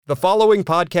The following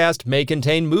podcast may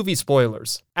contain movie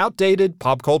spoilers, outdated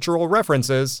pop cultural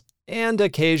references, and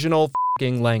occasional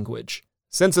f***ing language.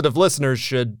 Sensitive listeners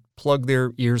should plug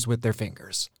their ears with their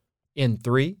fingers. In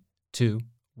 3, 2,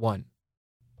 1.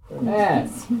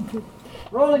 And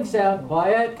rolling sound,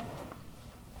 quiet.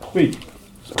 Speak.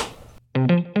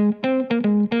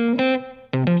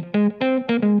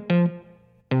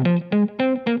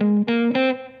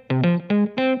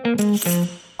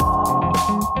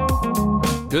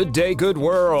 Good day, good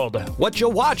world. What you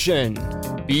watching?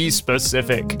 Be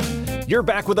specific. You're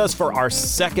back with us for our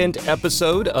second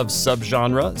episode of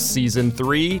Subgenre Season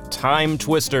 3, Time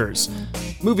Twisters.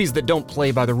 Movies that don't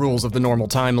play by the rules of the normal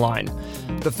timeline.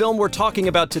 The film we're talking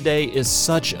about today is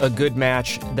such a good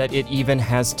match that it even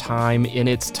has time in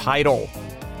its title.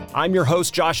 I'm your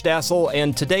host, Josh Dassel,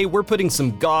 and today we're putting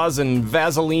some gauze and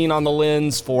Vaseline on the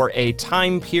lens for a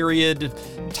time period,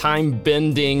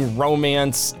 time-bending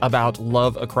romance about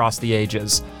love across the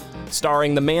ages.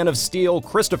 Starring the Man of Steel,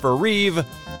 Christopher Reeve,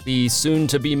 the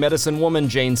soon-to-be medicine woman,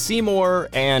 Jane Seymour,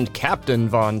 and Captain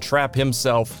Von Trapp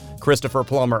himself, Christopher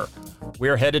Plummer.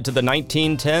 We're headed to the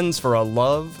 1910s for a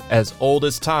love as old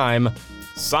as time.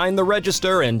 Sign the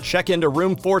register and check into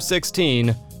room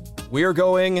 416. We're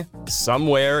going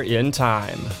somewhere in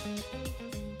time.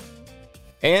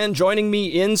 And joining me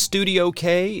in Studio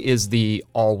K is the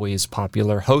always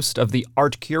popular host of the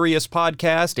Art Curious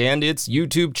podcast and its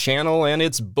YouTube channel and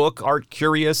its book, Art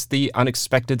Curious, The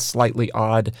Unexpected, Slightly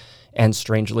Odd, and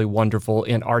Strangely Wonderful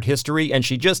in Art History. And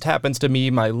she just happens to be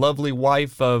my lovely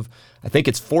wife of, I think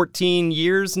it's 14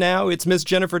 years now. It's Miss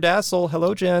Jennifer Dassel.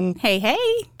 Hello, Jen. Hey.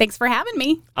 Thanks for having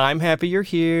me. I'm happy you're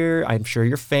here. I'm sure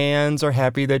your fans are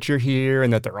happy that you're here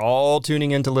and that they're all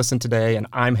tuning in to listen today, and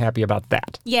I'm happy about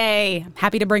that. Yay.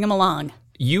 Happy to bring them along.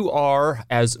 You are,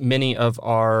 as many of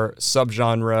our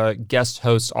subgenre guest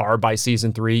hosts are by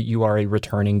season 3, you are a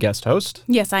returning guest host.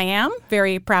 Yes, I am.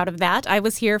 Very proud of that. I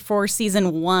was here for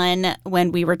season 1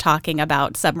 when we were talking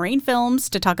about submarine films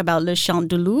to talk about Le Chant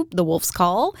du Loup, The Wolf's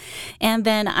Call. And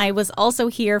then I was also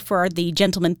here for the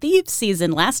Gentleman Thieves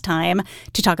season last time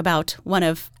to talk about one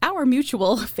of our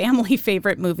mutual family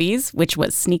favorite movies, which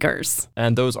was Sneakers.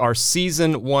 And those are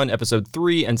season 1, episode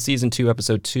 3, and season 2,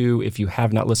 episode 2. If you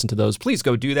have not listened to those, please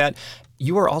go do that.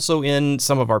 You are also in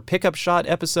some of our pickup shot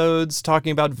episodes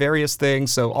talking about various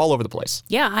things, so all over the place.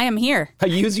 Yeah, I am here. I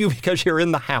use you because you're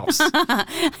in the house.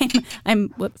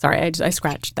 Sorry, I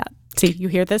scratched that. See, you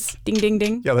hear this? Ding, ding,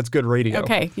 ding. Yeah, that's good radio.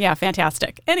 Okay, yeah,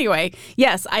 fantastic. Anyway,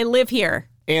 yes, I live here.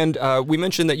 And we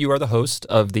mentioned that you are the host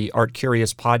of the Art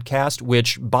Curious podcast,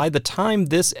 which by the time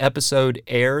this episode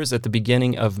airs at the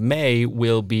beginning of May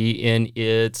will be in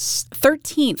its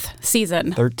 13th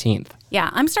season. 13th. Yeah,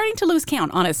 I'm starting to lose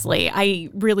count, honestly. I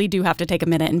really do have to take a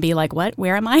minute and be like, what?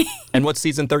 Where am I? And what's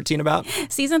season 13 about?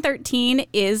 Season 13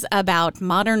 is about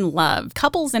modern love,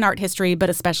 couples in art history, but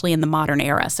especially in the modern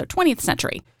era, so 20th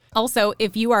century. Also,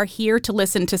 if you are here to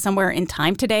listen to Somewhere in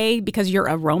Time today because you're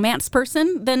a romance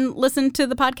person, then listen to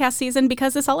the podcast season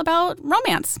because it's all about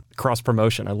romance.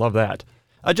 Cross-promotion. I love that.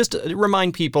 Just to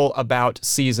remind people about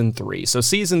season 3. So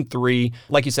season 3,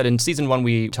 like you said, in season 1,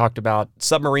 we talked about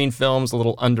submarine films, a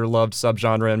little underloved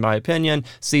subgenre in my opinion.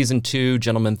 Season 2,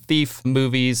 Gentleman Thief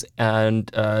movies.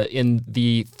 And in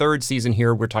the third season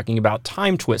here, we're talking about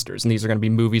time twisters. And these are going to be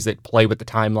movies that play with the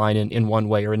timeline in one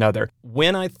way or another.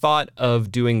 When I thought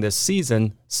of doing this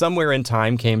season, Somewhere in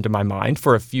Time came to my mind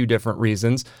for a few different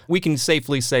reasons. We can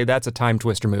safely say that's a time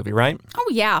twister movie, right? Oh,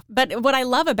 yeah. But what I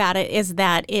love about it is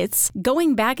that it's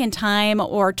going back in time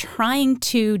or trying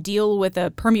to deal with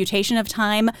a permutation of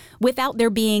time without there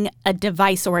being a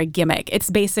device or a gimmick. It's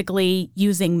basically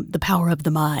using the power of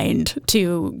the mind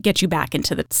to get you back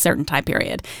into the certain time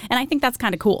period. And I think that's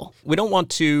kind of cool. We don't want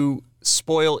to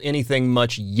spoil anything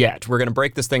much yet. We're going to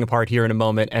break this thing apart here in a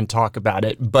moment and talk about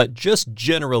it. But just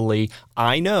generally,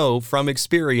 I know from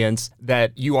experience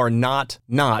that you are not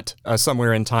a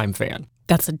Somewhere in Time fan.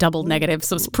 That's a double negative,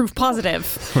 so it's proof positive.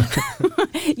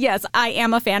 Yes, I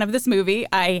am a fan of this movie.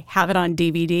 I have it on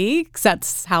DVD, because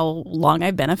that's how long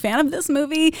I've been a fan of this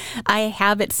movie. I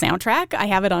have its soundtrack. I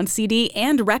have it on CD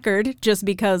and record, just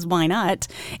because why not?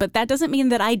 But that doesn't mean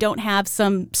that I don't have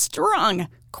some strong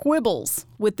quibbles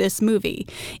with this movie.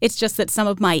 It's just that some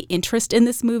of my interest in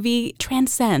this movie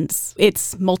transcends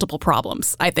its multiple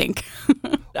problems, I think.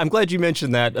 I'm glad you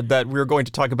mentioned that we're going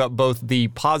to talk about both the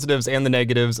positives and the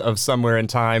negatives of Somewhere in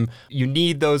Time. You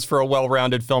need those for a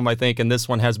well-rounded film, I think, and this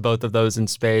one has both of those in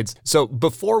spades. So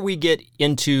before we get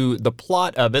into the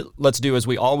plot of it, let's do as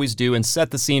we always do and set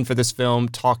the scene for this film,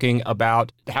 talking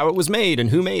about how it was made and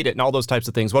who made it and all those types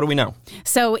of things. What do we know?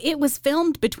 So it was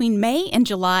filmed between May and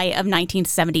July of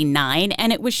 1979, and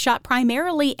and it was shot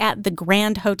primarily at the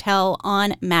Grand Hotel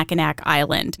on Mackinac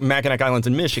Island. Mackinac Island's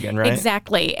in Michigan, right?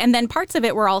 Exactly. And then parts of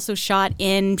it were also shot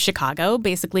in Chicago,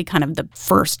 basically kind of the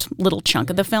first little chunk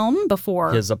of the film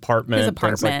before His apartment,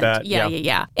 things like that.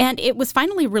 Yeah. And it was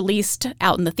finally released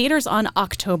out in the theaters on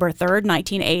October 3rd,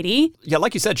 1980. Yeah,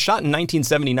 like you said, shot in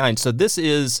 1979. So this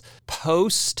is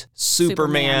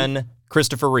post-Superman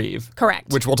Christopher Reeve.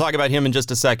 Correct. Which we'll talk about him in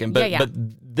just a second. But, but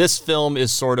this film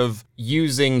is sort of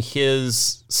using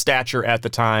his stature at the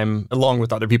time, along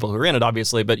with other people who are in it,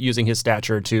 obviously, but using his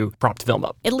stature to prop the film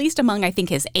up. At least among, I think,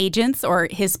 his agents or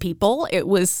his people, it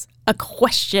was a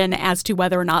question as to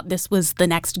whether or not this was the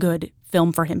next good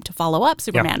film for him to follow up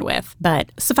Superman with.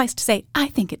 But suffice to say, I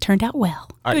think it turned out well.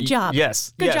 Good job.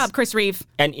 Yes. Good job, Chris Reeve.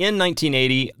 And in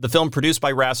 1980, the film produced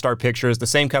by Rastar Pictures, the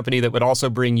same company that would also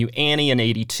bring you Annie in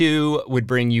 82, would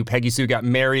bring you Peggy Sue Got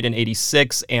Married in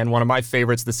 86, and one of my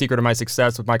favorites, The Secret of My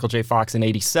Success with Michael J. Fox in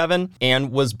 87,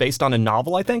 and was based on a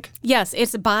novel, I think? Yes,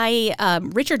 it's by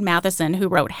Richard Matheson, who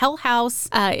wrote Hell House,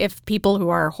 if people who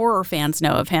are horror fans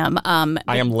know of him. I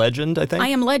Am Legend, I think? I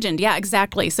Am Legend, yeah,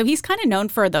 exactly. So he's kind of known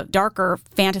for the darker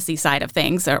fantasy side of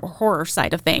things, or horror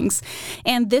side of things.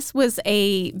 And this was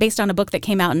based on a book that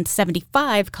came out in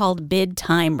 75 called Bid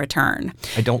Time Return.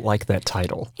 I don't like that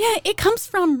title. Yeah, it comes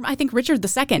from, I think, Richard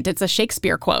II. It's a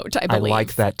Shakespeare quote, I believe. I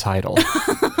like that title.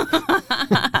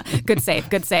 Good save.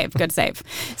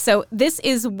 So this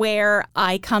is where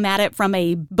I come at it from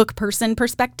a book person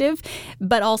perspective,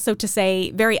 but also to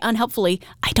say very unhelpfully,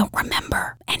 I don't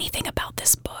remember anything about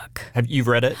this book. Have you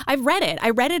read it? I've read it. I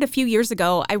read it a few years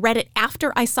ago. I read it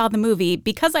after I saw the movie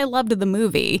because I loved the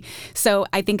movie. So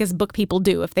I think as book people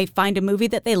do, if they find a movie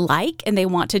that they like and they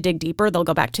want to dig deeper, they'll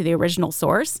go back to the original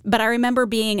source. But I remember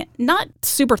being not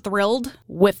super thrilled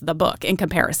with the book in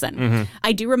comparison. Mm-hmm.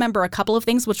 I do remember a couple of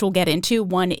things which we'll get into.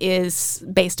 One is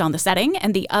based on the setting,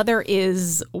 and the other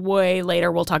is way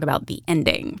later. We'll talk about the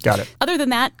ending. Got it. Other than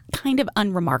that, kind of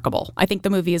unremarkable. I think the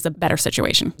movie is a better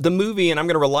situation. The movie, and I'm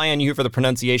going to rely on you for the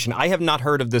pronunciation. I have not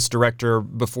heard of this director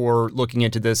before looking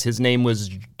into this. His name was,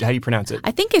 how do you pronounce it?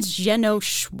 I think it's Zeno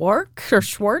Schwark or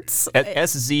Schwartz.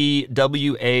 SZWARC.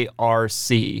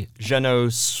 Zeno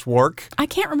Schwark. I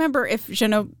can't remember if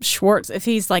Zeno Schwartz, if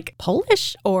he's like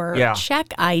Polish or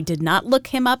Czech. I did not look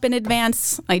him up in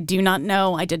advance. I do not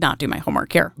know. I did not do my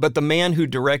homework here. But the man who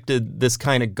directed this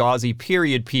kind of gauzy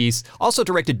period piece also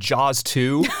directed Jaws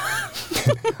 2.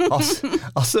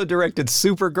 also directed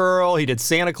Supergirl. He did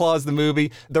Santa Claus the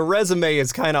movie. The resume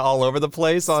is kind of all over the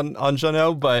place on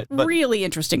Zeno, but really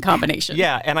interesting combination.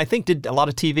 Yeah, and I think did a lot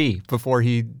of TV before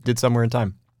he did Somewhere in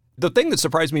Time. The thing that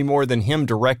surprised me more than him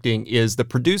directing is the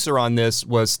producer on this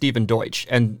was Stephen Deutsch.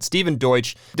 And Stephen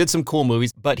Deutsch did some cool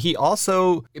movies, but he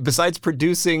also, besides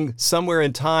producing Somewhere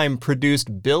in Time,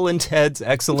 produced Bill and Ted's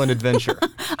Excellent Adventure.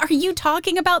 Are you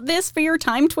talking about this for your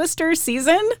Time Twister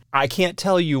season? I can't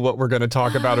tell you what we're going to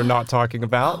talk about or not talking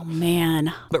about. Oh,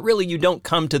 man. But really, you don't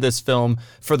come to this film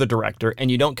for the director, and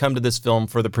you don't come to this film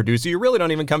for the producer. You really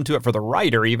don't even come to it for the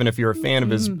writer, even if you're a fan of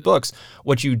his books.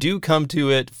 What you do come to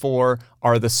it for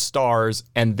are the stars,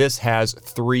 and this has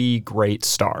 3 great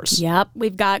stars. Yep.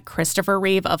 We've got Christopher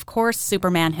Reeve, of course,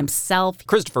 Superman himself.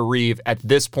 Christopher Reeve, at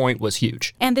this point, was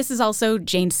huge. And this is also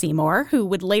Jane Seymour, who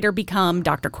would later become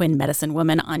Dr. Quinn Medicine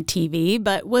Woman on TV,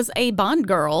 but was a Bond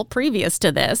girl previous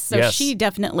to this. So she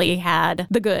definitely had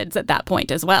the goods at that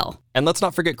point as well. And let's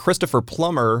not forget Christopher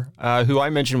Plummer, who I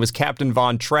mentioned was Captain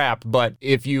Von Trapp. But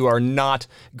if you are not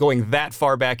going that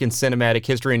far back in cinematic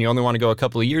history and you only want to go a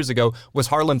couple of years ago, was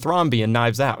Harlan Thrombey in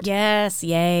Knives Out. Yes,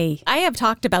 yay. I have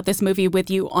talked about this movie with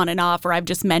you on and off, or I've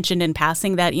just mentioned in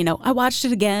passing that, I watched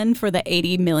it again for the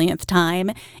 80 millionth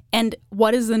time. And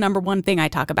what is the number one thing I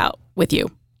talk about with you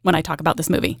when I talk about this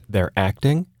movie? Their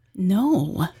acting?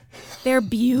 No. Their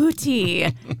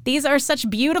beauty. These are such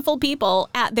beautiful people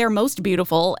at their most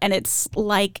beautiful, and it's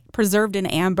like preserved in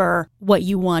amber what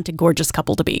you want a gorgeous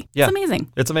couple to be. Yeah, it's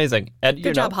amazing. It's amazing. And,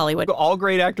 Good job, Hollywood. All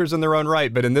great actors in their own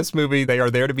right, but in this movie, they are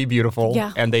there to be beautiful,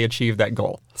 and they achieve that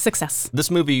goal. Success. This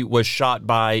movie was shot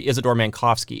by Isadore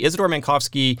Mankovsky. Isadore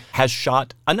Mankovsky has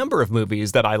shot a number of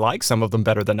movies that I like, some of them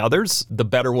better than others, the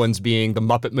better ones being The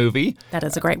Muppet Movie. That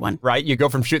is a great one. Right? You go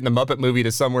from shooting The Muppet Movie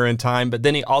to Somewhere in Time, but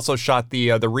then he also shot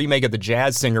the remake of The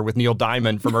Jazz Singer with Neil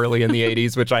Diamond from early in the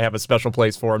 80s, which I have a special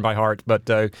place for in my heart, but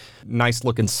nice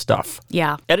looking stuff.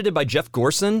 Yeah. Edited by Jeff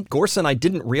Gorson. Gorson, I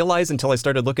didn't realize until I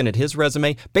started looking at his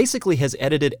resume, basically has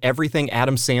edited everything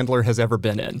Adam Sandler has ever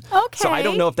been in. Okay. So I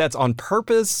don't know if that's on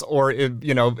purpose or if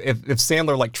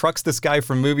Sandler like trucks this guy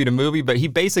from movie to movie, but he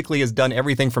basically has done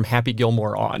everything from Happy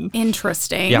Gilmore on.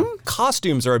 Interesting. Yeah.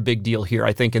 Costumes are a big deal here,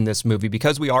 I think, in this movie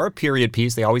because we are a period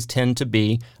piece. They always tend to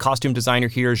be. Costume designer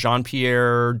here,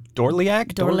 Jean-Pierre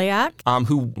Dorliac,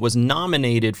 who was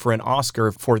nominated for an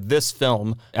Oscar for this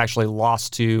film, actually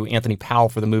lost to Anthony Powell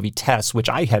for the movie Tess, which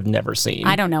I have never seen.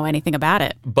 I don't know anything about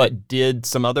it. But did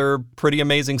some other pretty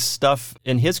amazing stuff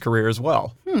in his career as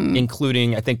well,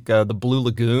 including, I think, the Blue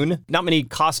Lagoon. Not many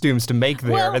costumes to make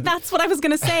there. Well, that's what I was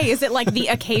going to say. Is it like the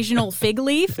occasional fig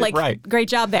leaf? Like, right. Great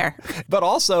job there. But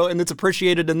also, and it's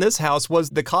appreciated in this house, was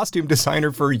the costume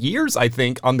designer for years, I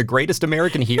think, on The Greatest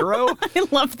American Hero. I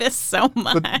love this so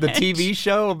much. The TV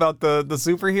show about the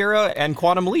superhero and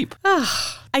Quantum Leap.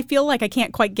 I feel like I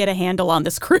can't quite get a handle on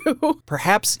this crew.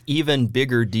 Perhaps even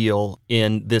bigger deal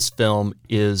in this film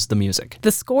is the music.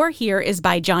 The score here is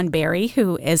by John Barry,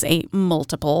 who is a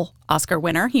multiple Oscar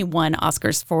winner. He won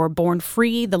Oscars for Born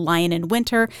Free, The Lion in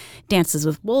Winter, Dances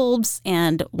with Wolves,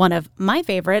 and one of my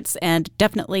favorites, and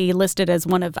definitely listed as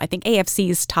one of, I think,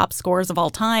 AFC's top scores of all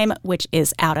time, which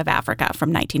is Out of Africa from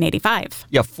 1985.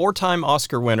 Yeah, 4-time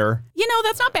Oscar winner. You know,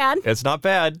 that's not bad. It's not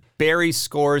bad. Barry's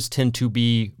scores tend to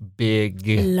be big.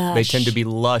 Lush. They tend to be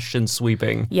lush and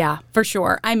sweeping. Yeah, for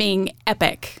sure. I mean,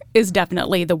 epic is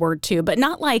definitely the word too, but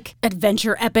not like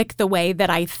adventure epic the way that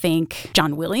I think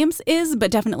John Williams is, but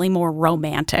definitely more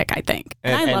romantic, I think.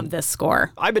 And I love this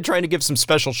score. I've been trying to give some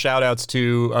special shout outs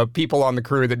to people on the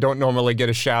crew that don't normally get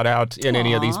a shout out in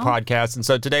any of these podcasts. And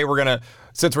so today we're going to,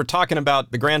 since we're talking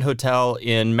about the Grand Hotel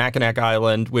in Mackinac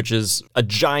Island, which is a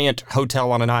giant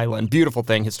hotel on an island, beautiful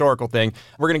thing, historical thing,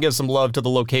 we're going to give some love to the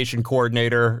location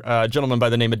coordinator, a gentleman by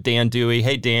the name of Dan Dewey.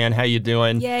 Hey, Dan, how you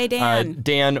doing? Yay, Dan.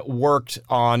 Dan worked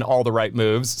on All the Right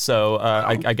Moves, so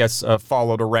I guess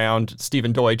followed around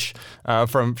Stephen Deutsch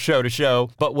from show to show,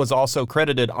 but was also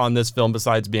credited on this film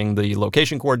besides being the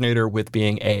location coordinator with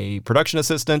being a production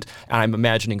assistant. I'm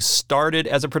imagining started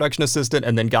as a production assistant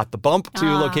and then got the bump to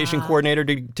location coordinator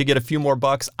to get a few more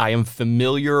bucks. I am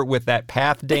familiar with that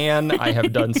path, Dan. I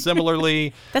have done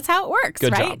similarly. That's how it works,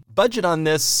 Good right? job. Budget on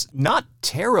this, not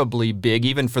terribly big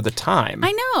even for the time.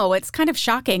 I know. It's kind of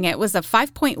shocking. It was a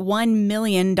 $5.1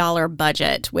 million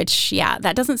budget, which, yeah,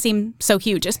 that doesn't seem so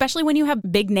huge, especially when you have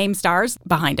big name stars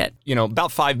behind it. You know,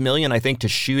 about $5 million, I think, to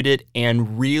shoot it,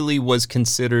 and really was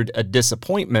considered a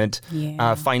disappointment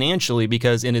financially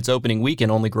because in its opening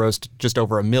weekend only grossed just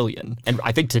over $1 million. And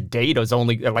I think to date it was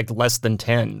only like less than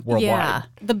 10 worldwide. Yeah.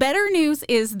 The better news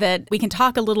is that we can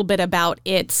talk a little bit about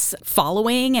its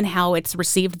following and how it's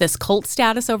received this cult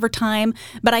status over time.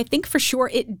 But I think for sure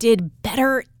it did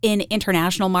better in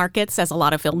international markets, as a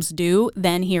lot of films do,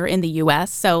 than here in the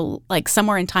U.S. So like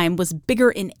Somewhere in Time was bigger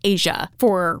in Asia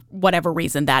for whatever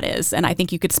reason that is. And I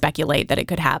think you could speculate that it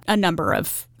could have a number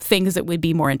of things that would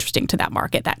be more interesting to that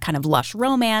market, that kind of lush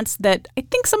romance that I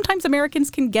think sometimes Americans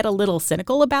can get a little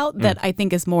cynical about that I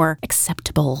think is more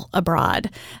acceptable abroad.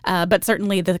 But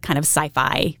certainly the kind of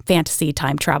sci-fi, fantasy,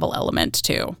 time travel element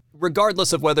too.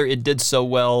 Regardless of whether it did so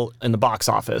well in the box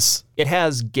office, it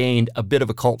has gained a bit of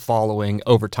a cult following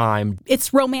over time.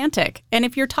 It's romantic. And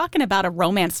if you're talking about a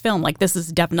romance film, like this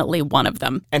is definitely one of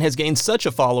them. And has gained such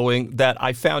a following that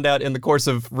I found out in the course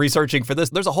of researching for this,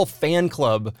 there's a whole fan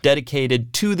club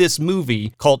dedicated to this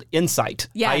movie called Insight.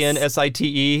 Yes.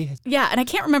 INSITE. Yeah, and I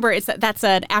can't remember. That's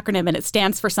an acronym and it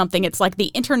stands for something. It's like the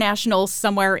International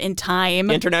Somewhere in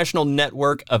Time. International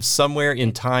Network of Somewhere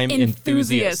in Time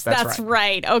Enthusiasts. That's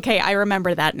right. Okay, I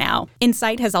remember that now.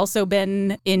 Insight has also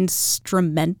been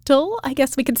instrumental, I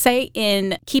guess we could say,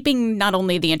 in keeping not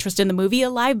only the interest in the movie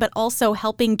alive, but also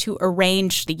helping to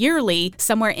arrange the yearly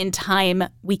Somewhere in Time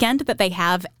weekend that they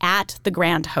have at the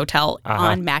Grand Hotel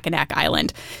on Mackinac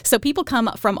Island. So people come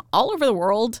from all over the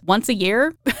world once a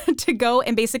year to go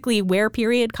and basically wear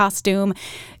period costume,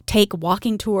 take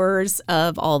walking tours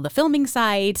of all the filming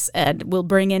sites, and we'll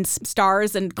bring in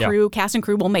stars and crew. Cast and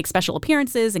crew will make special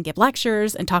appearances and give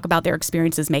lectures and talk about their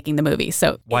experiences making the movie.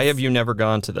 So why have you never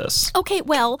gone to this? Okay,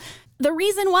 well, the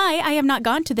reason why I have not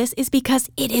gone to this is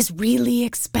because it is really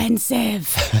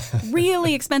expensive.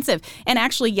 Really expensive. And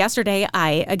actually yesterday,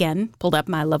 I, again, pulled up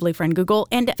my lovely friend Google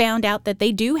and found out that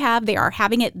they are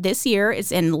having it this year.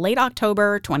 It's in late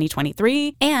October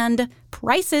 2023. And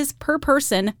prices per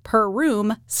person per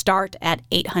room start at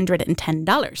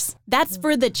 $810. That's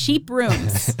for the cheap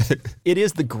rooms. It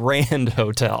is the Grand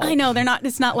Hotel. I know,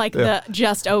 it's not like the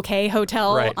Just Okay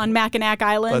Hotel on Mackinac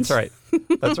Island. That's right.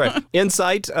 That's right.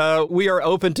 Insight, we are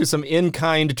open to some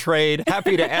in-kind trade.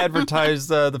 Happy to advertise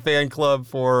the fan club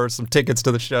for some tickets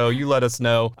to the show. You let us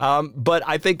know. But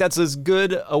I think that's as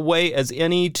good a way as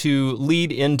any to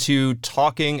lead into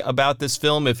talking about this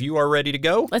film. If you are ready to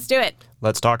go, let's do it.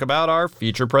 Let's talk about our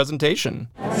feature presentation.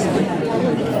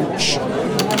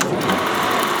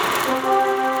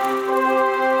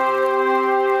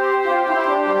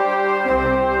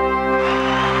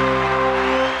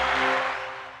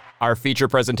 Our feature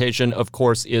presentation, of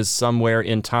course, is somewhere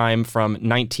in time from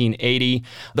 1980.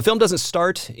 The film doesn't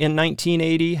start in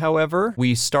 1980, however.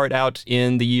 We start out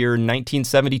in the year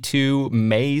 1972,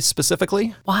 May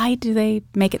specifically. Why do they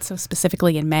make it so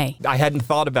specifically in May? I hadn't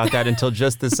thought about that until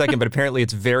just this second, but apparently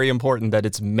it's very important that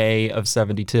it's May of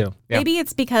 72. Yeah. Maybe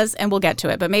it's because, and we'll get to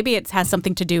it, but maybe it has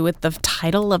something to do with the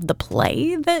title of the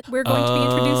play that we're going to be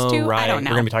introduced to. Right. I don't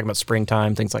know. We're going to be talking about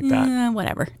springtime, things like that.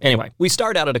 Whatever. Anyway, we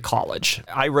start out at a college.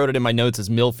 I wrote it in my notes as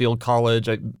Millfield College.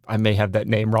 I may have that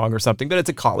name wrong or something, but it's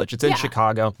a college. It's in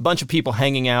Chicago. A bunch of people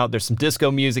hanging out. There's some disco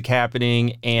music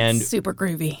happening. And super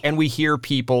groovy. And we hear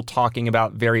people talking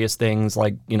about various things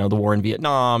like, the war in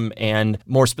Vietnam and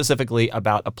more specifically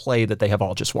about a play that they have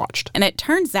all just watched. And it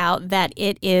turns out that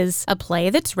it is a play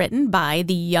that's written by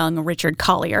the young Richard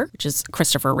Collier, which is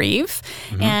Christopher Reeve.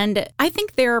 Mm-hmm. And I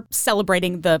think they're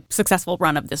celebrating the successful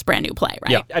run of this brand new play,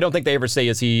 right? Yeah. I don't think they ever say,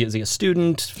 is he a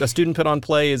student put on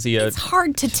play? Is he a... It's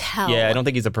hard to tell. Yeah, I don't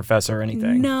think he's a professor or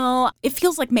anything. No, it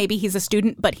feels like maybe he's a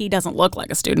student, but he doesn't look like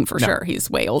a student for sure.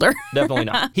 He's way older. Definitely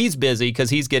not. He's busy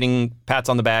because he's getting pats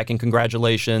on the back and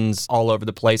congratulations all over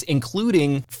the place,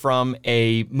 including from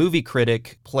a movie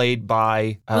critic played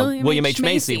by William H.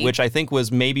 Macy, which I think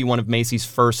was maybe one of Macy's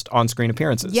first on-screen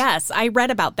appearances. Yes, I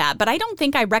read about that, but I don't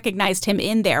think I recognized him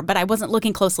in there, but I wasn't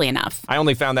looking closely enough. I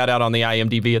only found that out on the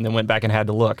IMDb and then went back and had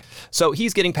to look. So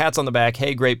he's getting pats on the back.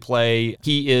 Hey, great play.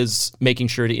 He is making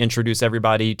sure to introduce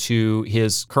everybody to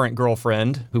his current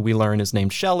girlfriend, who we learn is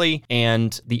named Shelley,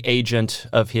 and the agent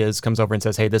of his comes over and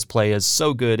says, hey, this play is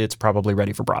so good, it's probably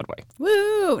ready for Broadway.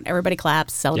 Woo! Everybody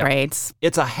claps, celebrates. Yep.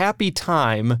 It's a happy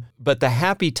time, but the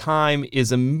happy time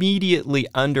is immediately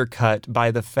undercut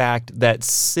by the fact that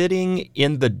sitting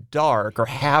in the dark or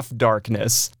half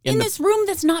darkness in this room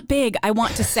that's not big, I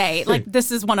want to say,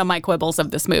 this is one of my quibbles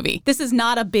of this movie. This is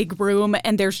not a big room,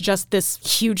 and there's just this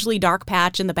hugely dark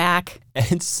patch in the back.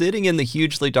 And sitting in the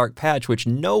hugely dark patch, which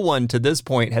no one to this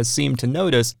point has seemed to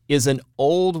notice, is an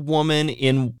old woman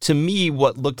in, to me,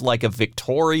 what looked like a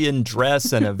Victorian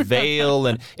dress and a veil.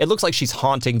 And it looks like she's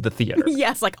haunting the theater.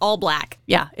 Yes, like all black.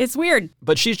 Yeah, it's weird.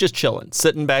 But she's just chilling,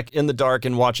 sitting back in the dark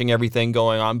and watching everything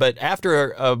going on. But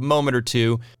after a moment or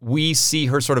two, we see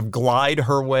her sort of glide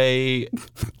her way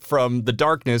from the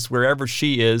darkness, wherever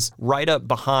she is, right up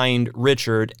behind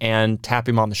Richard and tap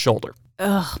him on the shoulder.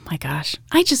 Oh my gosh.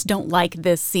 I just don't like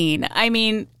this scene. I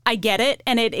mean, I get it,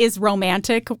 and it is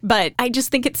romantic, but I just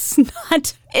think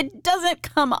it doesn't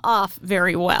come off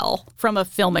very well from a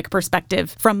filmic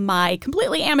perspective, from my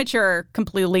completely amateur,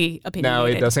 completely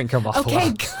opinionated. No, it doesn't come off well.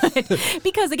 Okay, good.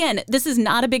 Because again, this is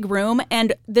not a big room,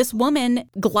 and this woman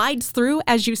glides through,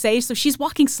 as you say, so she's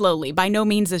walking slowly. By no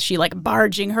means is she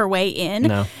barging her way in,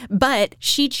 no. But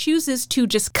she chooses to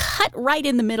just cut right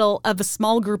in the middle of a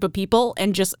small group of people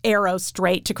and just arrow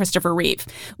straight to Christopher Reeve.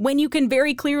 When you can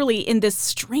very clearly, in this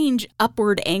strange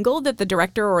upward angle that the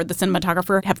director or the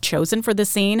cinematographer have chosen for this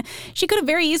scene, she could have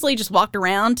very easily just walked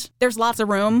around. There's lots of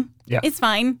room. Yeah. It's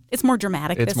fine. It's more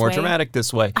dramatic this way. It's more dramatic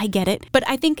this way. I get it. But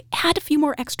I think add a few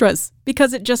more extras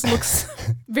because it just looks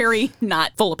very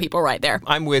not full of people right there.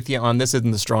 I'm with you on this.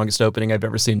 Isn't the strongest opening I've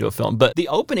ever seen to a film. But the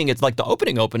opening, it's like the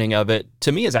opening of it,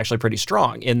 to me, is actually pretty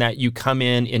strong in that you come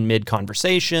in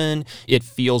mid-conversation. It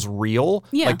feels real.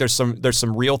 Yeah. Like there's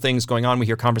some real things going on. We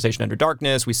hear conversation under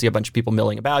darkness. We see a bunch of people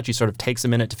milling about. You sort of takes a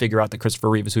minute to figure out that Christopher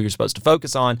Reeve is who you're supposed to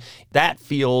focus on. That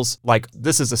feels like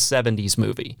this is a 70s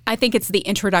movie. I think it's the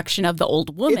introduction of the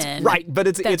old woman.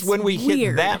 It's when we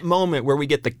hit that moment where we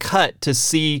get the cut to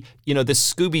see,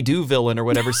 this Scooby-Doo villain or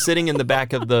whatever sitting in the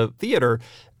back of the theater,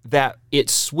 that it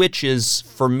switches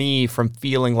for me from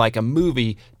feeling like a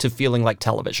movie to feeling like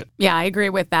television. Yeah, I agree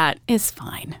with that. It's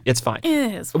fine. It's fine.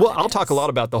 It is. Well, I'll talk a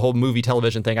lot about the whole movie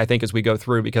television thing, I think, as we go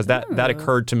through, because that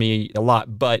occurred to me a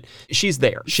lot. But she's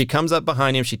there. She comes up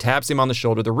behind him. She taps him on the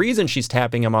shoulder. The reason she's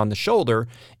tapping him on the shoulder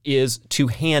is to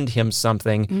hand him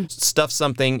something, stuff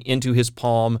something into his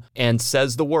palm, and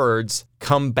says the words,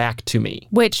 Come Back to Me.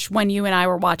 Which, when you and I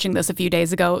were watching this a few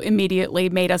days ago, immediately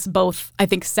made us both, I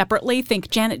think separately, think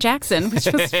Janet Jackson, which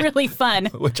was really fun.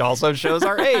 Which also shows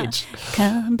our age.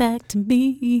 Come back to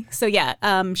me. So yeah,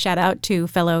 shout out to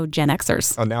fellow Gen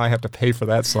Xers. Oh, now I have to pay for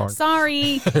that song.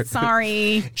 Sorry.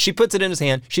 She puts it in his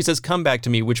hand. She says, come back to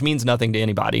me, which means nothing to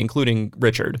anybody, including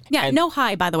Richard. Yeah, and no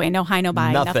hi, by the way. No hi, no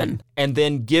bye, nothing. And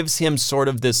then gives him sort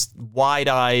of this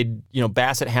wide-eyed,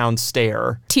 basset hound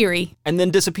stare. Teary. And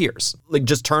then disappears. Like,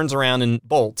 just turns around and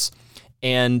bolts.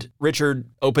 And Richard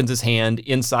opens his hand.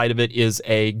 Inside of it is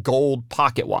a gold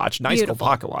pocket watch. Nice Beautiful. Gold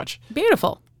pocket watch.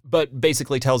 Beautiful. But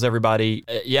basically tells everybody,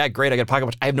 yeah, great, I got a pocket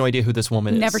watch. I have no idea who this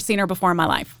woman is. Never seen her before in my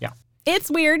life. Yeah.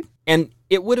 It's weird. And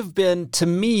it would have been, to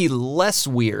me, less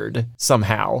weird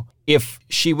somehow if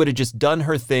she would have just done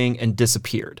her thing and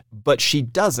disappeared. But she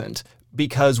doesn't,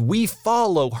 because we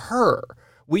follow her.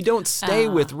 We don't stay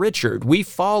with Richard. We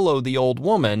follow the old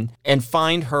woman and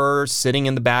find her sitting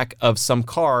in the back of some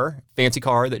car, fancy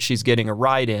car that she's getting a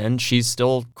ride in. She's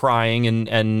still crying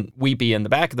and weepy in the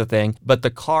back of the thing. But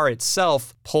the car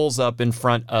itself pulls up in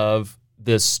front of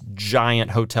this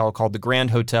giant hotel called the Grand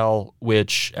Hotel,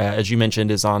 which, as you mentioned,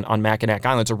 is on Mackinac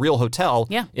Island. It's a real hotel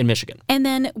in Michigan. And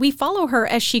then we follow her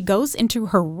as she goes into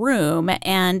her room,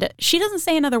 and she doesn't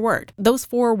say another word. Those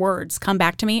 4 words, come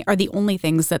back to me, are the only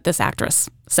things that this actress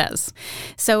says.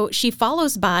 So she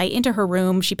follows by into her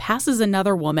room. She passes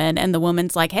another woman, and the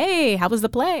woman's like, hey, how was the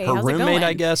play? Her How's it roommate, going?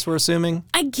 I guess, we're assuming?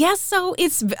 I guess so.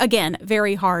 It's, again,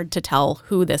 very hard to tell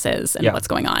who this is and what's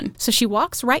going on. So she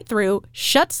walks right through,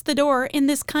 shuts the door in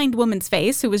this kind woman's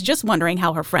face, who was just wondering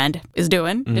how her friend is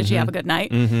doing. Did she have a good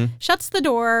night? Shuts the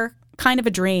door, kind of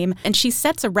a dream, and she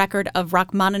sets a record of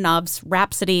Rachmaninoff's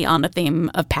Rhapsody on a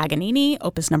Theme of Paganini,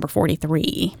 opus number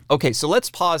 43. Okay, so let's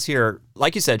pause here.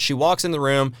 Like you said, she walks in the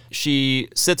room, she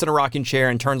sits in a rocking chair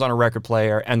and turns on a record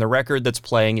player, and the record that's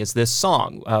playing is this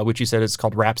song, which you said is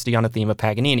called Rhapsody on a Theme of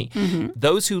Paganini.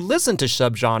 Those who listen to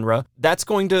subgenre, that's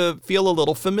going to feel a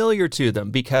little familiar to them,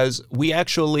 because we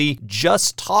actually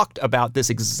just talked about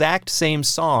this exact same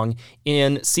song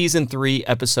in Season 3,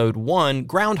 Episode 1,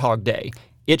 Groundhog Day.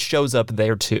 It shows up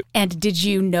there too. And did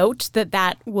you note that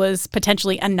that was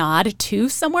potentially a nod to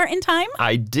Somewhere in Time?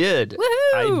 I did.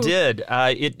 Woohoo! I did.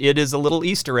 It is a little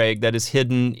Easter egg that is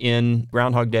hidden in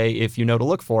Groundhog Day if you know to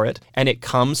look for it. And it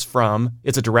comes from,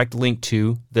 it's a direct link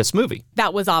to this movie.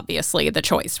 That was obviously the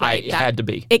choice, right? It had to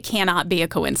be. It cannot be a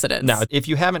coincidence. Now, if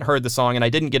you haven't heard the song, and I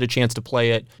didn't get a chance to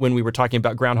play it when we were talking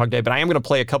about Groundhog Day, but I am going to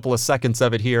play a couple of seconds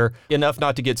of it here, enough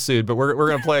not to get sued, but we're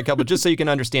going to play a couple just so you can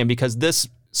understand, because this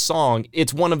song,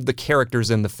 it's one of the characters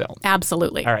in the film.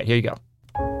 Absolutely. All right, here you go.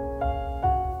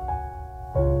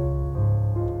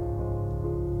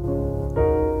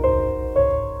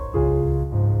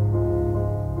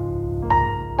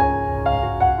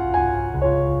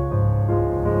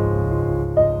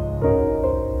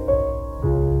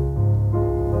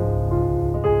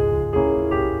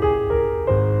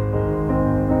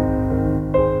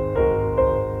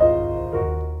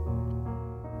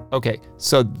 Okay,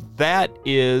 so that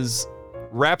is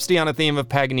Rhapsody on a Theme of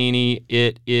Paganini.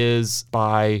 It is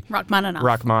by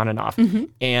Rachmaninoff.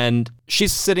 And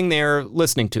she's sitting there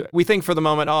listening to it. We think for the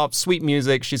moment, oh, sweet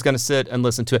music. She's going to sit and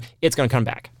listen to it. It's going to come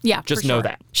back. Yeah, just for know sure.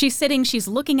 that. She's sitting, she's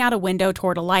looking out a window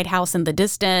toward a lighthouse in the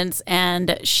distance,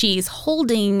 and she's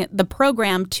holding the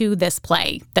program to this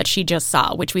play that she just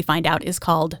saw, which we find out is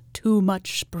called Too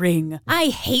Much Spring. I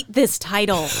hate this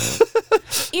title.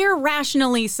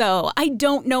 Irrationally so. I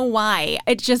don't know why.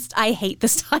 I hate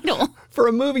this title. For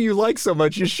a movie you like so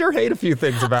much, you sure hate a few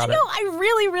things about it. No, I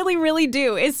really, really, really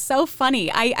do. It's so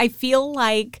funny. I feel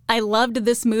like I loved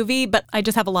this movie, but I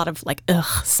just have a lot of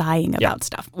sighing about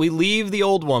stuff. We leave the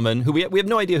old woman, who we have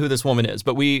no idea who this woman is,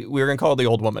 but we're going to call her the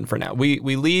old woman for now. We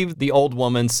leave the old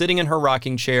woman sitting in her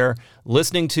rocking chair,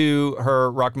 listening to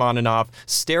her Rachmaninoff,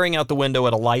 staring out the window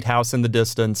at a lighthouse in the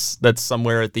distance that's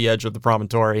somewhere at the edge of the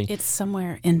promontory. It's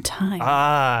Somewhere in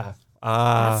Time.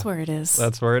 That's where it is.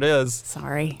 That's where it is.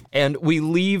 Sorry. And we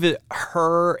leave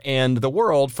her and the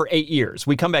world for 8 years.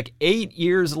 We come back 8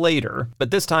 years later,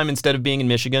 but this time, instead of being in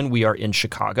Michigan, we are in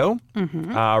Chicago.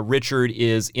 Richard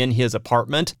is in his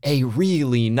apartment, a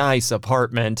really nice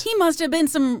apartment. He must have been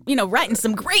writing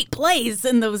some great plays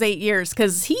in those 8 years,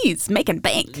 because he's making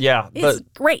bank. Yeah. It's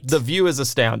great. The view is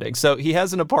astounding. So he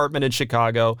has an apartment in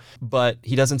Chicago, but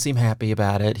he doesn't seem happy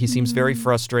about it. He seems very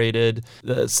frustrated.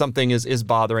 Something is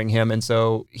bothering him. And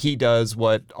so he does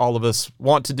what all of us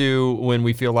want to do when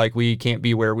we feel like we can't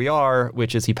be where we are,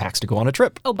 which is he packs to go on a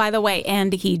trip. Oh, by the way,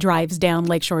 and he drives down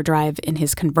Lakeshore Drive in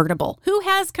his convertible. Who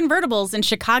has convertibles in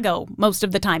Chicago most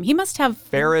of the time? He must have...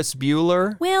 Ferris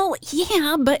Bueller? Well,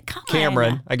 yeah, but come on.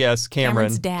 Cameron, I guess.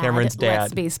 Cameron's dad.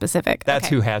 Let's be specific. That's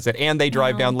okay. who has it. And they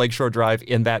drive down Lakeshore Drive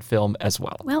in that film as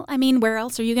well. Well, I mean, where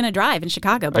else are you going to drive in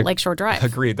Chicago but Lakeshore Drive?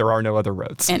 Agreed. There are no other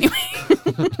roads. Anyway.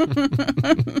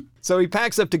 So he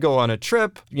packs up to go on a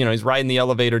trip. You know, he's riding the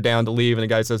elevator down to leave, and the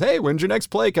guy says, hey, when's your next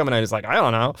play coming out? He's like, I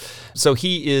don't know. So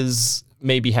he is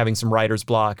maybe having some writer's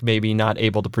block, maybe not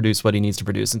able to produce what he needs to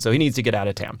produce. And so he needs to get out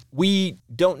of town. We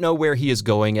don't know where he is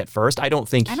going at first. I don't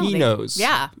think he knows.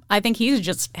 Yeah, I think he's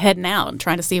just heading out and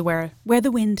trying to see where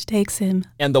the wind takes him.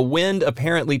 And the wind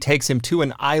apparently takes him to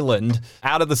an island,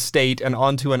 out of the state and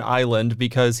onto an island,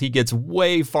 because he gets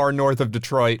way far north of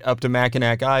Detroit up to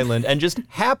Mackinac Island and just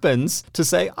happens to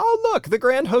say, oh, look, the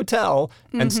Grand Hotel,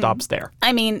 and stops there.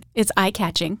 I mean, it's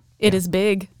eye-catching. It is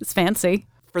big. It's fancy.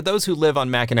 For those who live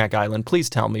on Mackinac Island, please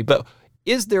tell me, but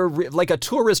is there, like a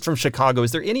tourist from Chicago,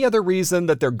 is there any other reason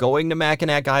that they're going to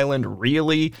Mackinac Island,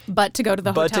 really? But to go to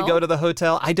the hotel? But to go to the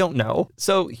hotel? I don't know.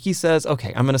 So he says,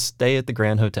 okay, I'm going to stay at the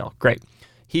Grand Hotel. Great.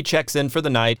 He checks in for the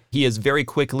night. He is very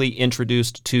quickly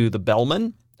introduced to the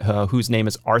bellman, whose name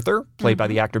is Arthur, played by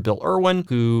the actor Bill Irwin,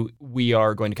 who we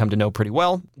are going to come to know pretty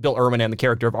well. Bill Irwin and the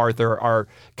character of Arthur are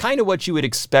kind of what you would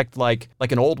expect, like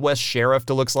an Old West sheriff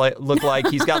to look like.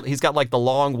 He's got like the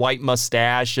long white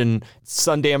mustache and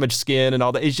sun-damaged skin and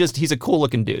all that. He's a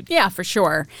cool-looking dude. Yeah, for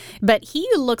sure. But he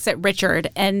looks at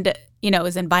Richard and,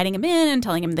 is inviting him in and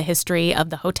telling him the history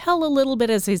of the hotel a little bit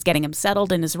as he's getting him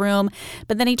settled in his room.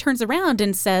 But then he turns around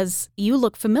and says, you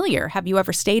look familiar. Have you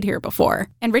ever stayed here before?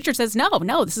 And Richard says, no,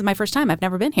 this is my first time. I've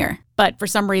never been here. But for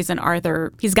some reason,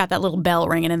 Arthur, he's got that little bell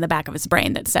ringing in the back of his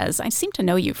brain that says, I seem to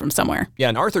know you from somewhere. Yeah,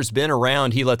 and Arthur's been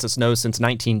around, he lets us know, since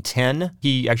 1910.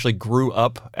 He actually grew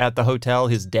up at the hotel.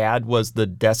 His dad was the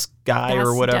desk guy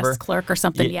or whatever. Desk clerk or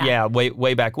something, yeah. Yeah,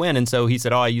 way back when. And so he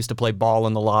said, I used to play ball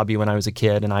in the lobby when I was a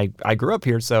kid, and I grew up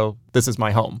here, so this is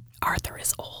my home. Arthur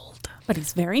is old, but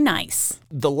he's very nice.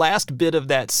 The last bit of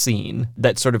that scene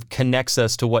that sort of connects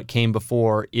us to what came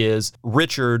before is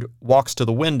Richard walks to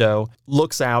the window,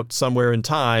 looks out somewhere in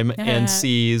time, and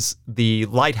sees the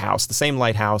lighthouse, the same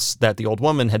lighthouse that the old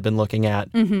woman had been looking at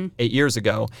 8 years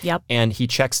ago. Yep. And he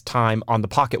checks time on the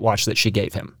pocket watch that she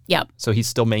gave him. Yep. So he's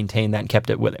still maintained that and kept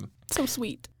it with him. So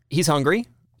sweet. He's hungry.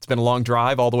 It's been a long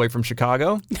drive all the way from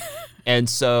Chicago. And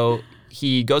so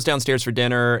he goes downstairs for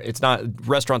dinner.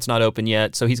 Restaurant's not open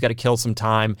yet, so he's got to kill some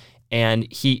time.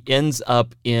 And he ends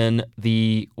up in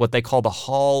what they call the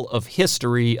Hall of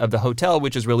History of the hotel,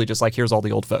 which is really just like, here's all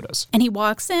the old photos. And he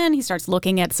walks in, he starts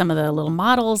looking at some of the little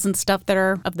models and stuff that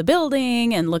are of the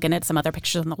building and looking at some other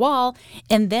pictures on the wall.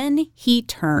 And then he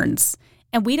turns.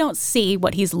 And we don't see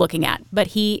what he's looking at, but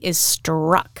he is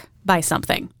struck by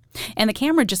something. And the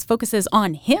camera just focuses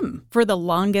on him for the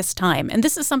longest time. And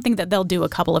this is something that they'll do a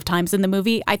couple of times in the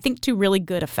movie, I think to really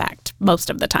good effect most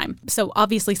of the time. So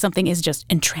obviously something is just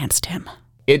entranced him.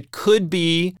 It could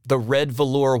be the red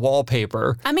velour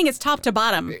wallpaper. I mean, it's top to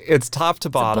bottom. It's top to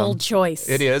bottom. It's a bold choice.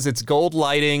 It is. It's gold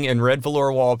lighting and red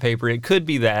velour wallpaper. It could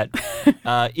be that.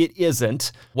 It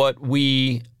isn't. What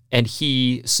we and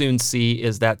he soon see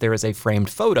is that there is a framed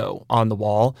photo on the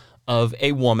wall of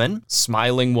a woman,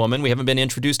 smiling woman. We haven't been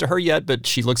introduced to her yet, but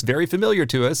she looks very familiar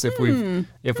to us if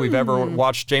we've ever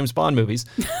watched James Bond movies.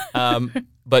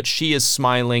 But she is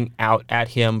smiling out at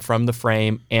him from the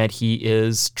frame, and he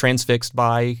is transfixed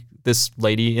by this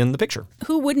lady in the picture.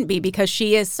 Who wouldn't be, because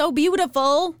she is so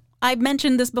beautiful. I've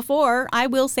mentioned this before. I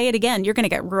will say it again. You're going to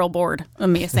get real bored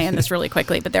of me saying this really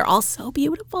quickly, but they're all so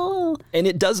beautiful. And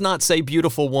it does not say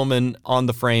beautiful woman on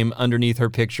the frame underneath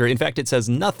her picture. In fact, it says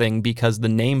nothing because the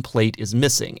nameplate is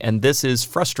missing. And this is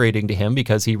frustrating to him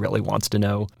because he really wants to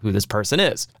know who this person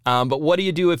is. But what do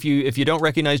you do if you don't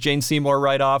recognize Jane Seymour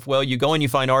right off? Well, you go and you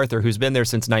find Arthur, who's been there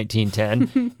since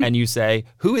 1910, and you say,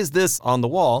 who is this on the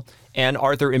wall? And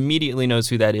Arthur immediately knows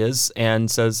who that is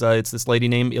and says it's this lady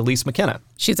named Elise McKenna.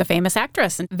 She's a famous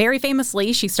actress. And very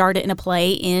famously, she starred in a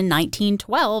play in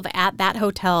 1912 at that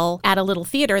hotel at a little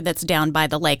theater that's down by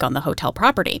the lake on the hotel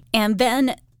property. And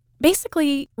then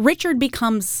basically, Richard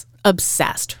becomes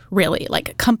obsessed, really,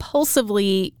 like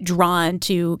compulsively drawn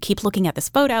to keep looking at this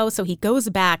photo. So he goes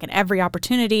back at every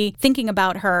opportunity, thinking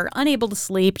about her, unable to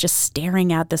sleep, just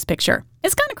staring at this picture.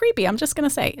 It's kind of creepy, I'm just going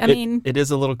to say. I mean, it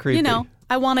is a little creepy.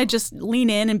 I want to just lean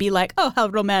in and be like, oh, how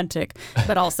romantic.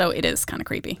 But also it is kind of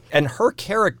creepy. And her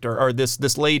character, or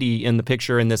this lady in the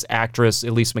picture, and this actress,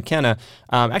 Elise McKenna,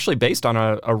 actually based on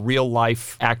a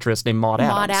real-life actress named Maud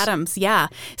Adams. Maud Adams, yeah.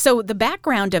 So the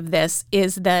background of this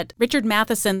is that Richard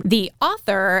Matheson, the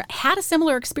author, had a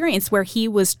similar experience where he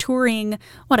was touring,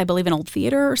 I believe an old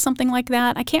theater or something like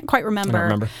that. I can't quite remember. I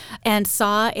don't remember. And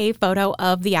saw a photo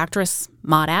of the actress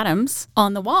Maud Adams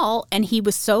on the wall, and he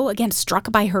was so, again,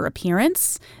 struck by her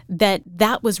appearance that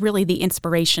was really the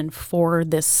inspiration for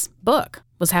this book,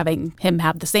 was having him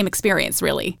have the same experience,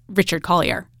 really, Richard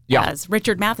Collier. Yeah. As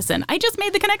Richard Matheson. I just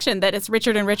made the connection that it's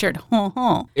Richard and Richard.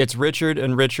 It's Richard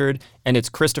and Richard, and it's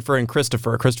Christopher and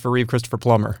Christopher Reeve, Christopher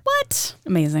Plummer. What?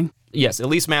 Amazing. Yes,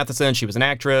 Elise Matheson, she was an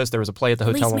actress. There was a play at the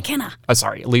hotel.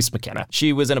 Elise McKenna.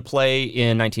 She was in a play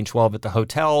in 1912 at the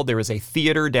hotel. There was a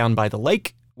theater down by the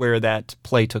lake where that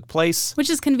play took place. Which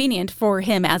is convenient for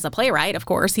him as a playwright, of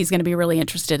course. He's going to be really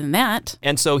interested in that.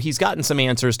 And so he's gotten some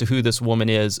answers to who this woman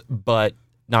is, but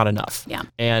not enough. Yeah.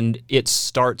 And it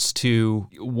starts to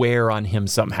wear on him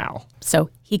somehow. So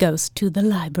he goes to the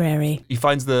library. He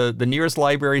finds the nearest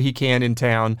library he can in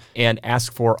town and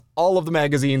asks for all of the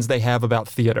magazines they have about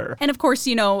theater. And of course,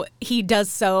 he does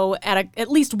so at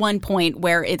least one point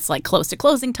where it's like close to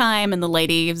closing time and the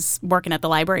lady's working at the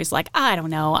library is like, I don't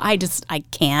know, I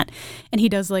can't. And he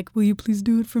does like, will you please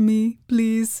do it for me,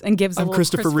 please? And gives a little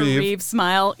Christopher Reeve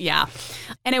smile. Yeah.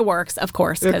 And it works, of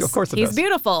course, because he's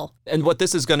beautiful. And what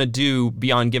this is going to do,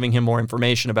 beyond giving him more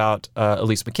information about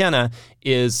Elise McKenna,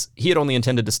 is he had only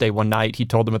intended to stay one night. He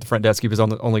told them at the front desk he was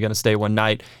only going to stay one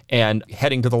night. And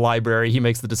heading to the library, he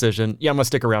makes the decision, I'm going to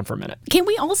stick around for a minute. Can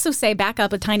we also say, back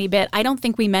up a tiny bit, I don't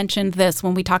think we mentioned this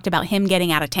when we talked about him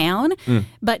getting out of town,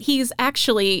 but he's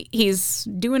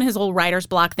doing his old writer's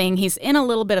block thing. He's in a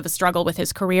little bit of a struggle with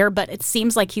his career, but it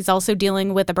seems like he's also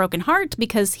dealing with a broken heart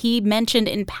because he mentioned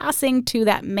in passing to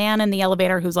that man in the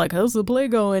elevator who's like, how's the play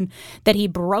going, that he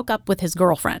broke up with his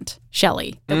girlfriend,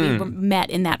 Shelley, that we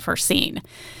met in that first scene.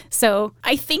 So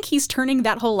I think he's turning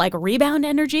that whole like rebound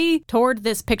energy toward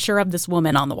this picture of this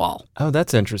woman on the wall. Oh,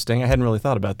 that's interesting. I hadn't really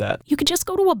thought about that. You could just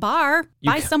go to a bar,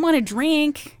 buy someone a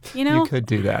drink, You could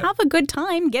do that. Have a good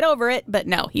time, get over it. But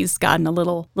no, he's gotten a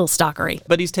little stalkery.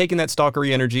 But he's taking that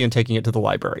stalkery energy and taking it to the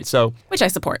library. Which I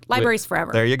support. Libraries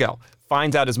forever. There you go.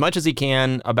 Finds out as much as he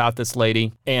can about this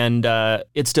lady, and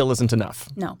it still isn't enough.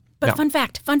 No. But fun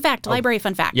fact, library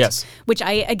fun fact. Yes. Which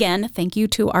again, thank you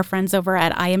to our friends over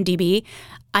at IMDb.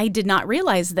 I did not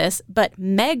realize this, but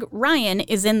Meg Ryan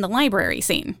is in the library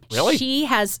scene. Really? She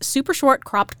has super short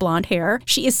cropped blonde hair.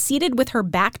 She is seated with her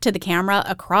back to the camera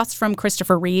across from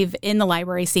Christopher Reeve in the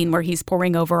library scene where he's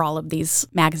poring over all of these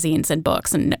magazines and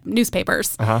books and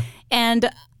newspapers. And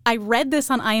I read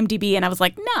this on IMDb and I was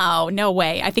like, no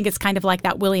way. I think it's kind of like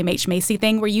that William H. Macy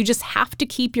thing where you just have to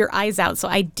keep your eyes out. So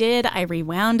I did. I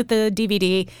rewound the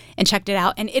DVD and checked it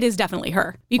out, and it is definitely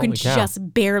her. You can just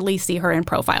barely see her in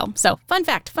profile. So fun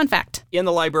fact. In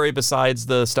the library, besides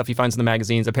the stuff he finds in the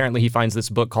magazines, apparently he finds this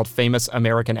book called Famous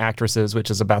American Actresses, which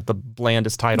is about the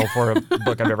blandest title for a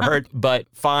book I've ever heard, but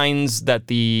finds that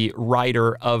the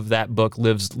writer of that book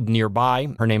lives nearby.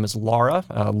 Her name is Laura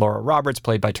Roberts,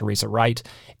 played by Teresa Wright,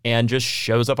 and just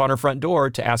shows up on her front door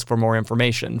to ask for more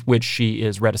information, which she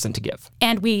is reticent to give.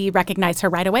 And we recognize her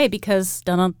right away because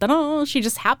she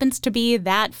just happens to be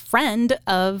that friend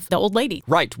of the old lady.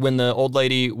 Right. When the old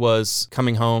lady was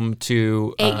coming home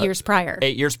to... 8 years prior.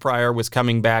 8 years prior, was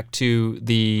coming back to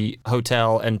the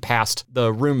hotel and passed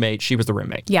the roommate. She was the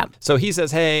roommate. Yeah. So he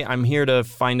says, hey, I'm here to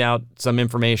find out some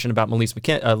information about Elise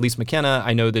McKenna.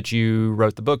 I know that you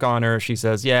wrote the book on her. She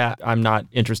says, yeah, I'm not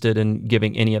interested in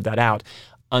giving any of that out.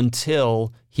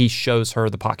 Until he shows her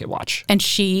the pocket watch. And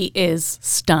she is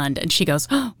stunned. And she goes,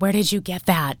 oh, where did you get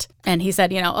that? And he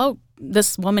said,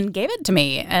 this woman gave it to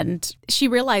me. And she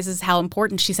realizes how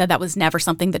important. She said that was never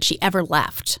something that she ever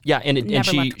left. Yeah, and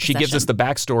she gives us the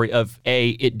backstory of,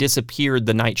 it disappeared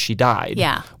the night she died.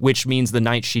 Yeah. Which means the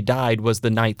night she died was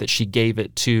the night that she gave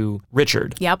it to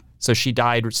Richard. Yep. So she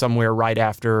died somewhere right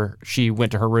after she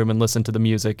went to her room and listened to the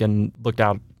music and looked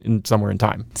out somewhere in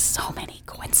time. So many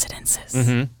coincidences.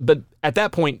 Mm-hmm. But at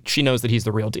that point, she knows that he's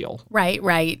the real deal.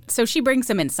 Right. So she brings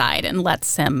him inside and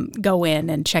lets him go in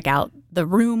and check out the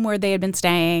room where they had been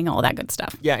staying, all that good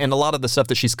stuff. Yeah, and a lot of the stuff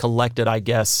that she's collected, I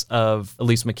guess, of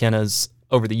Elise McKenna's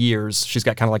over the years, she's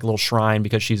got kind of like a little shrine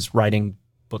because she's writing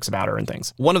books about her and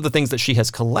things. One of the things that she has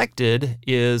collected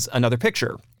is another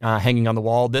picture hanging on the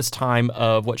wall, this time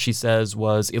of what she says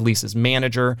was Elise's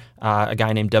manager, a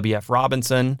guy named W.F.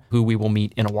 Robinson, who we will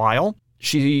meet in a while.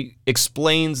 She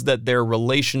explains that their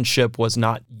relationship was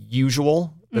not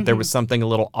usual that there was something a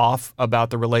little off about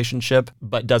the relationship,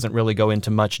 but doesn't really go into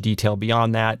much detail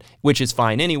beyond that, which is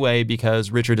fine anyway,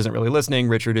 because Richard isn't really listening.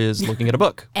 Richard is looking at a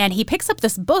book. And he picks up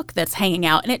this book that's hanging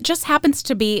out, and it just happens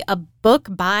to be a book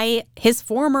by his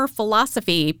former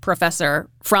philosophy professor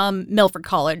from Milford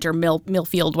College or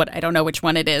Millfield, I don't know which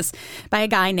one it is, by a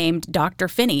guy named Dr.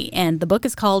 Finney. And the book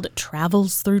is called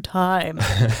Travels Through Time.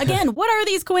 Again, what are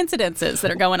these coincidences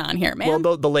that are going on here, man?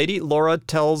 Well, the lady, Laura,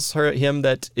 tells him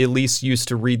that Elise used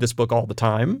to read this book all the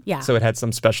time. Yeah. So it had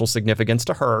some special significance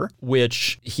to her,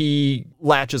 which he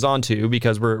latches onto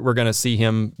because we're going to see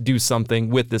him do something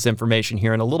with this information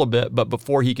here in a little bit. But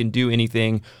before he can do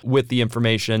anything with the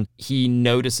information, he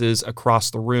notices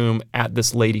across the room at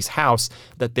this lady's house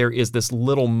that there is this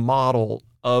little model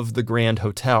of the Grand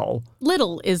Hotel.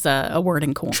 Little is a word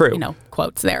in True.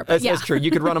 Quotes there. But That's true. You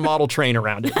could run a model train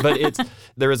around it, but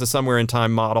there is a Somewhere in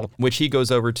Time model, which he goes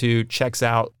over to, checks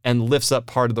out, and lifts up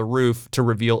part of the roof to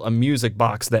reveal a music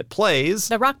box that plays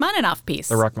the Rachmaninoff piece.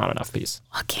 The Rachmaninoff piece.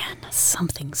 Again,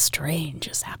 something strange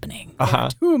is happening. Uh-huh.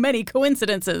 Too many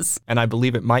coincidences. And I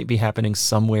believe it might be happening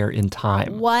somewhere in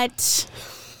time. What?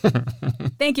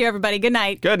 Thank you, everybody. Good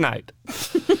night. Good night.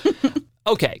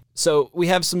 Okay, so we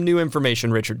have some new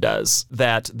information, Richard does,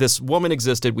 that this woman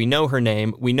existed. We know her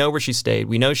name. We know where she stayed.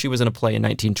 We know she was in a play in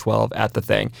 1912 at the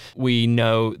thing. We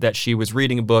know that she was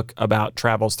reading a book about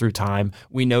travels through time.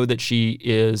 We know that she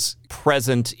is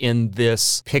present in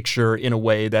this picture in a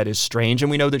way that is strange.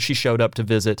 And we know that she showed up to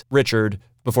visit Richard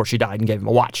before she died and gave him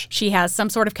a watch. She has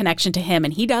some sort of connection to him,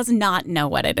 and he does not know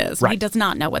what it is. Right. He does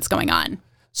not know what's going on.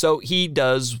 So he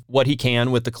does what he can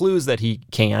with the clues that he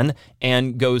can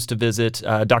and goes to visit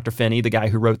Dr. Finney, the guy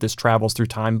who wrote this Travels Through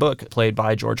Time book, played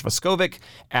by George Voskovic,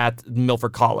 at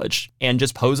Milford College, and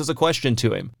just poses a question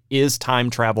to him. Is time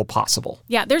travel possible?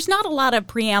 Yeah, there's not a lot of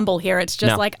preamble here. It's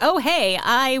just like, oh, hey,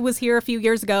 I was here a few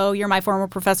years ago. You're my former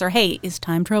professor. Hey, is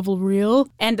time travel real?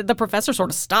 And the professor sort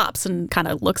of stops and kind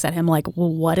of looks at him like,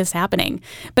 well, what is happening?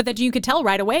 But that you could tell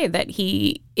right away that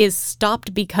he is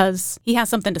stopped because he has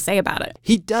something to say about it.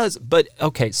 He does, but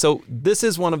okay, so this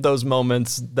is one of those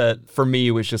moments that for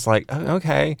me was just like,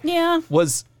 okay. Yeah.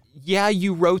 Yeah,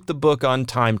 you wrote the book on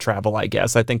time travel, I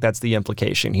guess. I think that's the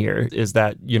implication here, is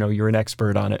that, you're an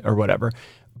expert on it or whatever.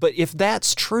 But if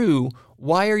that's true,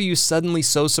 why are you suddenly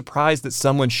so surprised that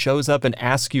someone shows up and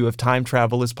asks you if time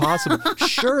travel is possible?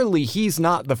 Surely he's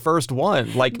not the first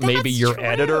one. Like maybe your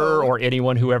editor or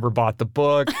anyone who ever bought the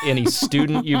book, any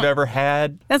student you've ever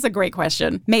had. That's a great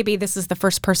question. Maybe this is the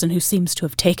first person who seems to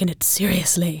have taken it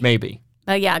seriously. Maybe.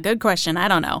 Yeah, good question. I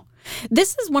don't know.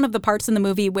 This is one of the parts in the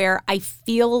movie where I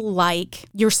feel like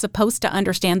you're supposed to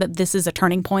understand that this is a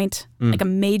turning point, like a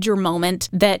major moment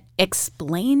that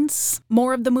explains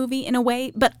more of the movie in a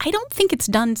way, but I don't think it's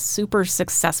done super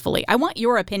successfully. I want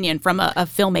your opinion from a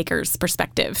filmmaker's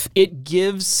perspective. It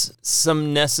gives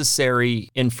some necessary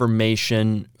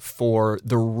information for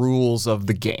the rules of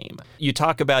the game. You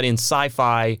talk about in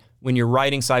sci-fi, when you're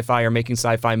writing sci-fi or making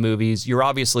sci-fi movies, you're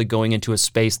obviously going into a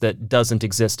space that doesn't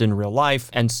exist in real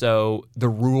life. And so the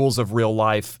rules of real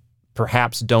life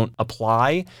perhaps don't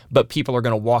apply, but people are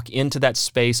going to walk into that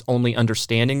space only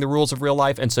understanding the rules of real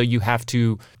life. And so you have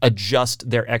to adjust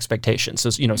their expectations. So,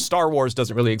 Star Wars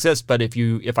doesn't really exist, but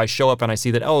if I show up and I see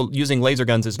that, using laser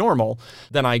guns is normal,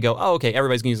 then I go, okay,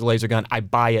 everybody's going to use a laser gun. I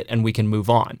buy it and we can move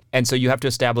on. And so you have to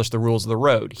establish the rules of the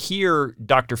road. Here,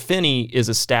 Dr. Finney is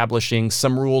establishing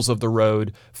some rules of the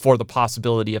road for the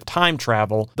possibility of time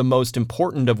travel, the most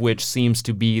important of which seems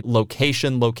to be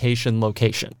location, location,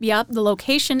 location. Yep, the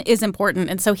location is important.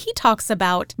 And so he talks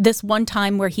about this one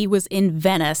time where he was in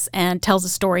Venice and tells a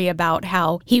story about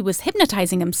how he was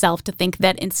hypnotizing himself to think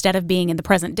that instead of being in the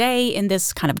present day in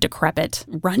this kind of decrepit,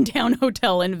 rundown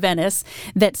hotel in Venice,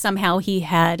 that somehow he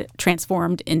had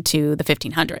transformed into the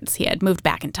 1500s. He had moved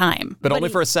back in time. But only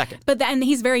for a second. But then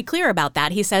he's very clear about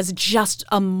that. He says just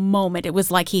a moment. It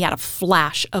was like he had a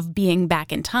flash of being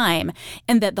back in time,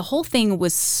 and that the whole thing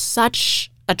was such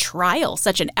a trial,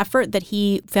 such an effort that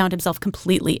he found himself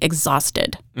completely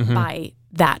exhausted by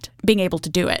that, being able to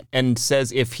do it. And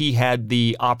says if he had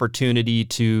the opportunity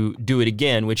to do it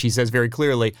again, which he says very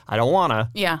clearly, I don't want to.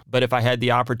 Yeah. But if I had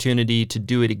the opportunity to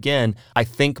do it again, I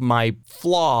think my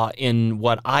flaw in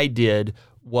what I did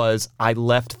was I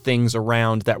left things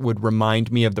around that would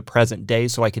remind me of the present day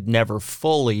so I could never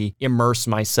fully immerse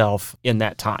myself in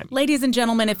that time. Ladies and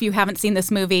gentlemen, if you haven't seen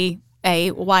this movie,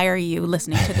 A, why are you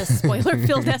listening to this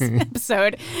spoiler-filled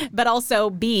episode? But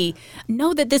also, B,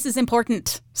 know that this is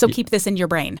important, so keep this in your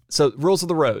brain. So rules of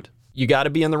the road. You got to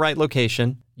be in the right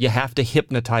location. you have to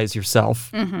hypnotize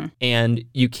yourself, and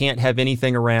you can't have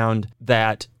anything around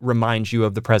that reminds you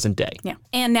of the present day. Yeah.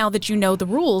 And now that you know the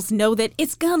rules, know that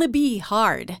it's going to be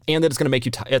hard. And that it's going to make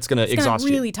you, it's going to exhaust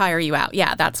you. Really tire you out.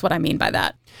 Yeah, that's what I mean by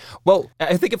that. Well,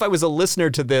 I think if I was a listener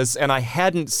to this and I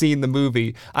hadn't seen the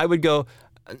movie, I would go,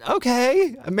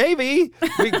 okay, maybe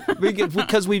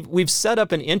because we've set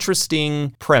up an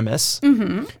interesting premise.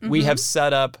 We have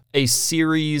set up a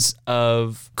series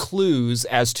of clues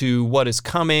as to what is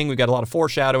coming. We've got a lot of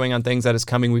foreshadowing on things that is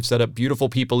coming. We've set up beautiful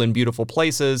people in beautiful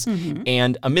places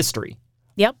and a mystery.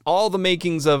 Yep. All the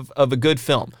makings of a good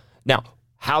film. Now,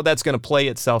 how that's going to play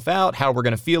itself out, how we're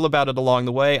going to feel about it along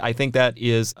the way, I think that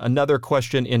is another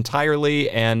question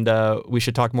entirely, and we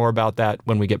should talk more about that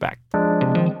when we get back.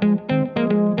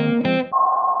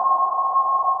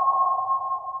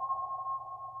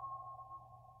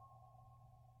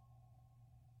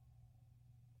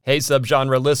 Hey,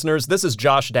 Subgenre listeners, this is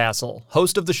Josh Dassel,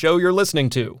 host of the show you're listening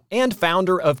to, and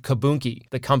founder of Kabunki,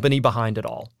 the company behind it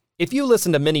all. If you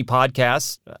listen to many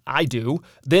podcasts, I do,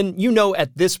 then you know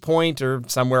at this point or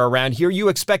somewhere around here, you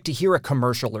expect to hear a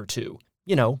commercial or two.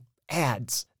 You know,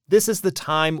 ads. This is the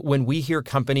time when we hear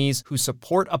companies who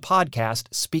support a podcast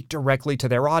speak directly to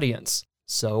their audience.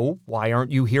 So why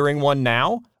aren't you hearing one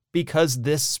now? Because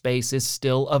this space is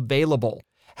still available.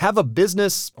 Have a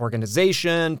business,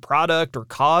 organization, product, or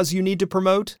cause you need to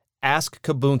promote? Ask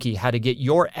Kabunki how to get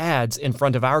your ads in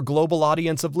front of our global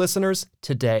audience of listeners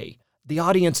today. The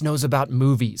audience knows about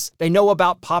movies. They know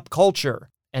about pop culture.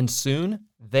 And soon,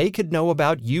 they could know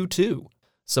about you too.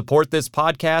 Support this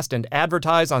podcast and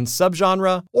advertise on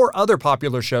Subgenre or other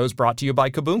popular shows brought to you by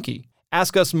Kabunki.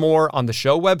 Ask us more on the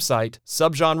show website,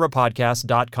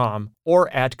 subgenrepodcast.com or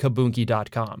at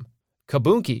kabunki.com.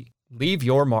 Kabunki, leave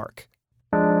your mark.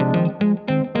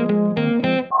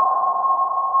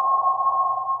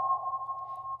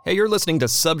 Hey, you're listening to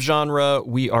Subgenre.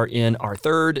 We are in our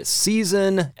third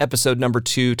season, episode number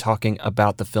 2, talking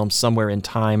about the film Somewhere in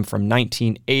Time from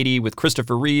 1980 with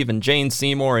Christopher Reeve and Jane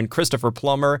Seymour and Christopher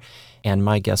Plummer and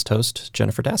my guest host,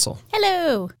 Jennifer Dassel.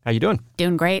 Hello. How you doing?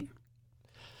 Doing great.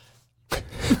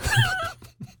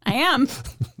 I am.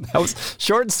 That was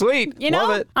short and sweet. You know,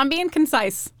 Love it. I'm being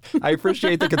concise. I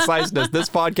appreciate the conciseness. This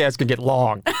podcast can get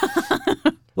long.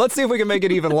 Let's see if we can make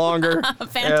it even longer.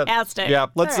 Fantastic.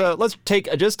 Let's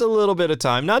take just a little bit of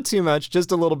time, not too much, just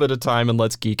a little bit of time, and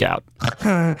let's geek out.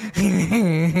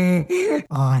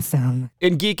 Awesome.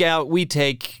 In Geek Out, we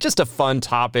take just a fun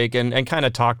topic and kind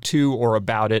of talk to or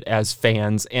about it as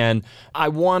fans. And I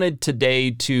wanted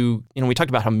today to, we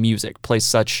talked about how music plays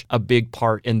such a big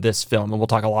part in this film, and we'll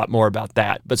talk a lot more about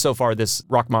that. But so far, this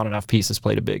Rachmaninoff piece has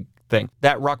played a big thing.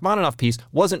 That Rachmaninoff piece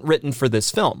wasn't written for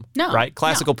this film, right?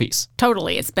 Classical piece.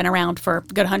 Totally. It's been around for a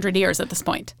good 100 years at this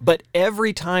point. But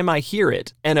every time I hear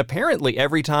it, and apparently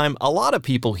every time a lot of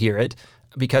people hear it,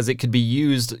 because it could be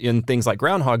used in things like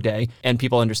Groundhog Day and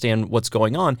people understand what's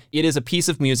going on, it is a piece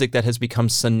of music that has become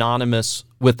synonymous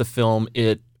with the film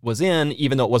it was in,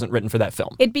 even though it wasn't written for that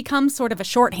film. It becomes sort of a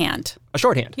shorthand. A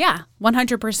shorthand. Yeah,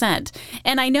 100%.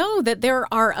 And I know that there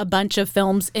are a bunch of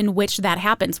films in which that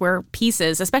happens, where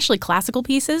pieces, especially classical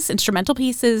pieces, instrumental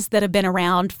pieces that have been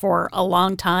around for a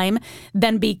long time,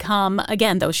 then become,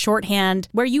 again, those shorthand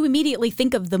where you immediately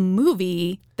think of the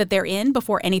movie that they're in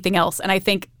before anything else. And I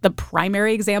think the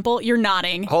primary example, you're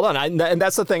nodding. Hold on, and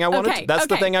that's the thing I want to. That's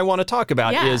the thing I want to talk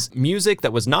about is music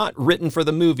that was not written for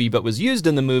the movie but was used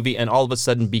in the movie, and all of a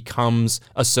sudden becomes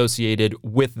associated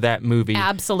with that movie.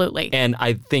 Absolutely. And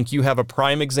I think you have a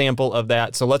prime example of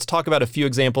that. So let's talk about a few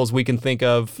examples we can think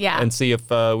of and see if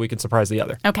we can surprise the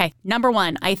other. Okay. Number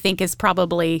one, I think, is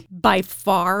probably by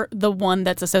far the one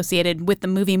that's associated with the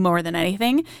movie more than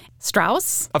anything.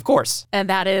 Strauss. Of course. And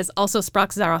that is also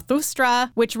Sprach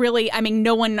Zarathustra, which really, I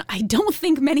don't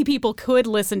think many people could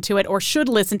listen to it or should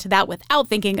listen to that without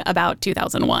thinking about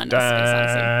 2001.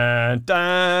 Dun,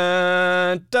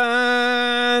 dun,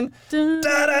 dun.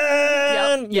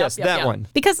 Yes, that one.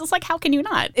 Because it's like, how can you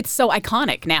not? It's so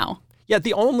iconic now. Yeah,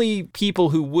 the only people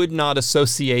who would not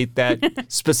associate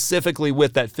that specifically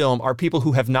with that film are people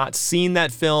who have not seen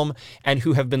that film and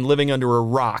who have been living under a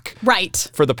rock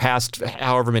for the past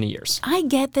however many years. I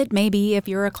get that maybe if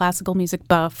you're a classical music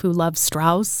buff who loves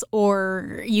Strauss,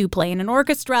 or you play in an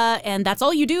orchestra and that's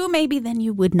all you do, maybe then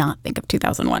you would not think of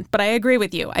 2001. But I agree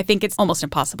with you. I think it's almost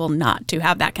impossible not to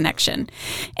have that connection.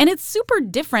 And it's super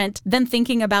different than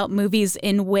thinking about movies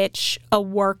in which a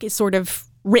work is sort of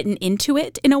written into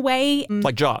it in a way.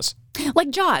 Like Jaws. Like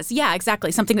Jaws, yeah,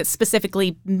 exactly. Something that's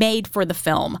specifically made for the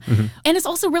film. And it's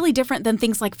also really different than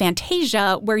things like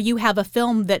Fantasia, where you have a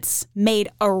film that's made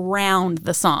around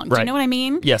the song. Do you know what I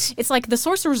mean? Yes. It's like The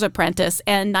Sorcerer's Apprentice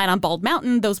and Night on Bald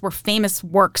Mountain. Those were famous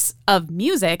works of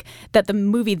music that the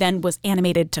movie then was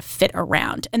animated to fit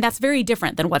around. And that's very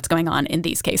different than what's going on in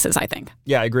these cases, I think.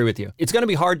 Yeah, I agree with you. It's going to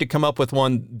be hard to come up with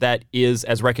one that is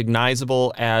as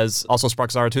recognizable as Also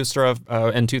Sprach Zarathustra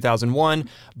in 2001,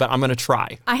 but I'm going to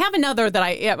try. I have another that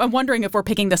I'm wondering if we're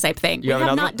picking the same thing. We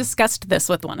have not discussed this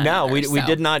with one another. No, we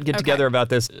did not get together about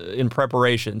this in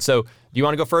preparation. So do you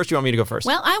want to go first? Or do you want me to go first?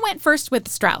 Well, I went first with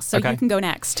Strauss, so you can go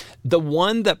next. The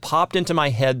one that popped into my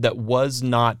head that was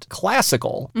not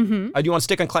classical. Do you want to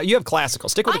stick on you have classical.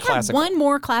 Stick with the classical. I have one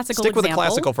more classical Stick example. with the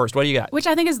classical first. What do you got? Which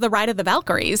I think is The Ride of the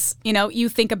Valkyries. You know, you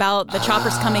think about the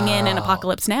choppers coming in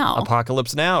Apocalypse Now.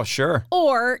 Apocalypse Now, sure.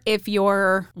 Or if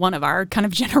you're one of our kind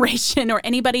of generation or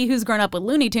anybody who's grown up with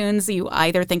Looney Tunes, you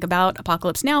either think about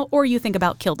Apocalypse Now or you think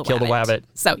about Kill the Wabbit. Kill the Wabbit.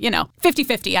 So,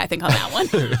 50-50, I think, on that one.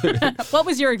 What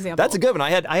was your example? That's a good one.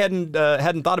 I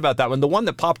hadn't thought about that one. The one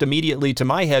that popped immediately to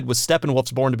my head was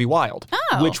Steppenwolf's Born to be Wild,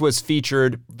 which was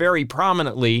featured very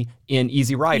prominently in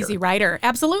Easy Rider. Easy Rider,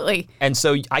 absolutely. And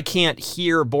so I can't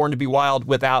hear Born to be Wild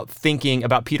without thinking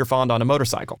about Peter Fonda on a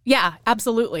motorcycle. Yeah,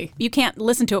 absolutely. You can't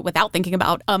listen to it without thinking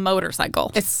about a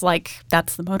motorcycle. It's like,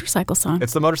 that's the motorcycle song.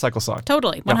 It's the motorcycle song.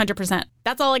 Totally, 100%.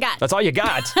 That's all I got. That's all you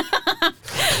got.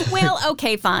 Well,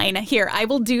 okay, fine. Here, I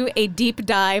will do a deep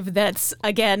dive that's,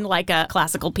 again, like a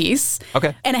classical piece.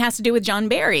 Okay. And it has to do with John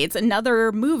Barry. It's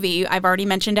another movie I've already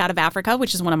mentioned, Out of Africa,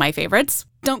 which is one of my favorites.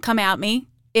 Don't come at me.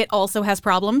 It also has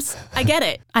problems. I get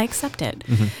it. I accept it.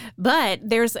 But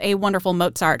there's a wonderful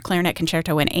Mozart clarinet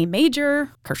concerto in A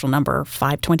major, Herschel number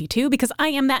 522, because I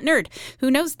am that nerd who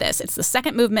knows this. It's the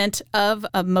second movement of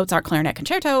a Mozart clarinet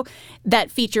concerto that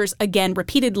features, again,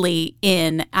 repeatedly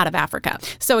in Out of Africa.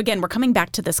 So again, we're coming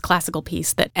back to this classical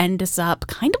piece that ends up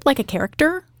kind of like a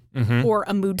character or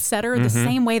a mood setter, the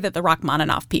same way that the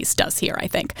Rachmaninoff piece does here, I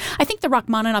think. I think the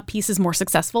Rachmaninoff piece is more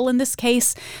successful in this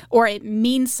case, or it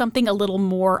means something a little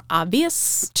more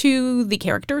obvious to the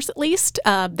characters, at least.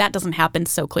 That doesn't happen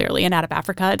so clearly in Out of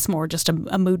Africa. It's more just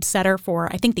a mood setter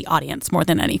for, I think, the audience more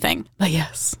than anything. But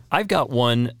yes. I've got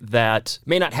one that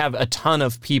may not have a ton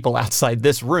of people outside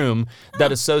this room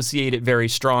that associate it very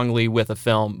strongly with a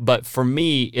film, but for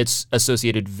me, it's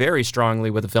associated very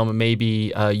strongly with a film, and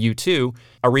maybe you too,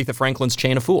 Aretha Franklin's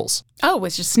Chain of Fools. Oh,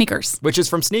 it's just Sneakers. Which is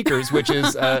from Sneakers, which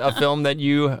is a film that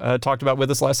you talked about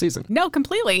with us last season. No,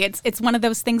 completely. It's one of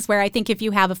those things where I think if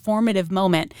you have a formative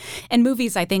moment, and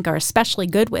movies I think are especially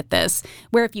good with this,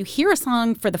 where if you hear a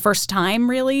song for the first time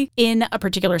really in a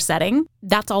particular setting,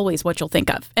 that's always what you'll think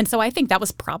of. And so I think that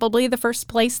was probably the first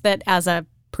place that as a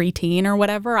preteen or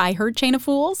whatever, I heard Chain of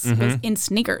Fools was in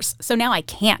Sneakers. So now I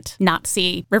can't not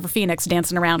see River Phoenix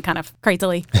dancing around kind of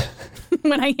crazily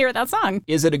when I hear that song.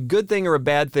 Is it a good thing or a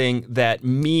bad thing that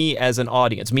me as an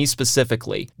audience, me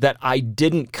specifically, that I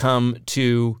didn't come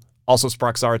to Also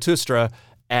Sprach Zarathustra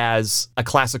as a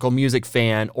classical music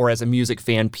fan or as a music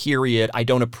fan, period? I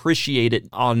don't appreciate it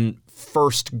on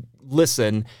first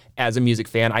listen as a music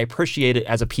fan. I appreciate it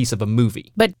as a piece of a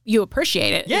movie. But you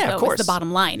appreciate it. Yeah, of course. Is the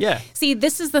bottom line. Yeah. See,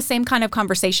 this is the same kind of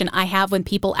conversation I have when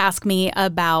people ask me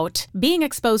about being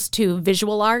exposed to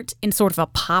visual art in sort of a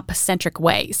pop-centric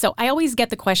way. So I always get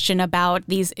the question about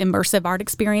these immersive art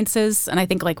experiences. And I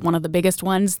think like one of the biggest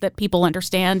ones that people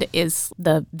understand is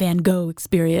the Van Gogh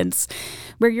experience,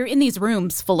 where you're in these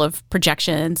rooms full of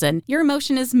projections and your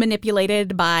emotion is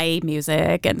manipulated by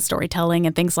music and storytelling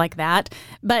and things like that.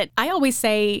 But I always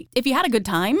say, if you had a good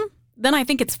time, then I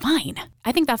think it's fine.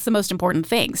 I think that's the most important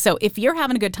thing. So if you're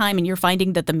having a good time and you're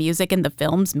finding that the music in the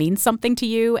films means something to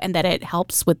you and that it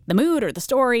helps with the mood or the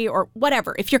story or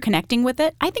whatever, if you're connecting with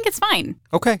it, I think it's fine.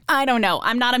 Okay. I don't know.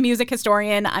 I'm not a music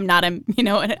historian. I'm not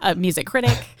a music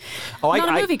critic. I'm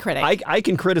not a movie critic. I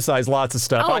can criticize lots of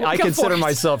stuff. Oh, I go consider for it.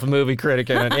 myself a movie critic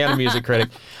and a music critic.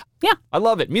 Yeah. I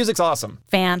love it. Music's awesome.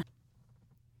 Fan.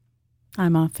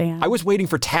 I'm a fan. I was waiting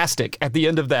for Tastic at the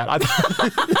end of that.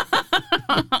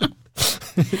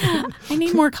 I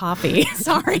need more coffee.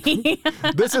 Sorry.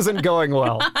 This isn't going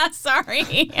well.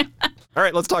 Sorry. All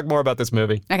right, let's talk more about this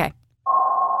movie. Okay.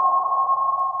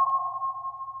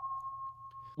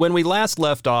 When we last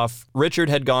left off, Richard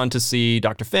had gone to see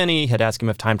Dr. Finney, had asked him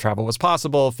if time travel was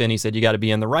possible. Finney said, you got to be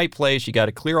in the right place. You got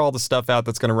to clear all the stuff out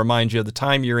that's going to remind you of the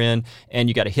time you're in, and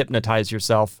you got to hypnotize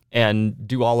yourself and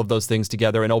do all of those things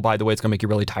together. And oh, by the way, it's going to make you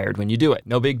really tired when you do it.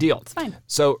 No big deal. It's fine.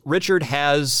 So Richard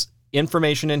has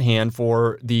information in hand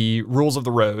for the rules of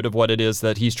the road of what it is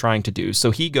that he's trying to do.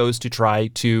 So he goes to try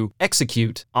to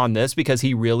execute on this because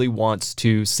he really wants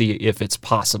to see if it's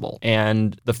possible.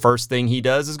 And the first thing he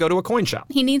does is go to a coin shop.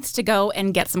 He needs to go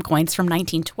and get some coins from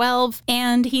 1912,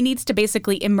 and he needs to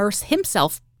basically immerse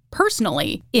himself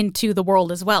personally into the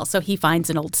world as well. So he finds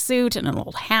an old suit and an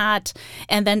old hat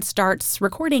and then starts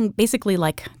recording basically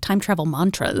like time travel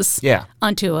mantras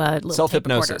onto a little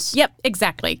self-hypnosis. Yep,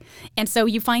 exactly. And so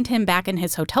you find him back in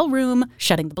his hotel room,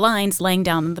 shutting the blinds, laying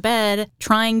down in the bed,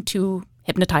 trying to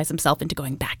hypnotize himself into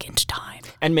going back into time.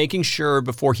 And making sure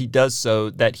before he does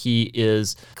so that he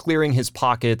is clearing his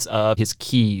pockets of his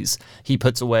keys. He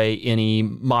puts away any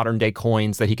modern day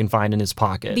coins that he can find in his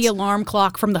pockets. The alarm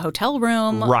clock from the hotel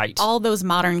room. Right. All those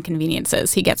modern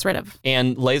conveniences he gets rid of.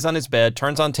 And lays on his bed,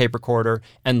 turns on tape recorder,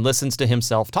 and listens to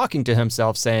himself, talking to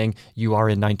himself, saying, you are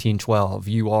in 1912,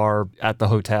 you are at the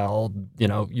hotel,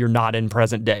 you're not in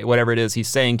present day, whatever it is he's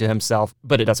saying to himself,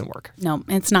 but it doesn't work. No,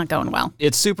 it's not going well.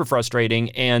 It's super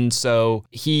frustrating, and so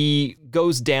he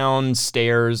goes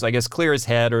downstairs, I guess clear his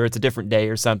head, or it's a different day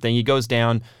or something. He goes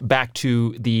down back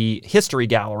to the history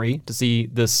gallery to see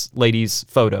this lady's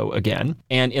photo again.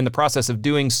 And in the process of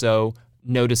doing so,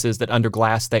 notices that under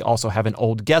glass they also have an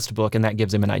old guest book, and that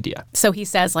gives him an idea. So he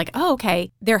says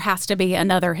okay, there has to be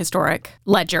another historic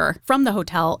ledger from the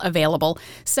hotel available.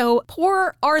 So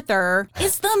poor Arthur,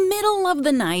 it's the middle of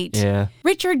the night. Yeah.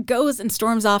 Richard goes and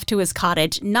storms off to his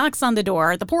cottage, knocks on the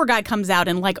door. The poor guy comes out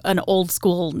in like an old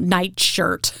school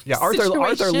nightshirt. Yeah, Arthur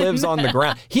lives on the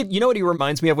ground. You know what he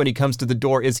reminds me of when he comes to the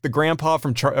door is the grandpa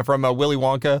from Willy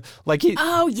Wonka.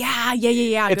 Oh yeah.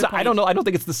 I don't know. I don't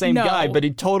think it's the same guy, but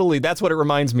that's what it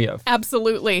reminds me of.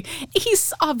 Absolutely.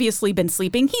 He's obviously been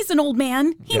sleeping. He's an old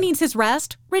man. He needs his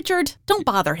rest. Richard, don't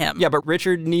bother him. Yeah, but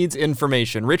Richard needs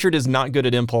information. Richard is not good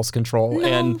at impulse control.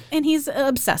 No, and he's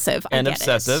obsessive.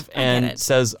 And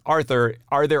says, Arthur,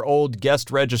 are there old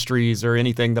guest registries or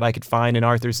anything that I could find? And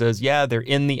Arthur says, yeah, they're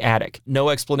in the attic. No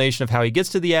explanation of how he gets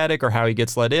to the attic or how he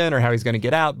gets let in or how he's going to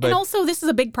get out. But and also, this is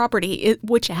a big property.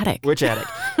 Which attic? Which attic?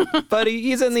 But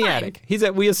he's in the attic.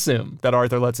 We assume that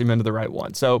Arthur lets him into the right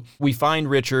one. So we find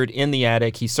Richard in the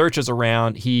attic. He searches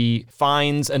around. He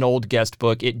finds an old guest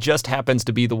book. It just happens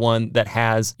to be the one that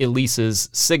has Elise's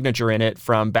signature in it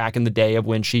from back in the day of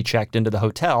when she checked into the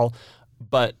hotel.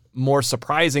 But more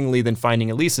surprisingly than finding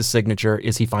Elise's signature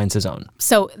is he finds his own.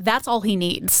 So that's all he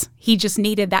needs. He just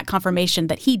needed that confirmation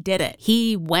that he did it.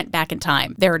 He went back in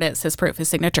time. There it is, his proof, his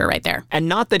signature right there. And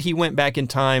not that he went back in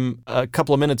time a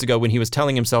couple of minutes ago when he was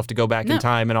telling himself to go back in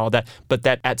time and all that, but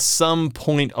that at some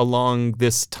point along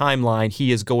this timeline,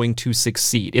 he is going to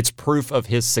succeed. It's proof of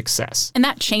his success. And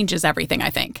that changes everything, I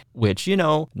think. Which,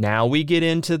 now we get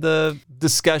into the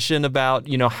discussion about,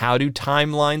 how do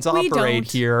timelines operate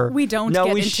here? We don't get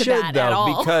into that at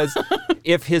all. Because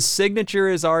if his signature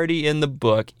is already in the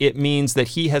book, it means that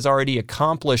he has already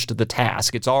accomplished the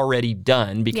task. It's already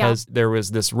done because there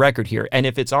was this record here. And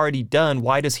if it's already done,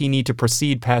 why does he need to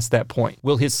proceed past that point?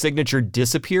 Will his signature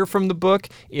disappear from the book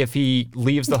if he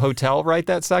leaves the hotel right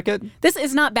that second? This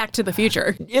is not Back to the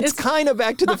Future. It's kind of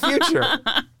Back to the Future.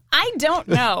 I don't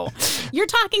know. You're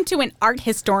talking to an art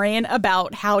historian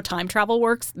about how time travel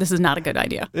works. This is not a good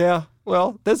idea. Yeah.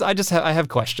 Well, I have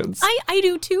questions. I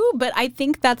do too, but I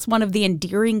think that's one of the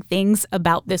endearing things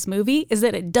about this movie is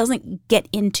that it doesn't get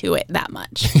into it that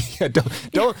much. Yeah,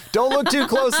 don't look too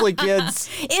closely, kids.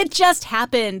 It just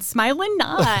happened. Smile and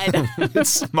nod.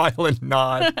 Smile and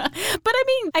nod. But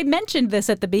I mentioned this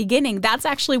at the beginning. That's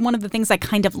actually one of the things I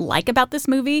kind of like about this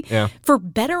movie. Yeah. For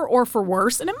better or for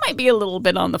worse, and it might be a little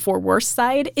bit on the for worse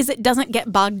side, is it doesn't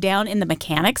get bogged down in the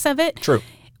mechanics of it. True.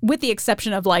 With the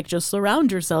exception of just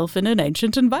surround yourself in an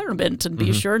ancient environment and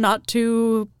be sure not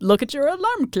to look at your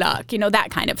alarm clock,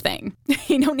 that kind of thing.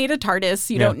 You don't need a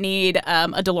TARDIS. You don't need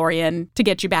a DeLorean to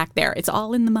get you back there. It's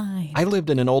all in the mind. I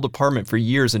lived in an old apartment for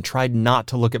years and tried not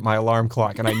to look at my alarm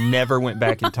clock, and I never went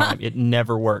back in time. It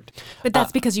never worked. But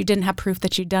that's because you didn't have proof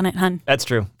that you'd done it, hun. That's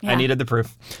true. Yeah. I needed the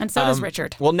proof. And so does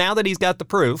Richard. Well, now that he's got the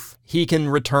proof, he can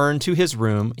return to his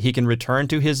room. He can return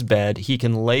to his bed. He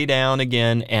can lay down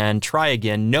again and try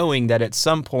again, knowing that at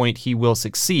some point he will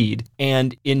succeed.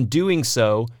 And in doing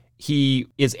so, he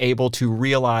is able to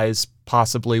realize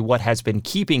possibly what has been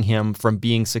keeping him from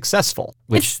being successful.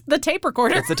 It's the tape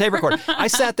recorder. It's the tape recorder. I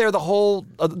sat there the whole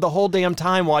damn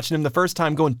time watching him the first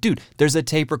time going, dude, there's a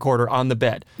tape recorder on the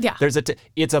bed. Yeah.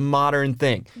 It's a modern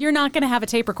thing. You're not going to have a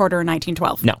tape recorder in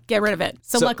 1912. No. Get rid of it.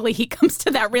 So luckily he comes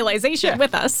to that realization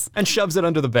with us. And shoves it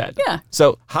under the bed. Yeah.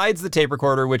 So hides the tape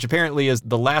recorder, which apparently is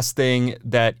the last thing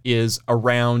that is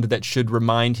around that should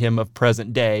remind him of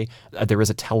present day. There is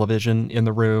a television in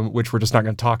the room, which we're just not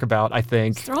going to talk about, I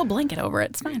think. Just throw a blanket over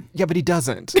it. It's fine. Yeah, but he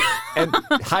doesn't. And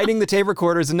hiding the tape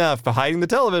recorder is enough, but hiding the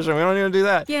television, we don't need to do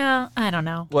that. Yeah, I don't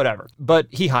know. Whatever. But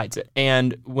he hides it.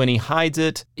 And when he hides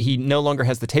it, he no longer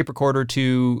has the tape recorder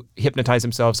to hypnotize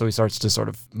himself, so he starts to sort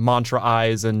of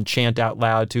mantra-ize and chant out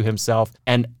loud to himself.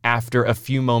 And after a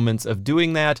few moments of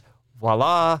doing that,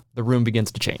 voila, the room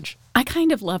begins to change. I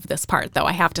kind of love this part, though,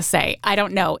 I have to say. I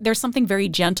don't know. There's something very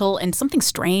gentle and something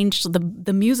strange. So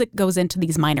the music goes into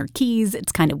these minor keys.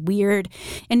 It's kind of weird.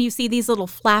 And you see these little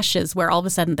flashes where all of a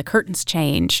sudden the curtains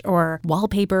change or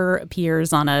wallpaper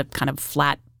appears on a kind of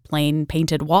flat, plain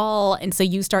painted wall. And so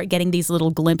you start getting these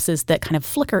little glimpses that kind of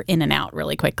flicker in and out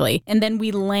really quickly. And then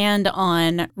we land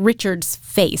on Richard's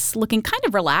face, looking kind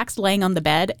of relaxed, laying on the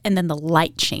bed, and then the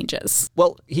light changes.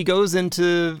 Well, he goes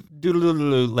into doodle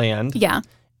land. Yeah.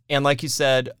 And like you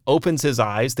said, opens his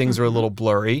eyes. Things are a little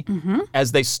blurry.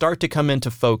 As they start to come into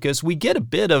focus, we get a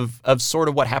bit of sort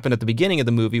of what happened at the beginning of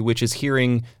the movie, which is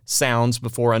hearing sounds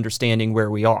before understanding where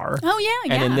we are. Oh,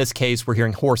 yeah, And in this case, we're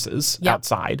hearing horses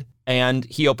outside. And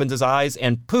he opens his eyes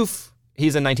and poof,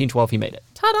 he's in 1912. He made it.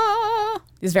 Ta-da!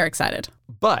 He's very excited.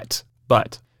 But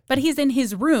he's in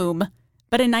his room.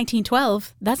 But in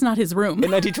 1912, that's not his room.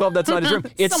 In 1912, that's not his room.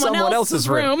 It's someone else's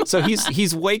room. So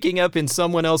he's waking up in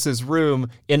someone else's room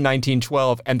in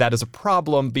 1912, and that is a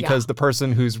problem because the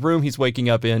person whose room he's waking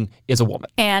up in is a woman.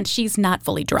 And she's not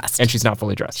fully dressed. She's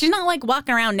not like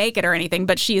walking around naked or anything,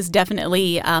 but she is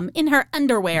definitely in her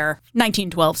underwear,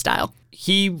 1912 style.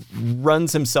 He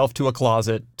runs himself to a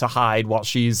closet to hide while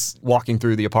she's walking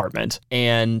through the apartment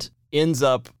and ends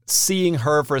up seeing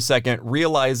her for a second,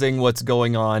 realizing what's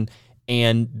going on,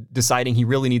 and deciding he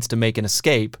really needs to make an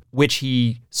escape, which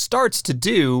he starts to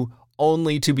do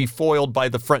only to be foiled by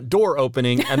the front door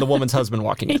opening and the woman's husband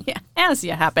walking in. Yeah, as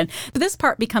you happen. But this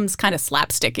part becomes kind of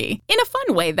slapsticky. In a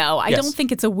fun way, though. I don't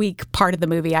think it's a weak part of the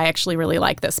movie. I actually really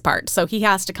like this part. So he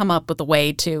has to come up with a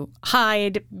way to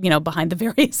hide, behind the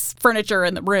various furniture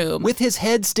in the room. With his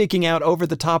head sticking out over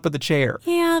the top of the chair.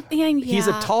 Yeah. He's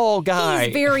a tall guy.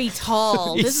 He's very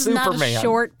tall. He's this is Superman. not a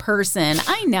short person.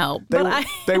 I know.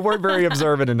 They weren't very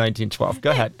observant in 1912.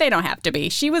 Go ahead. They don't have to be.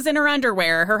 She was in her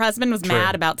underwear. Her husband was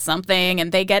mad about something,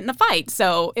 and they get in a fight.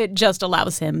 So it just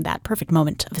allows him that perfect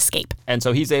moment of escape. And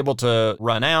so he's able to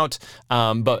run out.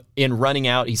 But in running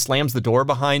out, he slams the door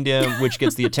behind him, which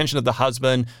gets the attention of the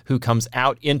husband, who comes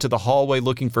out into the hallway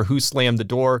looking for who slammed the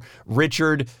door.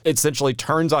 Richard essentially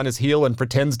turns on his heel and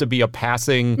pretends to be a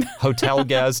passing hotel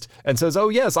guest and says, "Oh,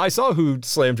 yes, I saw who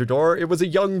slammed your door. It was a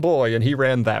young boy, and he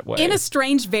ran that way." In a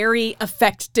strange, very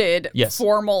affected,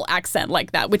 formal accent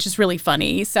like that, which is really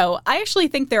funny. So I actually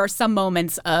think there are some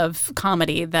moments of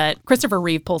comedy that Christopher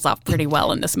Reeve pulls off pretty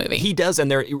well in this movie. He does,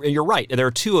 and you're right. There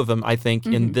are two of them, I think,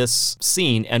 in this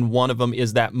scene, and one of them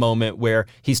is that moment where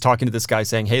he's talking to this guy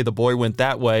saying, "Hey, the boy went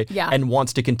that way," and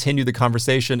wants to continue the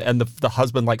conversation, and the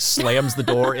husband slams the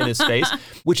door in his face,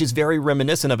 which is very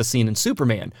reminiscent of a scene in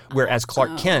Superman, where as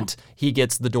Clark Kent, he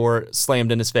gets the door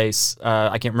slammed in his face.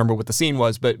 I can't remember what the scene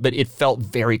was, but it felt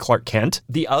very Clark Kent.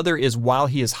 The other is while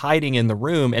he is hiding in the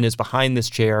room and is behind this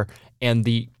chair, and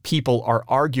the people are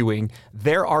arguing,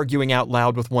 they're arguing out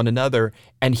loud with one another,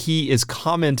 and he is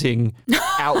commenting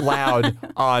out loud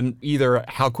on either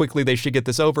how quickly they should get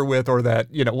this over with or that,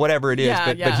 whatever it is,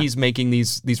 but he's making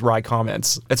these wry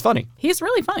comments. It's funny. He's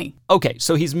really funny. Okay,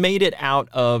 so he's made it out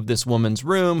of this woman's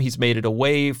room, he's made it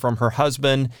away from her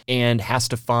husband, and has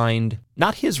to find,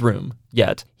 not his room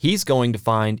yet, he's going to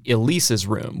find Elise's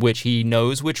room, which he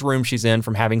knows which room she's in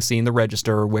from having seen the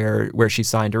register where she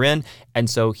signed her in, and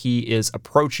so he is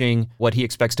approaching what he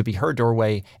expects to be her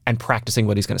doorway and practicing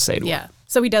what he's going to say to her.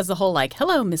 So he does the whole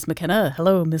 "Hello, Miss McKenna.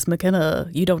 Hello, Miss McKenna.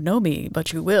 You don't know me,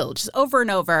 but you will." Just over and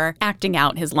over, acting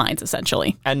out his lines,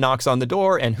 essentially. And knocks on the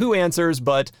door, and who answers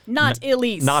but... Not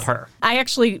Elise. Not her. I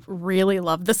actually really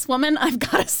love this woman, I've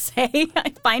got to say. I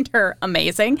find her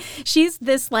amazing. She's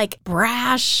this,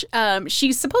 brash...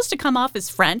 she's supposed to come off as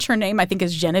French. Her name, I think,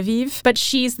 is Genevieve. But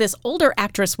she's this older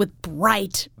actress with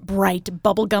bright, bright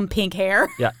bubblegum pink hair.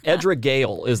 Yeah, Edra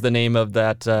Gale is the name of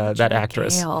that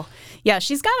actress. Gale. Yeah,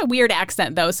 she's got a weird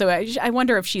accent, though, so I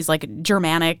wonder if she's like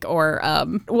Germanic or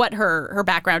what her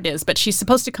background is. But she's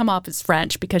supposed to come off as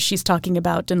French because she's talking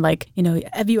about, and like,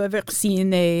 have you ever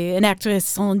seen an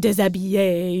actress en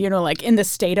déshabillé, like in the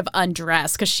state of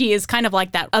undress? Because she is kind of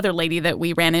like that other lady that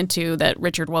we ran into that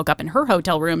Richard woke up in her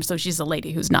hotel room, so she's a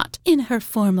lady who's not in her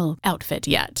formal outfit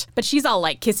yet. But she's all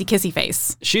like kissy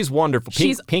face. She's wonderful.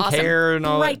 She's pink awesome. hair and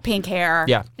all Bright that. pink hair.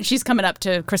 Yeah. And she's coming up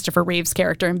to Christopher Reeve's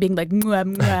character and being like,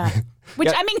 mwah, mwah. Which,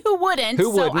 Yeah. I mean, who wouldn't? Who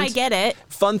wouldn't? So I get it.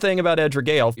 Fun thing about Edra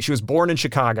Gale, she was born in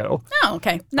Chicago. Oh,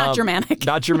 okay. Not Germanic.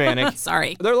 Not Germanic.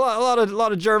 Sorry. There are a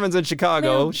lot of Germans in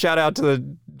Chicago. Yeah. Shout out to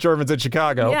the Germans in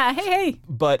Chicago. Yeah, hey.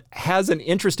 But has an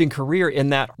interesting career in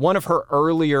that one of her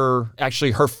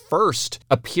her first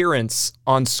appearance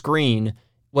on screen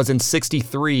was in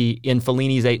 1963 in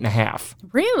Fellini's 8.5.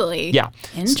 Really? Yeah.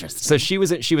 Interesting. So she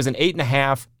was in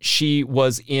 8.5. She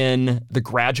was in The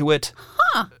Graduate.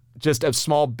 Huh. Just a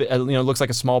small, looks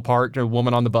like a small part, a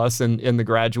woman on the bus in The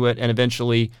Graduate, and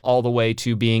eventually all the way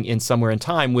to being in Somewhere in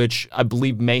Time, which I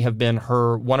believe may have been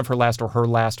her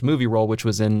last movie role, which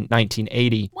was in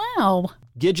 1980. Wow.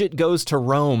 Gidget Goes to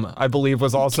Rome, I believe,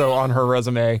 was also on her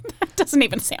resume. That doesn't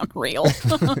even sound real.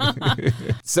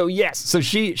 So yes, so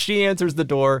she answers the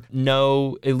door.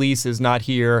 No, Elise is not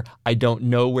here. I don't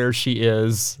know where she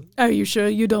is. Are you sure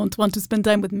you don't want to spend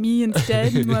time with me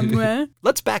instead?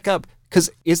 Let's back up. Because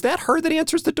is that her that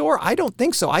answers the door? I don't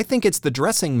think so. I think it's the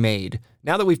dressing maid.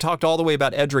 Now that we've talked all the way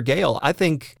about Edra Gale, I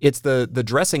think it's the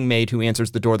dressing maid who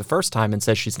answers the door the first time and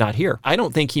says she's not here. I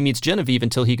don't think he meets Genevieve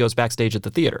until he goes backstage at the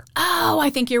theater. Oh, I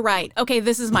think you're right. Okay,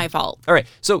 this is my fault. All right,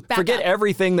 so Back forget up.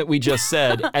 everything that we just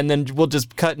said, and then we'll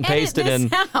just cut and paste it in.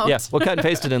 out. Yeah, we'll cut and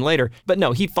paste it in later. But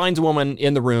no, he finds a woman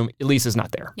in the room. Elise is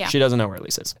not there. Yeah. She doesn't know where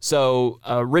Elise is. So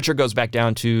Richard goes back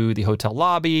down to the hotel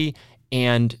lobby,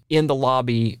 and in the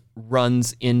lobby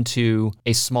runs into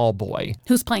a small boy.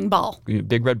 Who's playing ball?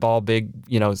 Big red ball, big,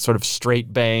 sort of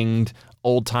straight banged,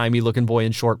 old-timey looking boy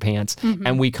in short pants. Mm-hmm.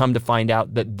 And we come to find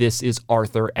out that this is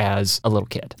Arthur as a little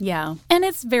kid. Yeah. And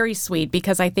it's very sweet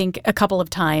because I think a couple of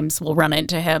times we'll run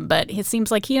into him, but it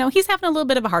seems like, he's having a little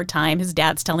bit of a hard time. His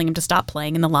dad's telling him to stop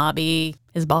playing in the lobby.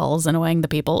 His ball's annoying the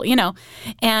people,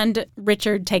 And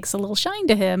Richard takes a little shine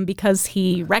to him because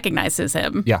he recognizes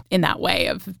him in that way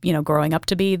of, growing up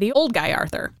to be the old guy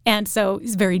Arthur. And so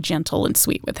he's very gentle and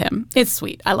sweet with him. It's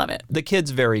sweet. I love it. The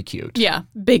kid's very cute. Yeah.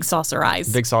 Big saucer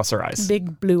eyes. Big saucer eyes.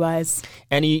 Big blue eyes.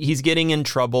 And he's getting in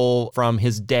trouble from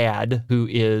his dad, who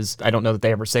is, I don't know that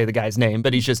they ever say the guy's name,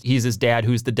 but he's his dad,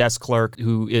 who's the desk clerk,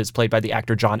 who is played by the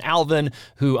actor John Alvin,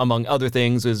 who, among other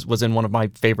things, was in one of my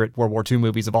favorite World War II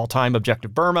movies of all time, Objective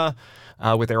Burma,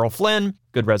 with Errol Flynn.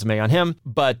 Good resume on him.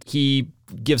 But he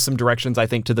gives some directions, I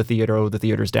think, to the theater. The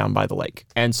theater's down by the lake.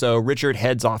 And so Richard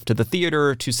heads off to the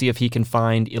theater to see if he can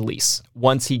find Elise.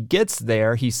 Once he gets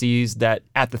there, he sees that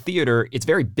at the theater, it's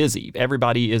very busy.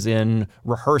 Everybody is in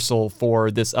rehearsal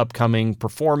for this upcoming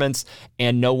performance,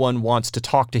 and no one wants to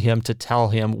talk to him to tell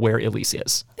him where Elise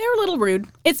is. They're a little rude.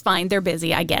 It's fine. They're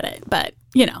busy. I get it. But,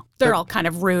 they're all kind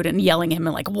of rude and yelling at him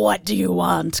and like, what do you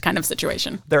want kind of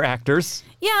situation. They're actors.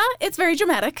 Yeah, it's very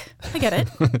dramatic. I get it.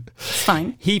 It's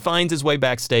fine. He finds his way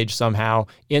backstage somehow,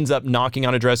 ends up knocking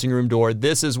on a dressing room door.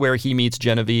 This is where he meets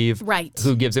Genevieve, right?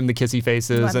 Who gives him the kissy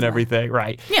faces and everything,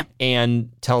 right? Yeah. And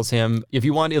tells him, if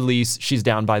you want Elise, she's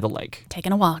down by the lake.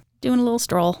 Taking a walk, doing a little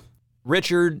stroll.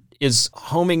 Richard is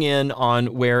homing in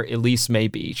on where Elise may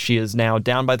be. She is now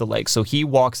down by the lake. So he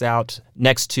walks out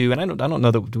next to, and I don't know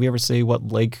that, do we ever say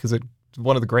what lake? Is it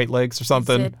one of the Great Lakes or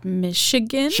something? Is it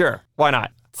Michigan? Sure. Why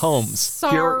not? Holmes.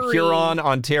 Sorry. Huron,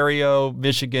 Ontario,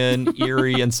 Michigan,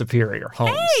 Erie, and Superior.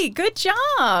 Holmes. Hey, good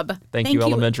job. Thank you,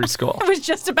 elementary school. I was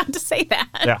just about to say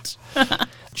that. Yeah.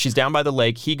 She's down by the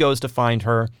lake. He goes to find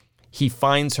her. He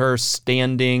finds her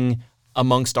standing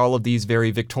amongst all of these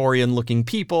very Victorian-looking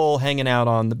people hanging out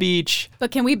on the beach. But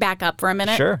can we back up for a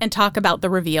minute Sure. and talk about the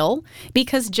reveal?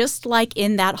 Because just like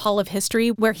in that Hall of History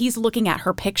where he's looking at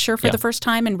her picture for the first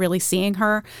time and really seeing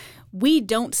her, we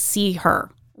don't see her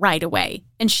right away.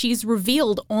 And she's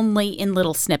revealed only in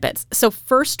little snippets. So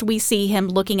first we see him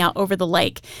looking out over the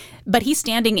lake, but he's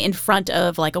standing in front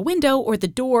of like a window or the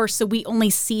door, so we only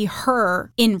see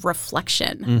her in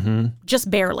reflection,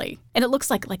 just barely. And it looks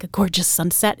like a gorgeous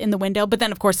sunset in the window. But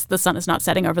then, of course, the sun is not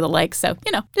setting over the lake. So,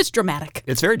 it's dramatic.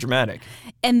 It's very dramatic.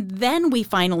 And then we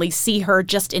finally see her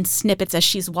just in snippets as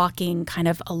she's walking kind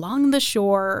of along the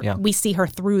shore. Yeah. We see her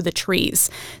through the trees.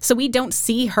 So we don't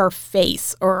see her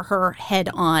face or her head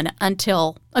on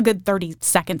until a good 30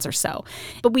 seconds or so.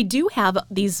 But we do have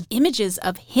these images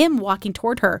of him walking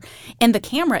toward her, and the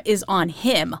camera is on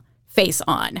him, face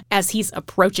on, as he's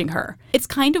approaching her. It's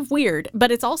kind of weird,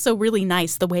 but it's also really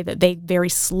nice the way that they very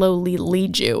slowly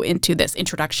lead you into this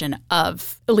introduction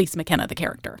of Elise McKenna, the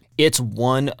character. It's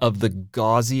one of the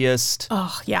gauziest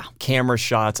camera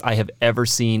shots I have ever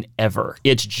seen ever.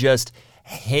 It's just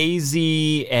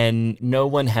hazy and no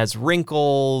one has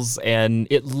wrinkles, and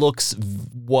it looks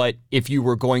what if you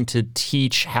were going to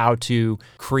teach how to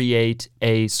create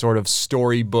a sort of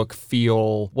storybook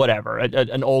feel, whatever,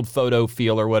 an old photo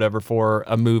feel or whatever for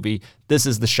a movie. This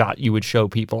is the shot you would show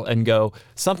people and go,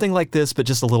 something like this, but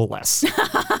just a little less.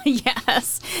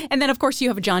 Yes. And then, of course, you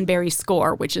have a John Barry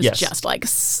score, which is just like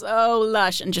so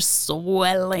lush and just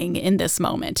swelling in this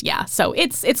moment. Yeah. So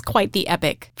it's quite the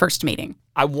epic first meeting.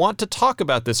 I want to talk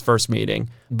about this first meeting.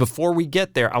 Before we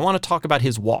get there, I want to talk about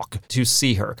his walk to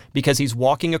see her, because he's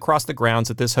walking across the grounds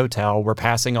at this hotel. We're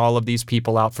passing all of these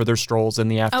people out for their strolls in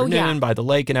the afternoon by the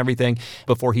lake and everything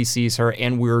before he sees her,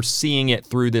 and we're seeing it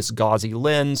through this gauzy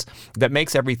lens that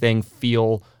makes everything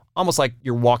feel almost like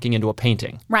you're walking into a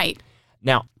painting. Right.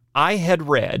 Now, I had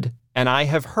read and I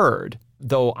have heard,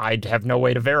 though I have no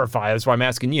way to verify, that's why I'm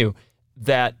asking you,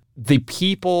 that the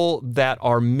people that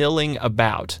are milling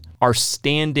about are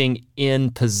standing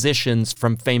in positions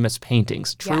from famous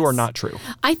paintings. True or not true?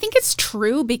 I think it's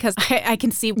true, because I can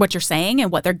see what you're saying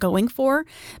and what they're going for.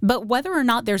 But whether or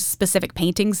not there's specific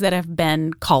paintings that have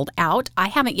been called out, I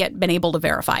haven't yet been able to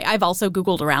verify. I've also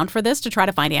Googled around for this to try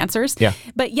to find answers. Yeah.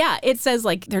 But yeah, it says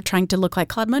like they're trying to look like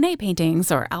Claude Monet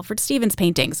paintings or Alfred Stevens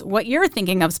paintings. What you're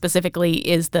thinking of specifically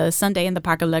is the Sunday in the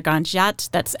Parc Le Grand Jatte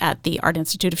that's at the Art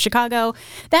Institute of Chicago.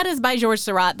 That is by Georges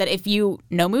Seurat, that if you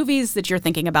know movies that you're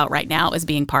thinking about right now as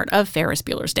being part of Ferris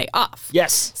Bueller's Day Off.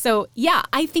 Yes. So yeah,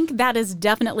 I think that is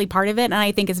definitely part of it, and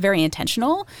I think it's very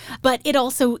intentional, but it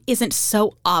also isn't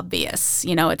so obvious.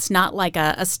 It's not like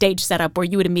a stage setup where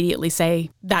you would immediately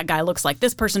say, that guy looks like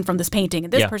this person from this painting,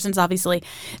 and this person's obviously...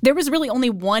 There was really only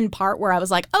one part where I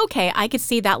was like, okay, I could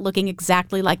see that looking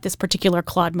exactly like this particular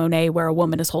Claude Monet where a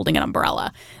woman is holding an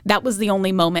umbrella. That was the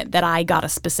only moment that I got a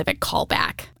specific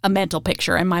callback, a mental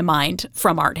picture in my mind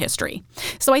from art history.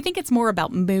 So I think it's more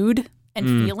about mood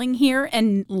and feeling here,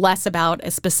 and less about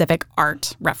a specific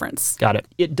art reference. Got it.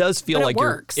 It does feel like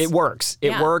works. It works.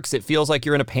 It works. It feels like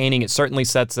you're in a painting. It certainly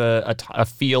sets a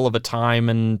feel of a time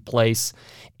and place.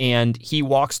 And he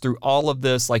walks through all of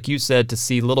this, like you said, to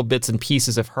see little bits and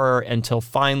pieces of her until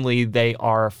finally they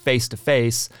are face to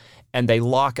face and they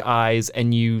lock eyes,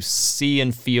 and you see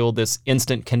and feel this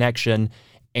instant connection.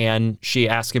 And she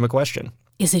asks him a question.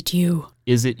 Is it you?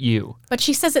 Is it you? But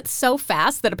she says it so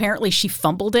fast that apparently she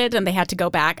fumbled it and they had to go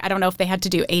back. I don't know if they had to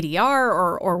do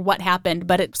ADR or what happened,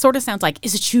 but it sort of sounds like,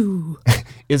 is it you?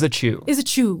 Is it you? Is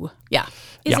it you? Yeah.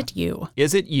 Is it you?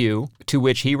 Is it you? To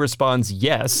which he responds,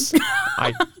 yes.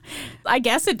 I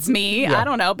guess it's me. Yeah. I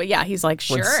don't know. But yeah, he's like,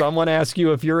 sure. When someone asks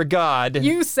you if you're a god,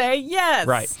 you say yes.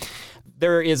 Right.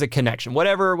 There is a connection.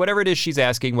 Whatever it is she's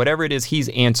asking, whatever it is he's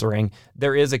answering,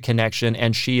 there is a connection,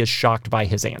 and she is shocked by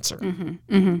his answer.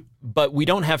 Mm-hmm. Mm-hmm. But we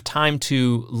don't have time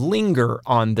to linger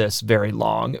on this very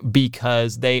long,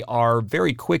 because they are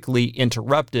very quickly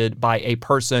interrupted by a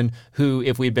person who,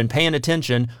 if we'd been paying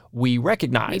attention, we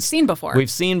recognize.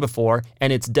 We've seen before.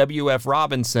 And it's W.F.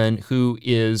 Robinson, who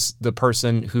is the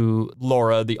person who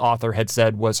Laura, the author, had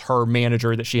said was her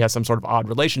manager that she has some sort of odd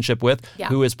relationship with,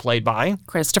 who is played by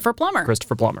Christopher Plummer.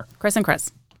 Chris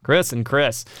and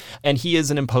Chris. And he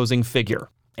is an imposing figure.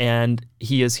 And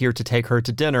he is here to take her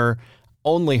to dinner.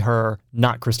 Only her,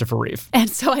 not Christopher Reeve. And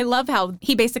so I love how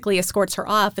he basically escorts her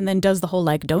off and then does the whole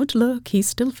like, don't look, he's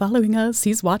still following us,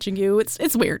 he's watching you.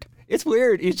 It's weird. It's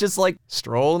weird. He's just like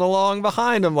strolling along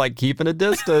behind him, like keeping a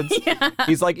distance. Yeah.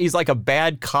 He's like a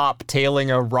bad cop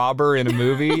tailing a robber in a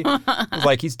movie.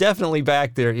 Like, he's definitely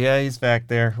back there. Yeah, he's back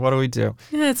there. What do we do?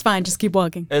 Yeah, it's fine. Just keep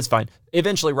walking. It's fine.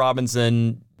 Eventually,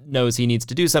 Robinson knows he needs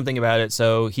to do something about it,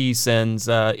 so he sends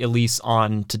Elise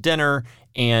on to dinner,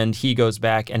 and he goes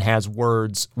back and has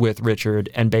words with Richard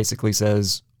and basically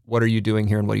says, what are you doing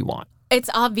here and what do you want? It's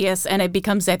obvious, and it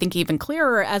becomes, I think, even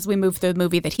clearer as we move through the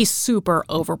movie that he's super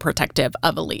overprotective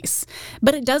of Elise.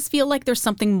 But it does feel like there's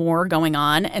something more going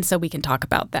on, and so we can talk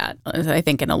about that, I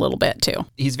think, in a little bit, too.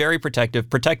 He's very protective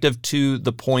to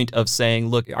the point of saying,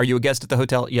 look, are you a guest at the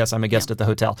hotel? Yes, I'm a guest at the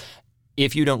hotel.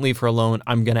 if you don't leave her alone,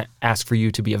 I'm going to ask for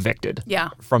you to be evicted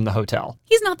from the hotel.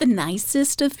 He's not the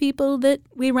nicest of people that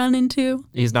we run into.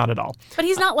 He's not at all. But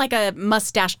he's not like a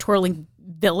mustache-twirling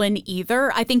villain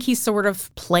either. I think he's sort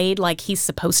of played like he's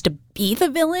supposed to be the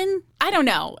villain. I don't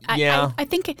know. Yeah.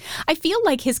 I feel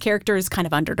like his character is kind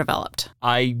of underdeveloped.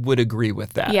 I would agree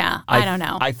with that. Yeah, I don't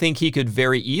know. I think he could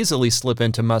very easily slip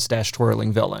into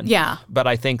mustache-twirling villain. Yeah. But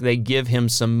I think they give him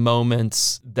some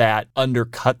moments that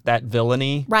undercut that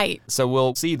villainy. Right. So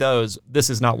we'll see those. This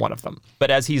is not one of them.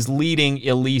 But as he's leading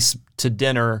Elise to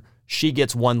dinner, she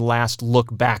gets one last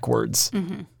look backwards.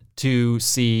 To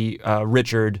see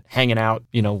Richard hanging out,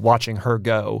 watching her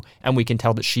go. And we can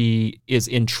tell that she is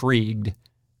intrigued,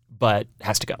 but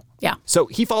has to go. Yeah. So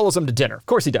he follows them to dinner. Of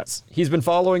course he does. He's been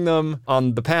following them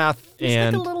on the path. He's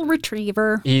like a little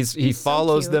retriever. He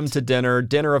follows them to dinner.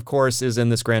 Dinner, of course, is in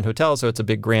this grand hotel, so it's a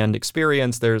big grand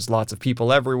experience. There's lots of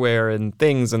people everywhere and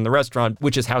things in the restaurant,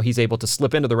 which is how he's able to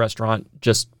slip into the restaurant,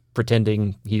 just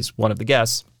pretending he's one of the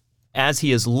guests. As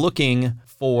he is looking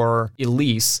for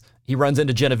Elise, he runs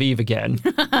into Genevieve again.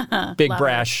 Big,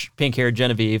 brash, pink-haired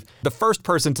Genevieve. The first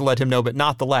person to let him know, but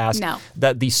not the last,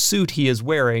 that the suit he is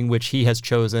wearing, which he has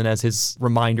chosen as his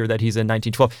reminder that he's in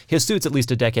 1912, his suit's at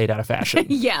least a decade out of fashion.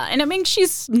 Yeah, and I mean,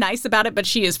 she's nice about it, but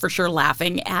she is for sure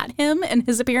laughing at him and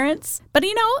his appearance. But,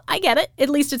 I get it. At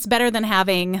least it's better than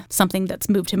having something that's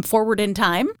moved him forward in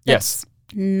time. Yes.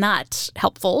 Not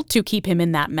helpful to keep him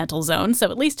in that mental zone, so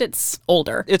at least it's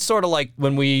older. It's sort of like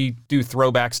when we do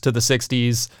throwbacks to the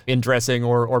 60s in dressing,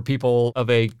 or people of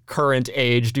a current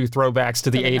age do throwbacks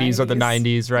to the 80s or the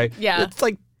 90s, right? Yeah. It's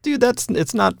like, dude,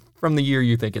 it's not from the year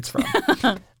you think it's from.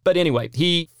 But anyway,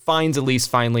 he finds Elise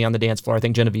finally on the dance floor. I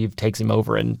think Genevieve takes him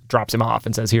over and drops him off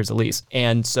and says, here's Elise.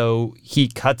 And so he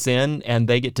cuts in and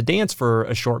they get to dance for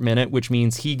a short minute, which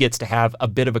means he gets to have a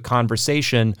bit of a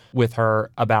conversation with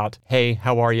her about, hey,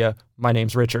 how are you? My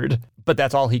name's Richard. But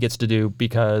that's all he gets to do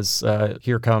because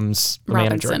here comes the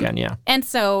manager again, yeah. And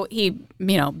so he,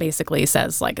 basically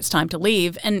says, it's time to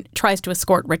leave and tries to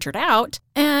escort Richard out,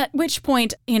 at which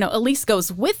point, Elise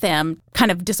goes with him,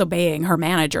 kind of disobeying her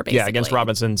manager, basically. Yeah, against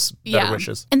Robinson's better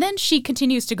wishes. And then she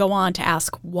continues to go on to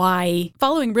ask why,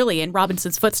 following really in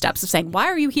Robinson's footsteps of saying, why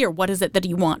are you here? What is it that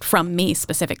you want from me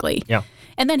specifically? Yeah.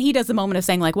 And then he does a moment of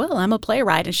saying, well, I'm a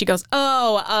playwright. And she goes,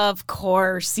 oh, of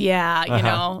course,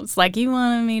 yeah. It's like, you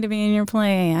wanted me to be in your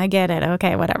play. I get it.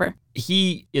 Okay, whatever.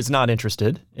 He is not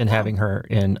interested in having her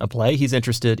in a play. He's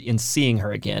interested in seeing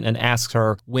her again and asks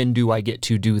her, when do I get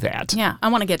to do that? Yeah, I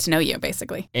want to get to know you,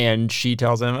 basically. And she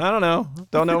tells him, I don't know.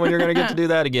 Don't know when you're going to get to do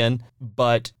that again.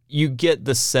 But you get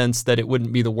the sense that it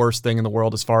wouldn't be the worst thing in the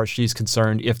world as far as she's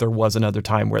concerned if there was another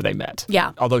time where they met.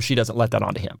 Yeah. Although she doesn't let that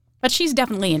onto him. But she's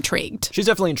definitely intrigued. She's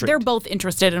definitely intrigued. They're both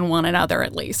interested in one another,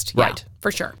 at least. Right. Yeah,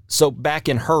 for sure. So back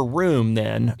in her room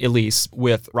then, Elise,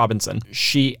 with Robinson,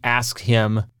 she asks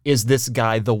him, is this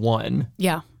guy the one?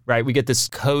 Yeah. Right? We get this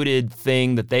coded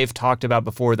thing that they've talked about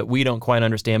before that we don't quite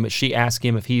understand, but she asks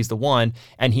him if he's the one,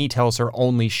 and he tells her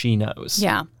only she knows.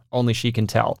 Yeah. Only she can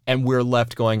tell. And we're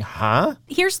left going, huh?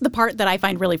 Here's the part that I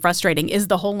find really frustrating is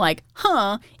the whole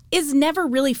is never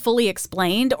really fully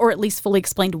explained, or at least fully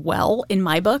explained well in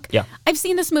my book. Yeah. I've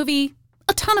seen this movie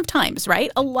a ton of times, right?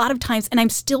 A lot of times, and I'm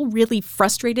still really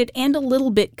frustrated and a little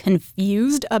bit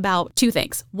confused about two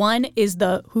things. One is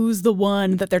who's the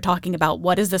one that they're talking about?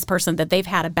 What is this person that they've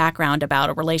had a background about,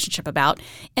 a relationship about?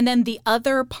 And then the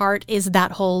other part is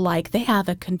that whole, they have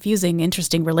a confusing,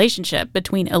 interesting relationship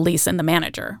between Elise and the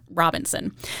manager,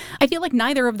 Robinson. I feel like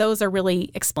neither of those are really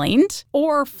explained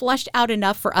or fleshed out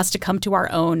enough for us to come to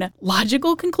our own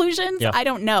logical conclusions. Yeah. I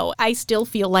don't know. I still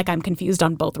feel like I'm confused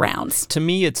on both rounds. To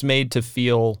me, it's made to feel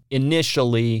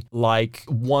initially like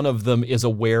one of them is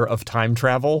aware of time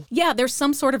travel. Yeah, there's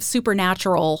some sort of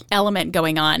supernatural element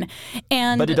going on.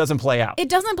 But it doesn't play out. It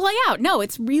doesn't play out. No,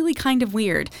 it's really kind of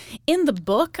weird. In the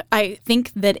book, I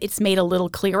think that it's made a little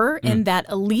clearer in that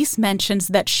Elise mentions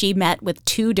that she met with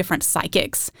two different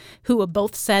psychics who have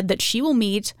both said that she will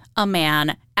meet a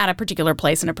man at a particular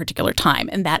place in a particular time,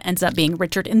 and that ends up being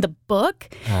Richard in the book,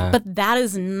 but that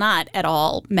is not at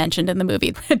all mentioned in the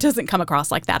movie. It doesn't come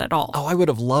across like that at all. Oh, I would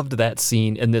have loved that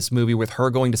scene in this movie with her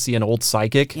going to see an old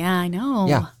psychic. Yeah, I know.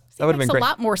 Yeah. That would have been great. Makes a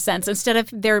lot more sense. Instead of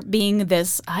there being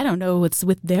this, I don't know what's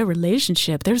with their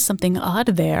relationship. There's something odd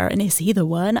there. And is he the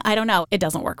one? I don't know. It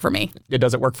doesn't work for me. It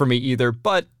doesn't work for me either,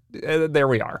 but there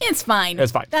we are. It's fine.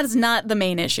 It's fine. That is not the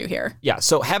main issue here. Yeah,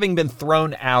 so having been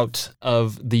thrown out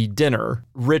of the dinner,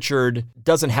 Richard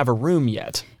doesn't have a room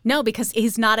yet. No, because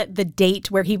he's not at the date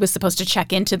where he was supposed to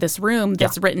check into this room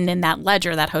that's written in that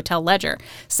ledger, that hotel ledger.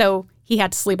 So he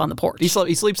had to sleep on the porch. He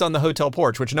sleeps on the hotel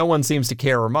porch, which no one seems to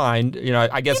care or mind.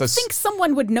 I guess... I think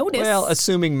someone would notice. Well,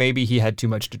 assuming maybe he had too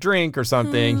much to drink or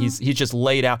something. He's just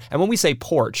laid out. And when we say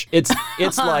porch, it's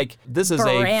like this is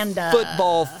Veranda. A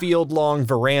football field-long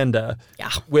veranda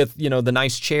with, the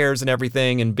nice chairs and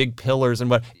everything and big pillars and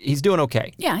what. He's doing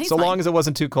okay. Yeah, he's So fine. long as it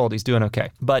wasn't too cold, he's doing okay.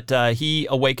 But he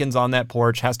awakens on that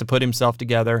porch, has to put himself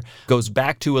together, goes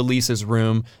back to Elise's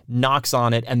room, knocks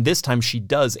on it, and this time she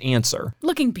does answer.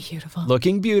 Looking beautiful.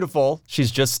 Looking beautiful.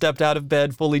 She's just stepped out of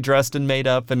bed, fully dressed and made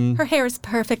up. And her hair is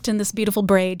perfect in this beautiful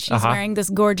braid. She's wearing this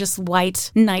gorgeous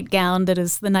white nightgown that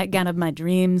is the nightgown of my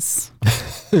dreams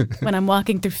when I'm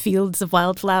walking through fields of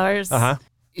wildflowers.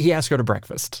 He asks her to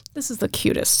breakfast. This is the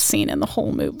cutest scene in the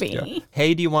whole movie. Yeah.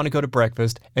 Hey, do you want to go to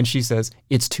breakfast? And she says,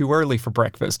 it's too early for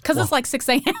breakfast. Because it's like 6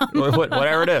 a.m.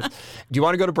 Whatever it is. Do you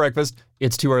want to go to breakfast?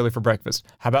 It's too early for breakfast.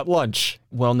 How about lunch?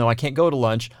 Well, no, I can't go to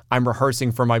lunch. I'm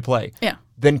rehearsing for my play. Yeah.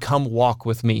 Then come walk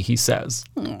with me, he says.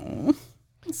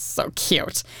 So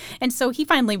cute. And so he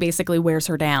finally basically wears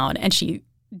her down, and she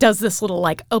does this little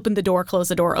open the door, close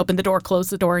the door, open the door, close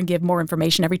the door, and give more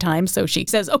information every time. So she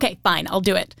says, okay, fine, I'll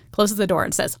do it. Closes the door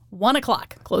and says, 1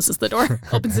 o'clock, closes the door,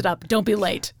 opens it up, don't be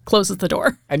late, closes the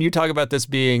door. And you talk about this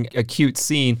being a cute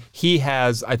scene. He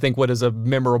has, I think, what is a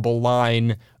memorable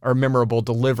line or memorable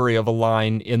delivery of a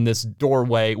line in this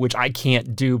doorway, which I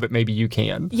can't do, but maybe you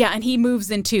can. Yeah, and he moves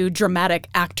into dramatic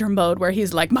actor mode where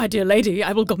he's like, my dear lady,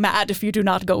 I will go mad if you do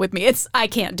not go with me. I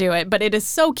can't do it, but it is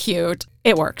so cute.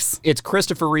 It works. It's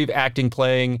Christopher Reeve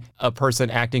playing a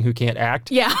person acting who can't act.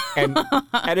 Yeah. and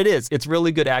it is. It's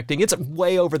really good acting. It's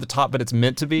way over the top, but it's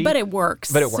meant to be. But it works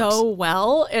so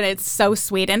well, and it's so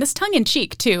sweet. And it's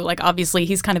tongue-in-cheek, too. Obviously,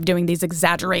 he's kind of doing these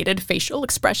exaggerated facial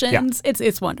expressions. Yeah.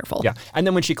 It's wonderful. Yeah. And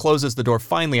then when she closes the door,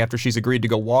 finally, after she's agreed to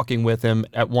go walking with him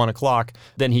at 1 o'clock,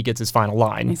 then he gets his final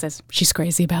line. He says, she's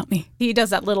crazy about me. He does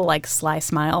that little, sly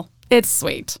smile. It's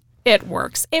sweet. It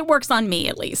works. It works on me,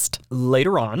 at least.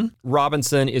 Later on,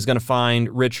 Robinson is going to find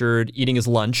Richard eating his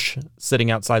lunch, sitting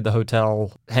outside the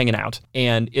hotel, hanging out,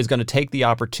 and is going to take the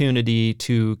opportunity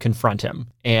to confront him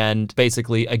and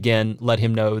basically, again, let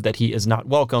him know that he is not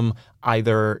welcome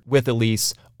either with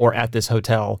Elise or at this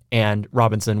hotel, and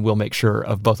Robinson will make sure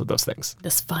of both of those things.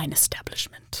 This fine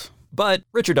establishment. But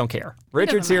Richard don't care.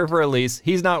 Richard's here for Elise.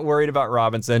 He's not worried about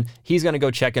Robinson. He's going to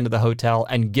go check into the hotel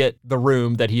and get the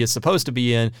room that he is supposed to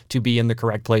be in the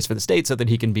correct place for the state so that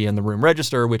he can be in the room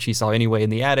register, which he saw anyway in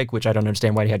the attic, which I don't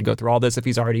understand why he had to go through all this if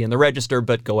he's already in the register,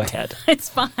 but go ahead. It's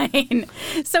fine.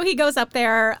 So he goes up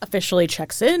there, officially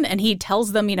checks in, and he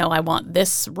tells them, I want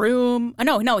this room.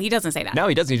 No, he doesn't say that. No,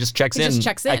 he doesn't. He just checks in.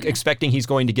 Expecting he's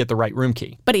going to get the right room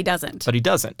key. But he doesn't.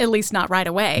 At least not right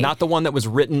away. Not the one that was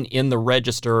written in the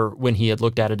register when he had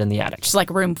looked at it in the attic. Just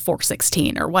like room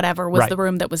 416 or whatever was the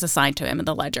room that was assigned to him in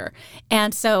the ledger.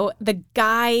 And so the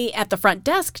guy at the front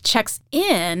desk checks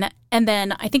in, and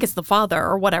then I think it's the father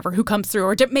or whatever who comes through,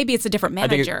 or maybe it's a different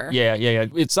manager. Yeah.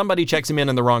 It's somebody checks him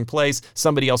in the wrong place.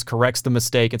 Somebody else corrects the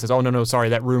mistake and says, oh, no, sorry,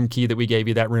 that room key that we gave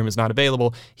you, that room is not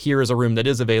available. Here is a room that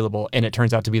is available, and it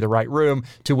turns out to be the right room,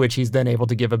 to which he's then able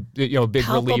to give a big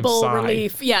palpable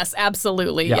relief sigh. Yes,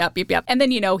 absolutely. Yep. And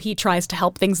then, he tries to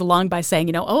help things along by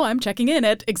saying, oh, I'm checking in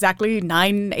at exactly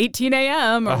 9:18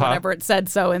 a.m. or whatever it said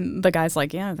so. And the guy's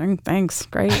like, yeah, thanks.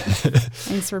 Great.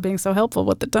 Thanks for being so helpful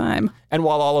with the time. And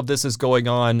while all of this is going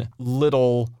on,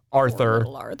 little Arthur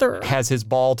has his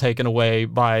ball taken away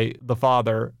by the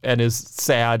father and is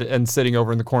sad and sitting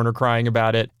over in the corner crying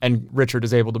about it. And Richard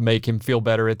is able to make him feel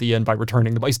better at the end by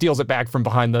returning the ball. He steals it back from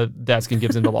behind the desk and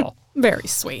gives him the ball. Very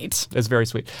sweet. It's very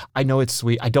sweet. I know it's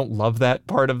sweet. I don't love that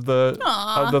part of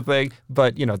the thing,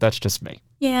 but that's just me.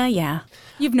 Yeah.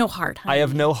 You have no heart, honey. I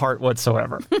have no heart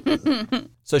whatsoever.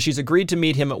 So she's agreed to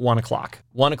meet him at 1 o'clock.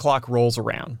 1 o'clock rolls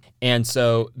around. And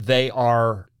so they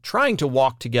are trying to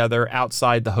walk together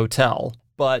outside the hotel.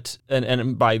 But,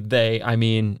 and by they, I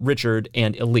mean Richard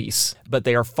and Elise. But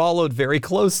they are followed very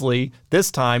closely.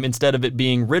 This time, instead of it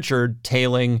being Richard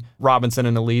tailing Robinson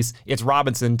and Elise, it's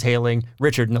Robinson tailing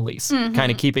Richard and Elise,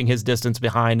 kind of keeping his distance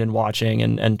behind and watching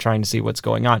and trying to see what's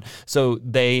going on. So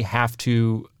they have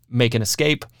to make an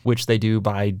escape, which they do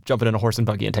by jumping in a horse and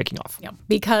buggy and taking off. Yeah,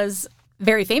 because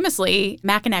very famously,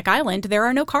 Mackinac Island, there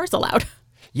are no cars allowed.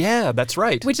 Yeah, that's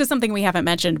right. Which is something we haven't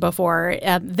mentioned before,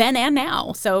 then and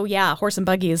now. So yeah, horse and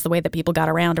buggy is the way that people got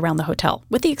around the hotel,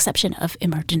 with the exception of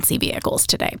emergency vehicles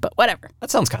today, but whatever.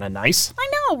 That sounds kind of nice.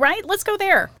 I know, right? Let's go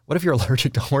there. What if you're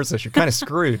allergic to horses? You're kind of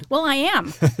screwed. Well, I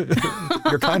am.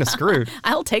 You're kind of screwed.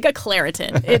 I'll take a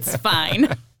Claritin. It's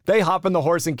fine. They hop in the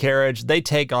horse and carriage. They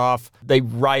take off. They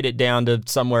ride it down to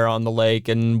somewhere on the lake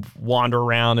and wander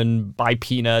around and buy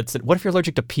peanuts. What if you're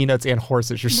allergic to peanuts and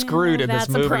horses? You're screwed in this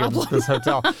movie and this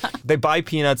hotel. They buy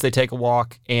peanuts. They take a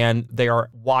walk, and they are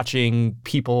watching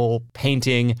people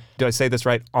painting. Do I say this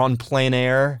right? En plein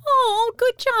air. Oh,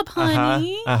 good job,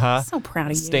 honey. So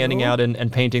proud of you. Standing out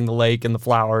and painting the lake and the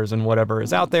flowers and whatever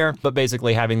is out there, but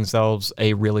basically having themselves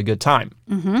a really good time.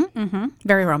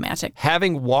 Very romantic.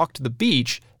 Having walked the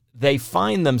beach, they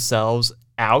find themselves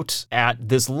out at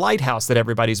this lighthouse that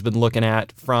everybody's been looking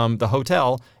at from the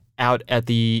hotel out at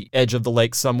the edge of the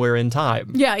lake somewhere in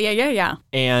time. Yeah.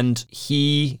 And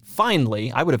he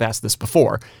finally, I would have asked this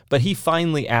before, but he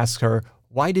finally asked her,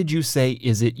 why did you say,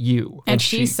 is it you? And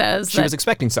she says she was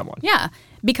expecting someone. Yeah,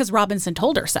 because Robinson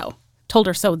told her so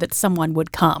that someone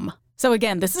would come. So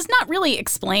again, this is not really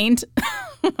explained.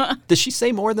 Does she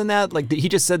say more than that? Like, he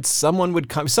just said someone would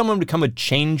come and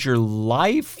change your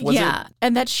life?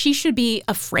 And that she should be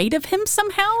afraid of him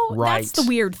somehow? Right. That's the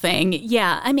weird thing.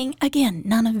 Yeah, I mean, again,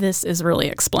 none of this is really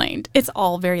explained. It's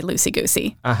all very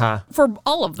loosey-goosey. For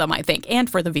all of them, I think, and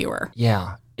for the viewer.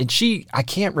 Yeah. And I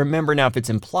can't remember now if it's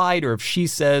implied or if she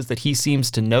says that he seems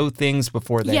to know things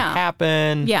before they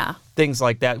happen. Yeah. Things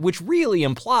like that, which really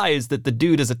implies that the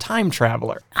dude is a time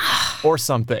traveler or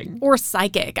something. Or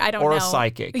psychic. I don't know. Or a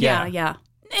psychic, yeah. Yeah.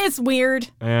 It's weird.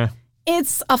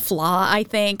 It's a flaw, I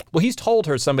think. Well, he's told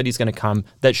her somebody's going to come,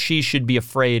 that she should be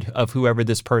afraid of whoever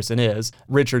this person is.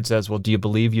 Richard says, well, do you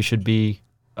believe you should be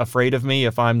afraid of me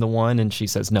if I'm the one? And she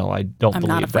says, no, I don't believe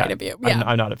that. I'm not afraid of you. Yeah.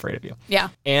 I'm not afraid of you. Yeah.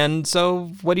 And so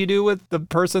what do you do with the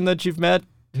person that you've met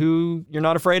who you're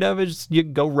not afraid of? Is you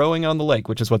go rowing on the lake,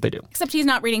 which is what they do. Except he's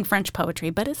not reading French poetry,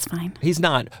 but it's fine. He's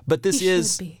not. But this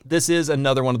is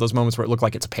another one of those moments where it looked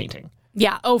like it's a painting.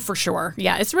 Yeah. Oh, for sure.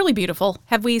 Yeah. It's really beautiful.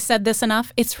 Have we said this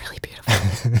enough? It's really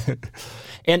beautiful.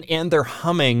 and they're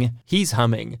humming. He's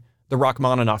humming the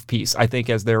Rachmaninoff piece, I think,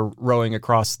 as they're rowing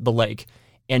across the lake.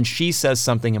 And she says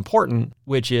something important,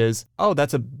 which is, oh,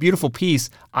 that's a beautiful piece.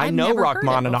 I know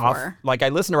Rachmaninoff. Like, I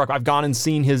listen to Rachmaninoff. I've gone and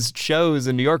seen his shows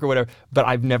in New York or whatever, but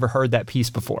I've never heard that piece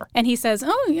before. And he says,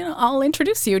 oh, I'll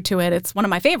introduce you to it. It's one of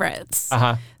my favorites.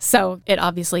 So it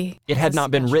obviously... It had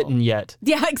not been written yet.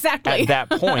 Yeah, exactly. At that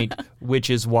point, which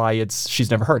is why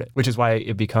she's never heard it, which is why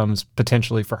it becomes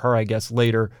potentially for her, I guess,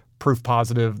 later proof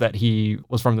positive that he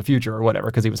was from the future or whatever,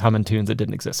 because he was humming tunes that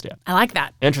didn't exist yet. I like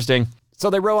that. Interesting. So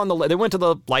they row on the lake. They went to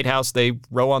the lighthouse. They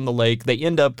row on the lake. They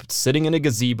end up sitting in a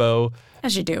gazebo.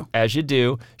 As you do. As you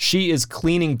do. She is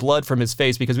cleaning blood from his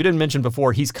face because we didn't mention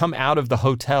before, he's come out of the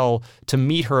hotel to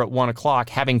meet her at 1:00,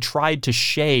 having tried to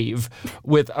shave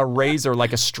with a razor,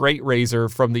 like a straight razor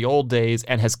from the old days,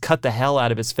 and has cut the hell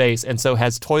out of his face, and so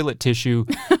has toilet tissue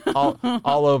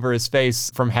all over his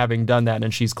face from having done that,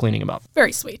 and she's cleaning him up.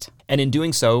 Very sweet. And in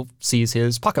doing so, sees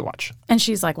his pocket watch. And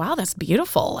she's like, wow, that's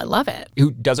beautiful. I love it. Who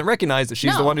doesn't recognize that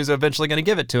she's the one who's eventually going to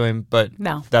give it to him, but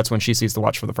that's when she sees the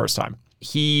watch for the first time.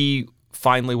 He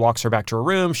finally walks her back to her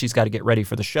room. She's got to get ready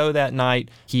for the show that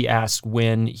night. He asks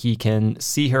when he can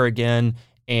see her again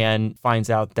and finds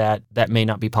out that that may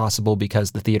not be possible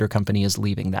because the theater company is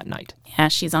leaving that night. Yeah,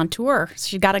 she's on tour.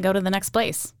 She's got to go to the next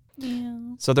place.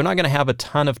 Yeah. So they're not going to have a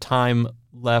ton of time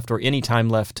left or any time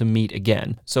left to meet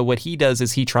again. So what he does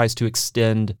is he tries to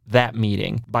extend that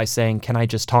meeting by saying, can I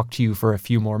just talk to you for a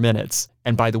few more minutes?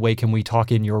 And by the way, can we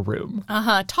talk in your room?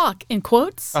 Talk in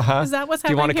quotes? Is that what's happening? Do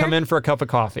you want to here? come in for a cup of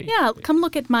coffee? Yeah, come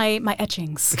look at my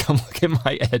etchings. Come look at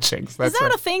my etchings. Is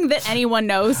that a thing that anyone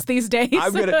knows these days?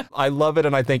 I love it,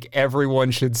 and I think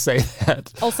everyone should say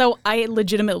that. Also, I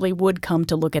legitimately would come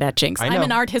to look at etchings. I'm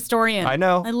an art historian. I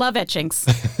know. I love etchings.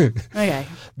 Okay.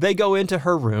 They go into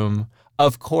her room.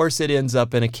 Of course, it ends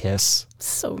up in a kiss.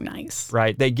 So nice.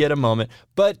 Right. They get a moment.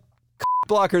 But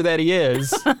blocker that he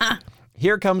is...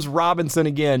 Here comes Robinson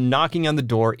again, knocking on the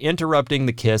door, interrupting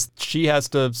the kiss. She has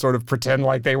to sort of pretend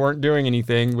like they weren't doing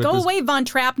anything. Go away, Von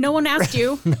Trapp. No one asked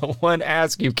you. No one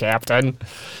asked you, Captain.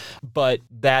 But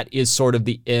that is sort of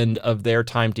the end of their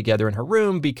time together in her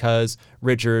room because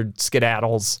Richard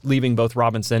skedaddles, leaving both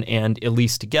Robinson and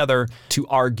Elise together to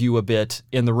argue a bit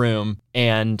in the room.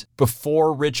 And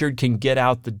before Richard can get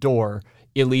out the door,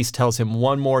 Elise tells him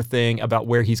one more thing about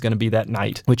where he's going to be that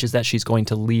night, which is that she's going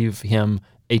to leave him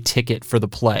a ticket for the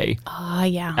play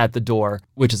at the door,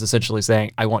 which is essentially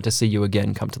saying, I want to see you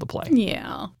again, come to the play.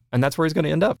 Yeah. And that's where he's going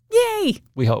to end up. Yay.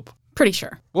 We hope. Pretty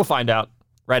sure. We'll find out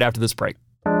right after this break.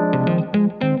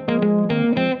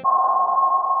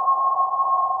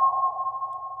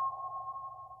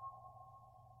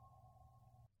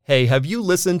 Hey, have you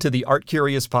listened to the Art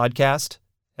Curious podcast?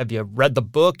 Have you read the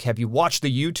book? Have you watched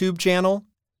the YouTube channel?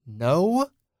 No?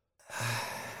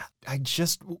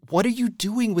 what are you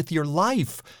doing with your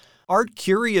life? Art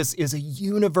Curious is a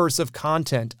universe of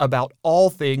content about all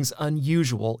things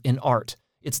unusual in art.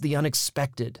 It's the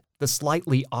unexpected, the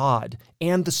slightly odd,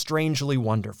 and the strangely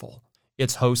wonderful.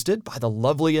 It's hosted by the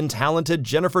lovely and talented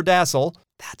Jennifer Dassel.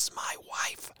 That's my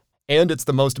wife. And it's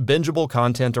the most bingeable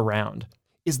content around.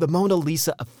 Is the Mona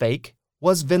Lisa a fake?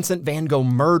 Was Vincent van Gogh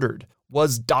murdered?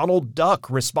 Was Donald Duck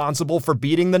responsible for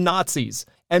beating the Nazis?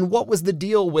 And what was the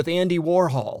deal with Andy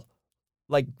Warhol?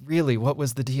 Like, really, what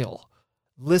was the deal?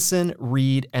 Listen,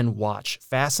 read, and watch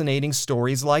fascinating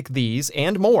stories like these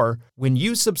and more when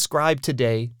you subscribe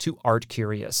today to Art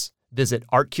Curious. Visit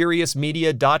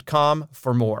artcuriousmedia.com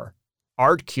for more.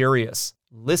 Art Curious.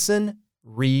 Listen,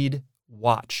 read,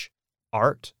 watch.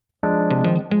 Art.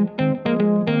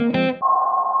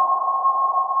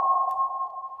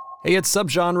 Hey, it's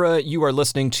Subgenre. You are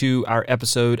listening to our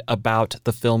episode about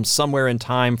the film Somewhere in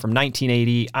Time from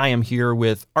 1980. I am here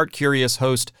with Art Curious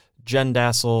host Jen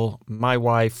Dassel, my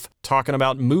wife, talking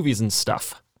about movies and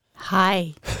stuff.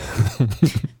 Hi.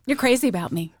 You're crazy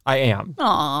about me. I am.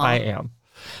 Aww. I am.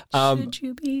 Should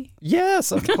you be?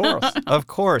 Yes, of course. Of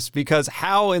course. Because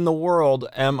how in the world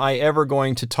am I ever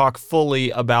going to talk fully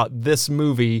about this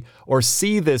movie or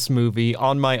see this movie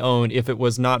on my own if it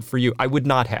was not for you? I would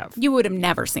not have. You would have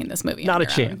never seen this movie. Not on a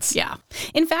your chance. Own. Yeah.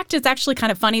 In fact, it's actually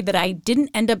kind of funny that I didn't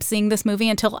end up seeing this movie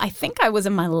until I think I was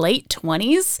in my late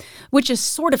 20s, which is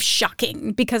sort of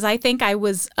shocking because I think I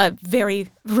was a very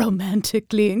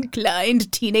romantically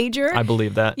inclined teenager. I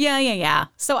believe that. Yeah.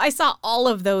 So I saw all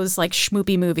of those like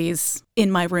schmoopy movies in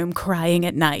my room crying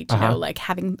at night, you know, like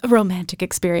having a romantic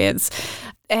experience.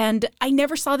 And I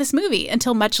never saw this movie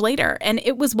until much later. And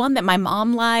it was one that my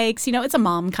mom likes. You know, it's a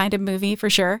mom kind of movie for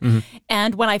sure. Mm-hmm.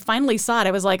 And when I finally saw it,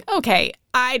 I was like, okay,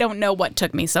 I don't know what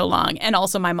took me so long. And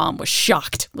also my mom was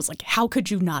shocked. Was like, how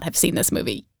could you not have seen this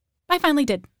movie? I finally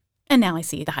did. And now I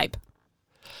see the hype.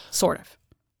 Sort of.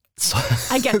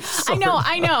 I guess. I know.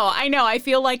 I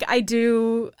feel like I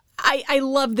do. I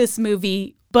love this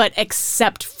movie, but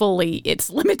accept fully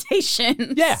its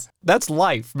limitations. Yeah, that's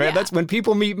life, man. Yeah. That's when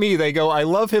people meet me, they go, I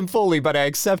love him fully, but I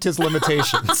accept his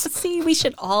limitations. See, we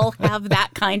should all have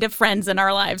that kind of friends in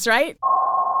our lives, right?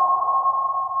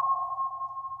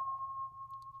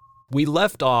 We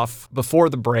left off before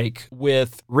the break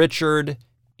with Richard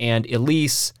and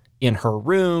Elise in her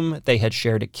room. They had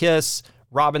shared a kiss.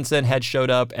 Robinson had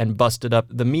showed up and busted up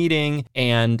the meeting,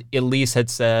 and Elise had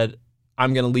said,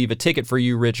 I'm going to leave a ticket for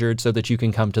you, Richard, so that you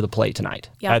can come to the play tonight.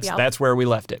 That's where we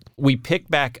left it. We pick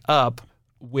back up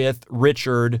with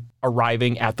Richard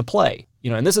arriving at the play.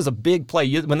 You know, and this is a big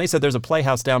play. When they said there's a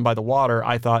playhouse down by the water,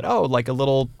 I thought, oh, like a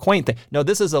little quaint thing. No,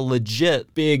 this is a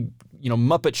legit big, you know,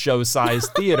 Muppet Show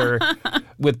sized theater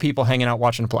with people hanging out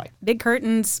watching a play. Big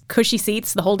curtains, cushy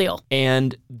seats, the whole deal.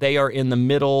 And they are in the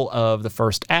middle of the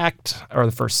first act or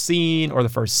the first scene or the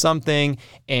first something.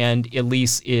 And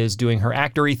Elise is doing her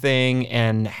actory thing.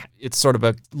 And it's sort of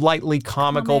a lightly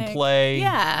comical play.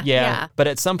 Yeah. But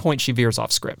at some point she veers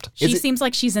off script. She seems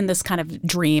like she's in this kind of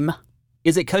dream.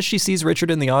 Is it because she sees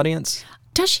Richard in the audience?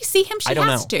 Does she see him? I don't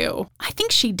know. To. I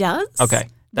think she does. Okay.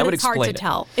 That would explain it.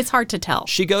 It's hard to tell.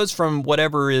 She goes from what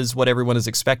everyone is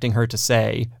expecting her to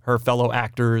say, her fellow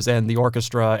actors and the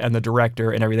orchestra and the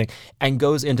director and everything, and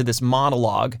goes into this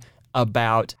monologue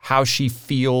about how she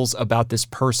feels about this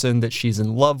person that she's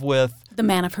in love with. The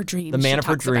man of her dreams. The man of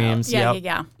her dreams.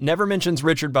 Yeah. Never mentions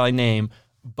Richard by name,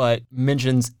 but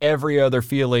mentions every other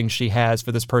feeling she has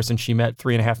for this person she met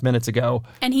 3.5 minutes ago.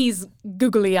 And he's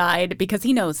googly-eyed because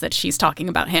he knows that she's talking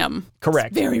about him.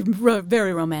 Correct. It's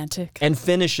very romantic. And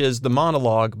finishes the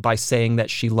monologue by saying that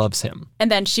she loves him.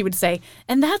 And then she would say,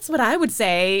 and that's what I would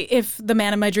say if the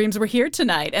man of my dreams were here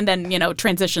tonight. And then, you know,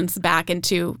 transitions back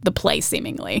into the play,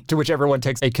 seemingly. To which everyone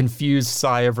takes a confused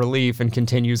sigh of relief and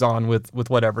continues on with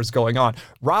whatever's going on.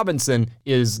 Robinson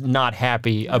is not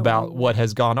happy about what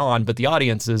has gone on, but the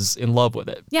audience is in love with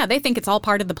it. Yeah, they think it's all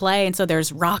part of the play, and so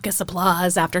there's raucous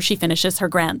applause after she finishes her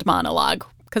grand monologue,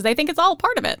 because they think it's all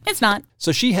part of it. It's not.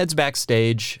 So she heads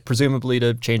backstage, presumably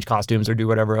to change costumes or do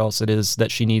whatever else it is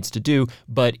that she needs to do,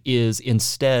 but is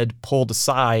instead pulled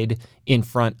aside in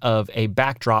front of a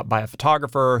backdrop by a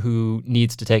photographer who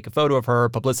needs to take a photo of her,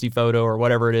 publicity photo or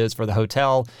whatever it is for the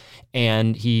hotel.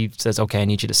 And he says, okay, I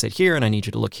need you to sit here and I need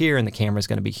you to look here and the camera's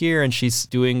going to be here. And she's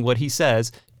doing what he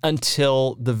says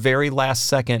until the very last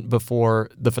second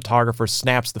before the photographer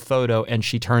snaps the photo and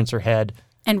she turns her head.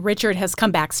 And Richard has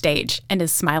come backstage and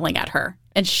is smiling at her.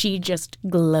 And she just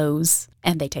glows.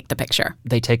 And they take the picture.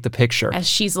 As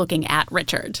she's looking at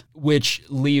Richard. Which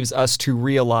leaves us to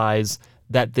realize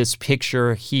that this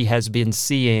picture he has been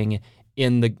seeing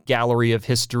in the gallery of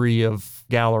history of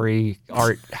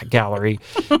art gallery.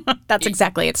 That's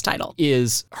exactly its title.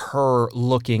 Is her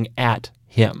looking at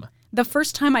him. The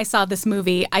first time I saw this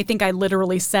movie, I think I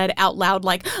literally said out loud,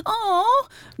 like, "Oh,"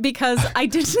 because I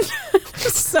didn't.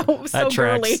 so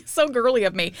girly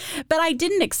of me. But I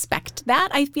didn't expect that.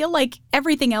 I feel like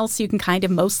everything else you can kind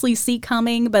of mostly see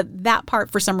coming, but that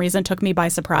part for some reason took me by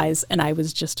surprise, and I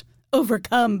was just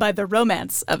overcome by the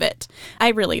romance of it. I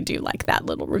really do like that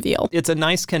little reveal. It's a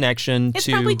nice connection. It's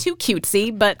probably too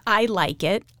cutesy, but I like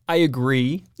it. I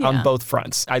agree on both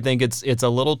fronts. I think it's a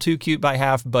little too cute by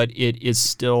half, but it is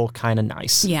still kind of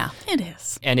nice. Yeah, it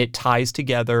is. And it ties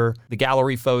together the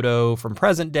gallery photo from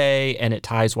present day, and it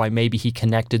ties why maybe he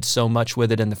connected so much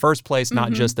with it in the first place.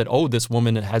 Not just that, oh, this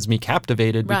woman has me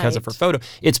captivated because of her photo.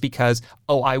 It's because,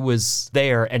 oh, I was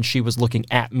there and she was looking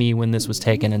at me when this was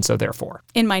taken, and so therefore.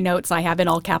 In my notes, I have in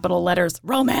all capital letters,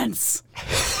 romance.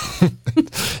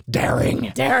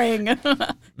 Daring.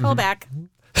 Call back.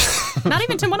 Not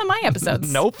even to one of my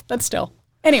episodes. Nope. But still.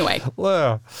 Anyway.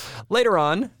 Later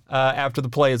on, after the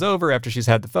play is over, after she's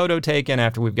had the photo taken,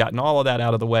 after we've gotten all of that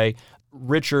out of the way,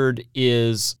 Richard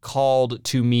is called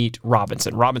to meet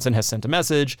Robinson. Robinson has sent a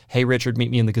message. Hey, Richard,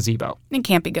 meet me in the gazebo. It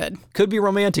can't be good. Could be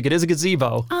romantic. It is a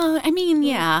gazebo. I mean,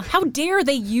 yeah. How dare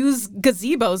they use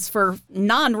gazebos for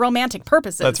non-romantic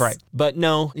purposes? That's right. But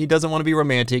no, he doesn't want to be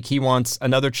romantic. He wants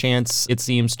another chance, it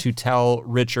seems, to tell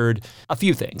Richard a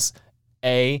few things.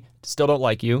 A, still don't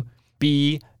like you.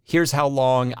 B, here's how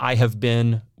long I have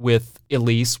been with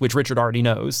Elise, which Richard already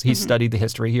knows. He studied the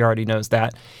history. He already knows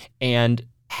that. And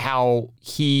how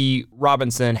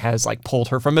Robinson has like pulled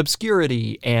her from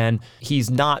obscurity, and he's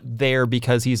not there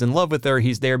because he's in love with her.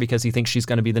 He's there because he thinks she's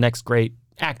going to be the next great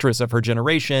actress of her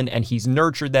generation, and he's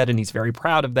nurtured that, and he's very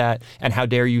proud of that. And how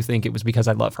dare you think it was because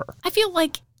I love her? I feel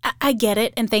like I get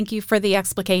it, and thank you for the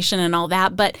explication and all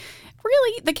that, but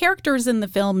really, the characters in the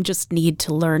film just need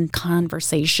to learn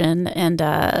conversation and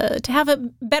to have a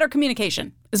better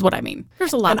communication, is what I mean.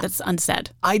 There's a lot that's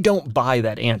unsaid. I don't buy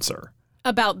that answer.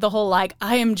 About the whole, like,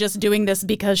 I am just doing this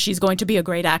because she's going to be a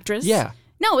great actress? Yeah.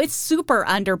 No, it's super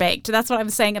underbaked. That's what I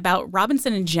was saying about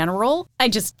Robinson in general. I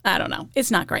don't know.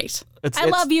 It's not great. I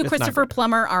love you, Christopher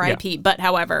Plummer, R.I.P., but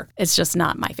however, it's just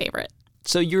not my favorite.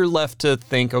 So you're left to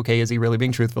think, okay, is he really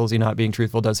being truthful? Is he not being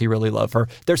truthful? Does he really love her?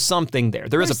 There's something there.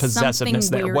 There's a possessiveness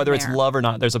there. Whether it's love or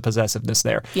not, there's a possessiveness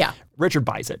there. Yeah. Richard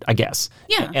buys it, I guess.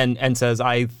 Yeah. And says,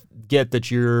 I get that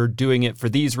you're doing it for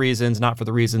these reasons, not for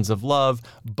the reasons of love,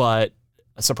 but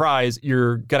surprise,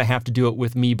 you're going to have to do it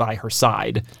with me by her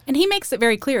side. And he makes it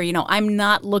very clear, I'm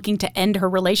not looking to end her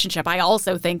relationship. I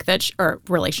also think that, her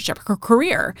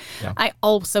career. Yeah. I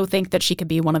also think that she could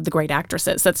be one of the great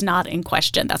actresses. That's not in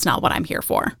question. That's not what I'm here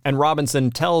for. And Robinson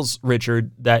tells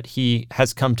Richard that he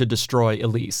has come to destroy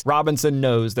Elise. Robinson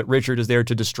knows that Richard is there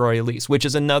to destroy Elise, which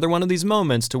is another one of these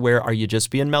moments to where, are you just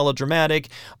being melodramatic?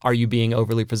 Are you being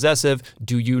overly possessive?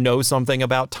 Do you know something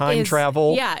about time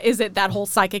travel? Yeah, is it that whole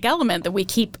psychic element that we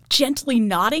keep gently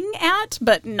nodding at,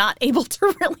 but not able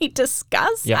to really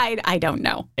discuss? Yeah. I don't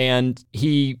know. And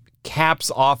he caps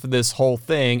off this whole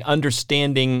thing,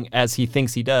 understanding as he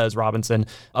thinks he does, Robinson,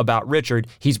 about Richard.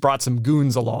 He's brought some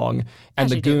goons along, and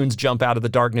the goons jump out of the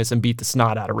darkness and beat the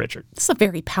snot out of Richard. This is a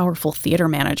very powerful theater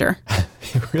manager.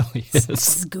 It really is.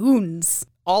 It's goons.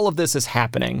 All of this is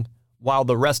happening while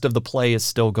the rest of the play is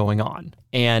still going on.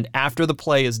 And after the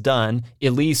play is done,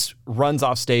 Elise runs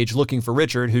off stage looking for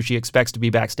Richard, who she expects to be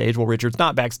backstage. Well, Richard's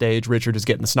not backstage. Richard is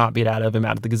getting the snot beat out of him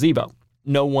out of the gazebo.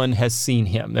 No one has seen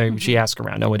him. She asks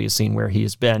around. Nobody has seen where he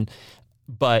has been.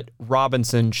 But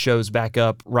Robinson shows back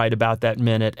up right about that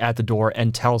minute at the door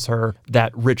and tells her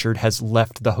that Richard has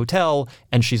left the hotel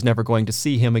and she's never going to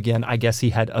see him again. I guess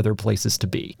he had other places to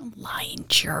be. Lying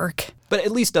jerk. But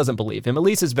Elise doesn't believe him.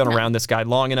 Elise has been around this guy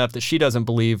long enough that she doesn't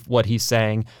believe what he's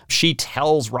saying. She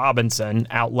tells Robinson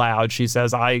out loud, she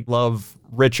says, I love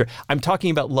Richard. I'm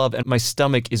talking about love and my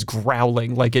stomach is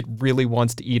growling like it really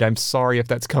wants to eat. I'm sorry if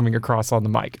that's coming across on the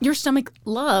mic. Your stomach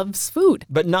loves food.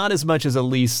 But not as much as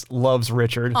Elise loves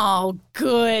Richard. Oh,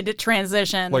 good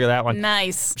transition. Look at that one.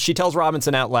 Nice. She tells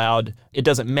Robinson out loud, it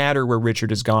doesn't matter where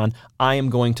Richard has gone. I am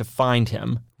going to find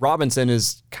him. Robinson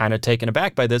is kind of taken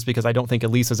aback by this because I don't think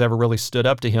Elise has ever really stood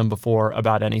up to him before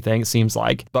about anything, it seems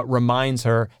like, but reminds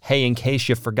her, hey, in case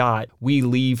you forgot, we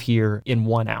leave here in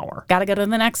 1 hour. Got to go to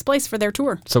the next place for their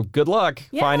tour. So good luck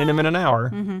finding him in an hour.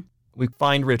 Mm-hmm. We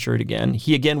find Richard again.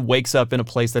 He again wakes up in a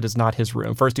place that is not his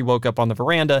room. First, he woke up on the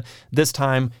veranda. This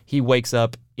time, he wakes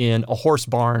up in a horse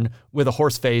barn with a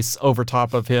horse face over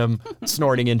top of him,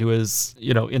 snorting into his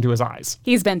eyes.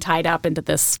 He's been tied up into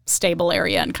this stable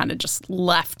area and kind of just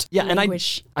left. Yeah, and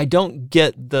I don't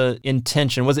get the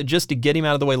intention. Was it just to get him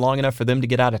out of the way long enough for them to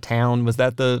get out of town? Was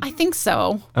that the... I think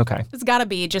so. Okay. It's got to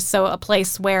be just so a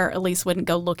place where Elise wouldn't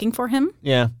go looking for him.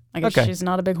 Yeah. I guess she's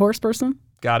not a big horse person.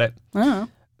 Got it. Oh.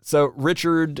 So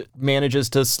Richard manages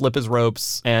to slip his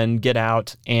ropes and get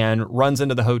out and runs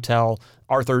into the hotel.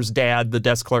 Arthur's dad, the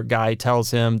desk clerk guy, tells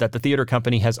him that the theater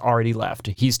company has already left.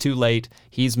 He's too late.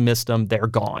 He's missed them. They're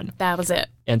gone. That was it.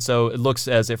 And so it looks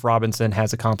as if Robinson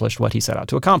has accomplished what he set out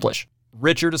to accomplish.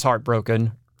 Richard is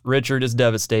heartbroken. Richard is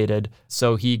devastated.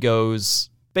 So he goes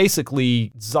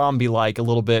basically zombie-like a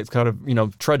little bit, kind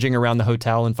of, trudging around the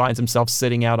hotel and finds himself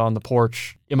sitting out on the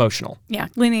porch, emotional. Yeah,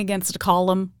 leaning against a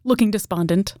column, looking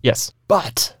despondent. Yes.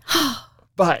 But,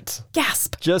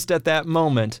 gasp. Just at that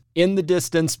moment, in the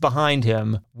distance behind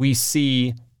him, we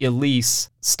see Elise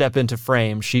step into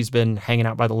frame. She's been hanging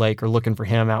out by the lake or looking for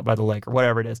him out by the lake or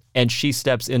whatever it is. And she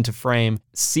steps into frame,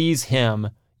 sees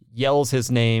him, yells his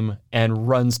name, and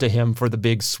runs to him for the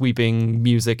big sweeping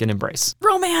music and embrace.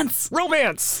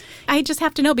 Romance! I just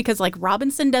have to know because,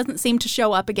 Robinson doesn't seem to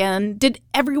show up again. Did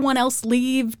everyone else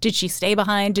leave? Did she stay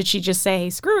behind? Did she just say,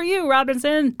 screw you,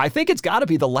 Robinson? I think it's got to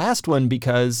be the last one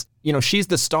because, she's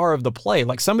the star of the play.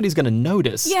 Somebody's going to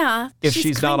notice if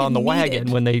she's not on the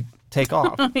wagon when they take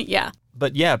off. Yeah.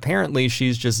 But yeah, apparently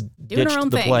she's just doing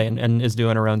ditched the play and is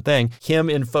doing her own thing. Him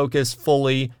in focus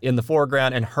fully in the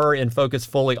foreground and her in focus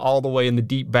fully all the way in the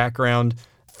deep background.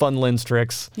 Fun lens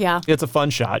tricks. Yeah. It's a fun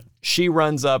shot. She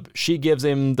runs up, she gives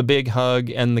him the big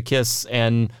hug and the kiss,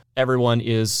 and everyone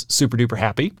is super duper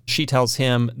happy. She tells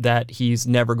him that he's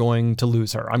never going to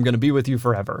lose her. I'm going to be with you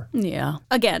forever. Yeah.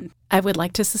 Again, I would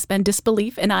like to suspend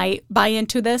disbelief, and I buy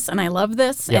into this, and I love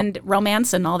this, and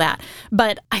romance and all that.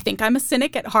 But I think I'm a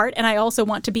cynic at heart, and I also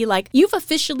want to be you've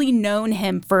officially known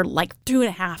him for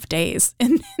 2.5 days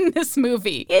in this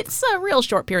movie. It's a real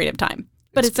short period of time.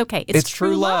 But it's okay. It's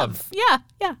true love.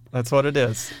 Yeah. That's what it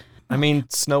is. I mean,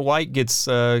 Snow White gets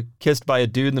kissed by a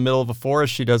dude in the middle of a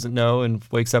forest she doesn't know and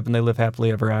wakes up and they live happily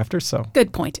ever after, so.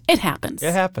 Good point. It happens.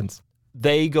 It happens.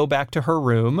 They go back to her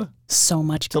room. So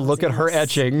much to look at her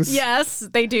etchings. Yes,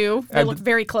 they do. They look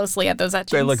very closely at those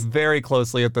etchings. They look very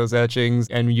closely at those etchings,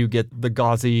 and you get the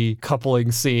gauzy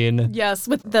coupling scene. Yes,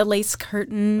 with the lace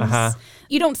curtains. Uh-huh.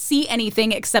 You don't see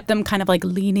anything except them kind of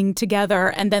leaning together,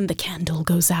 and then the candle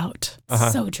goes out.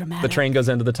 Uh-huh. So dramatic. The train goes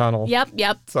into the tunnel.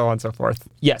 Yep. So on and so forth.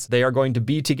 Yes, they are going to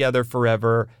be together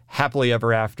forever, happily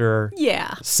ever after.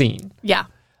 Yeah. Scene. Yeah.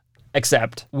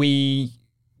 Except we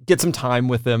get some time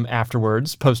with them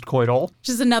afterwards, post-coital. Which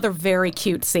is another very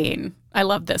cute scene. I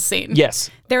love this scene. Yes.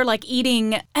 They're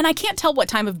eating, and I can't tell what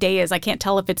time of day is. I can't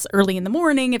tell if it's early in the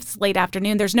morning, if it's late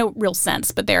afternoon. There's no real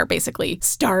sense, but they're basically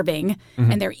starving,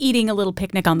 and they're eating a little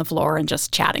picnic on the floor and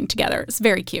just chatting together. It's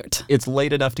very cute. It's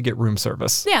late enough to get room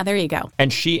service. Yeah, there you go.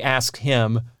 And she asks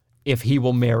him if he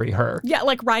will marry her. Yeah,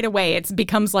 right away. It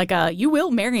becomes you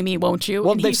will marry me, won't you?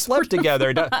 Well, and they've slept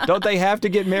together. Don't they have to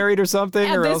get married or something?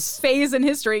 At or this else? phase in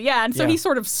history, yeah. And so he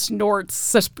sort of snorts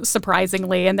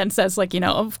surprisingly and then says,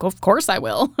 of course I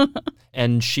will.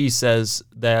 And she says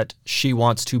that she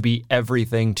wants to be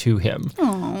everything to him.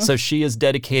 Aww. So she is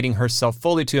dedicating herself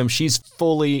fully to him. She's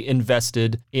fully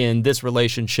invested in this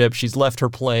relationship. She's left her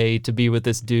play to be with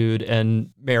this dude and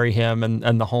marry him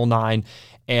and the whole nine.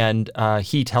 And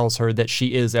he tells her that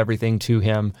she is everything to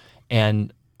him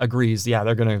and agrees,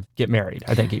 they're going to get married.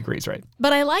 I think he agrees, right?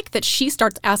 But I like that she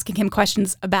starts asking him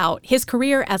questions about his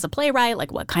career as a playwright,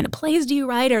 what kind of plays do you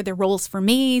write? Are there roles for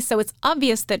me? So it's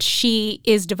obvious that she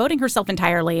is devoting herself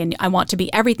entirely and I want to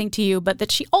be everything to you, but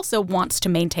that she also wants to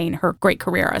maintain her great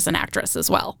career as an actress as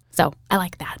well. So I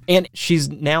like that. And she's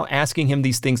now asking him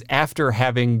these things after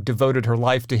having devoted her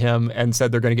life to him and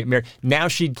said they're going to get married. Now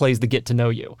she plays the get to know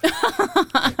you.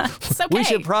 It's okay. We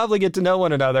should probably get to know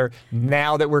one another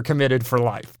now that we're committed for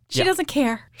life. She doesn't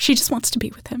care. She just wants to be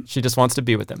with him. She just wants to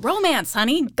be with him. Romance,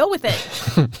 honey. Go with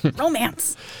it.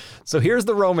 Romance. So here's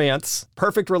the romance.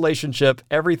 Perfect relationship.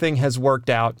 Everything has worked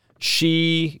out.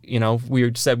 She,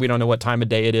 we said we don't know what time of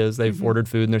day it is. They've ordered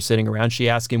food and they're sitting around. She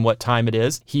asks him what time it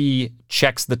is. He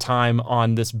checks the time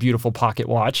on this beautiful pocket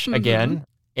watch again.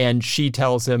 And she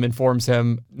informs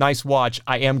him, nice watch,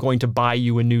 I am going to buy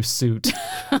you a new suit.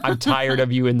 I'm tired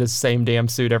of you in this same damn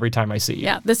suit every time I see you.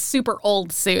 Yeah, this super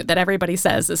old suit that everybody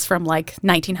says is from like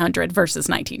 1900 versus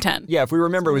 1910. Yeah, if we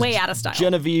remember, it was way out of style.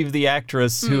 Genevieve, the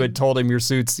actress, who had told him your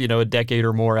suit's, a decade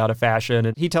or more out of fashion.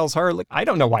 And he tells her, like, I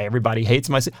don't know why everybody hates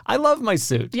my suit. I love my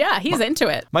suit. Yeah, he's into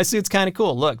it. My suit's kind of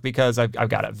cool. Look, because I've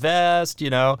got a vest,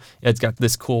 it's got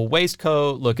this cool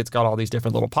waistcoat. Look, it's got all these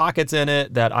different little pockets in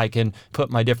it that I can put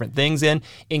my different things in,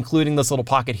 including this little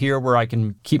pocket here where I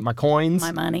can keep my coins.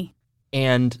 My money.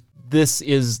 And this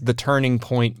is the turning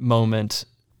point moment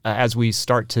as we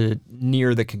start to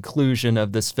near the conclusion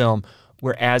of this film,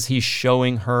 where as he's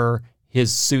showing her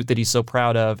his suit that he's so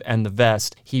proud of and the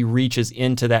vest, he reaches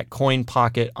into that coin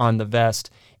pocket on the vest,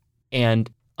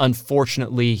 and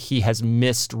unfortunately, he has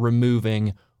missed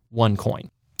removing one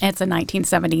coin. It's a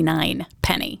 1979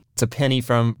 penny. It's a penny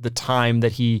from the time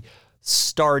that he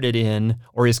started in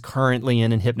or is currently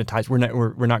in and Hypnotized. We're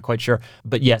not quite sure.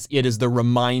 But yes, it is the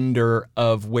reminder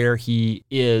of where he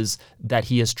is, that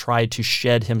he has tried to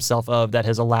shed himself of, that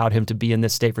has allowed him to be in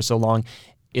this state for so long.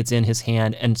 It's in his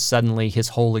hand, and suddenly his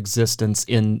whole existence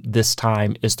in this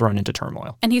time is thrown into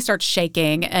turmoil. And he starts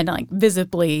shaking and like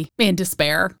visibly in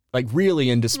despair. Like really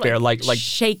in despair, like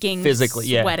shaking, physically,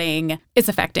 sweating. It's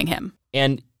affecting him.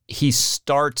 And he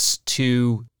starts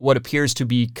to what appears to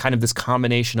be kind of this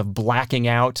combination of blacking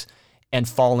out and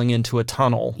falling into a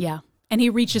tunnel. Yeah. And he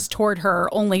reaches toward her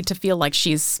only to feel like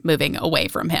she's moving away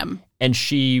from him. And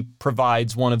she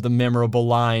provides one of the memorable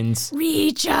lines.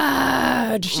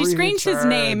 Richard! She screams his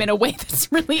name in a way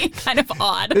that's really kind of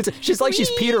odd. She's like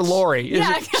she's Peter Lorre.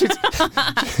 Yeah.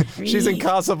 She's in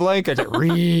Casablanca.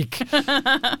 Reek.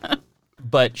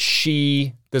 But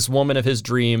this woman of his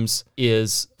dreams,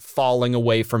 is falling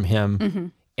away from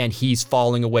him, and he's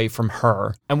falling away from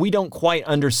her. And we don't quite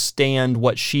understand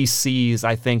what she sees,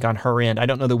 I think, on her end. I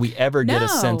don't know that we ever get a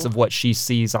sense of what she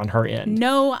sees on her end.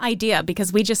 No idea,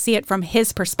 because we just see it from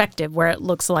his perspective, where it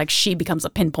looks like she becomes a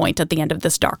pinpoint at the end of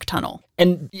this dark tunnel.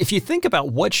 And if you think about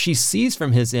what she sees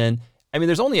from his end, I mean,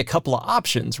 there's only a couple of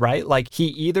options, right? Like, he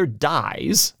either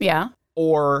dies,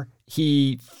 or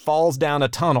he falls down a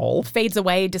tunnel, fades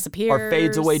away,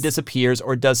 disappears,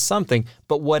 or does something.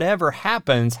 But whatever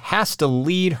happens has to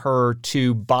lead her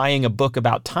to buying a book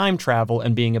about time travel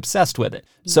and being obsessed with it.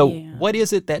 So what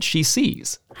is it that she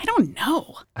sees? I don't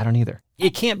know. I don't either.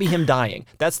 It can't be him dying.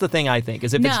 That's the thing, I think,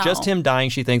 is if it's just him dying,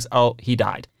 she thinks, oh, he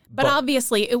died. But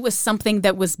obviously, it was something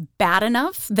that was bad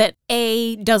enough that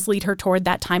does lead her toward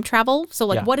that time travel.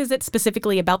 So, what is it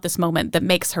specifically about this moment that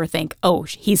makes her think, oh,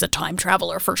 he's a time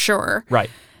traveler for sure? Right.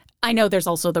 I know there's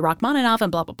also the Rachmaninoff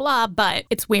and blah, blah, blah, but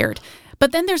it's weird.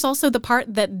 But then there's also the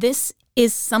part that this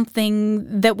is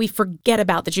something that we forget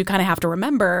about, that you kind of have to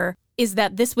remember, is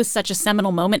that this was such a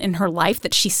seminal moment in her life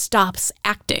that she stops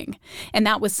acting. And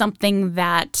that was something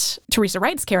that Teresa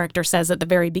Wright's character says at the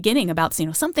very beginning about,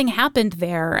 something happened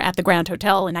there at the Grand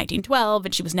Hotel in 1912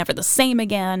 and she was never the same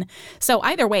again. So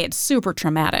either way, it's super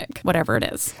traumatic, whatever it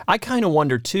is. I kind of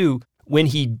wonder, too, when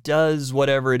he does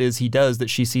whatever it is he does that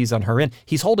she sees on her end,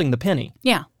 he's holding the penny.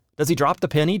 Yeah. Does he drop the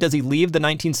penny? Does he leave the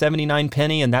 1979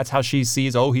 penny and that's how she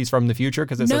sees, oh, he's from the future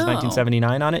because it says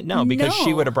 1979 on it? No, because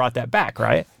she would have brought that back,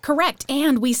 right? Correct.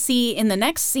 And we see in the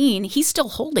next scene, he's still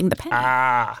holding the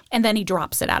penny. And then he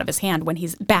drops it out of his hand when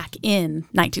he's back in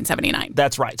 1979.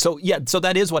 That's right. So, so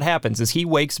that is what happens, is he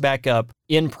wakes back up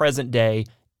in present day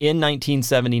in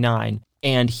 1979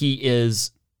 and he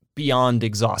is beyond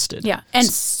exhausted. Yeah, and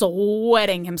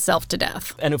sweating himself to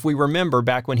death. And if we remember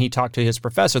back when he talked to his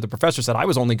professor, the professor said, I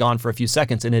was only gone for a few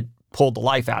seconds and it pulled the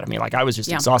life out of me. Like, I was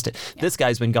just exhausted. Yeah. This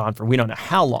guy's been gone for we don't know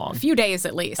how long. A few days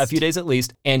at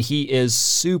least. And he is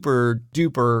super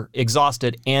duper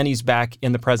exhausted, and he's back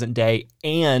in the present day,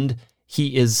 and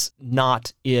he is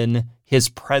not in his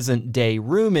present day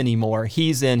room anymore.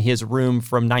 He's in his room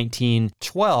from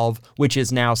 1912, which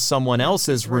is now someone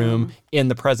else's room in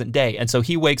the present day. And so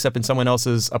he wakes up in someone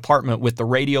else's apartment with the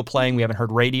radio playing. We haven't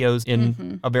heard radios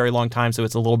in a very long time, so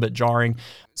it's a little bit jarring.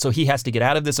 So he has to get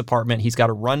out of this apartment. He's got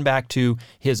to run back to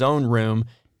his own room,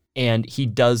 and he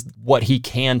does what he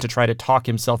can to try to talk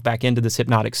himself back into this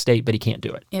hypnotic state, but he can't do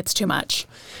it. It's too much.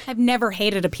 I've never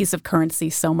hated a piece of currency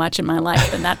so much in my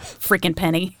life than that freaking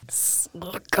penny.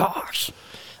 Oh, gosh.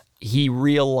 He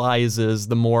realizes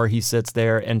the more he sits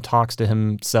there and talks to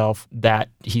himself that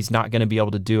he's not going to be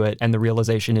able to do it. And the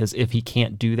realization is if he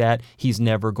can't do that, he's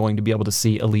never going to be able to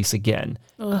see Elise again.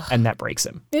 Ugh. And that breaks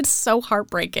him. It's so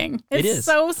heartbreaking. It is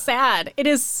so sad. It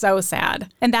is so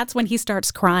sad. And that's when he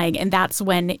starts crying. And that's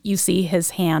when you see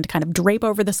his hand kind of drape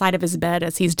over the side of his bed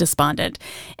as he's despondent.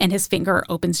 And his finger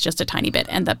opens just a tiny bit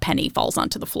and the penny falls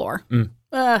onto the floor.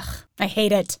 Ugh, I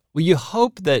hate it. Well, you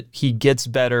hope that he gets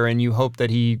better and you hope that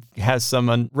he has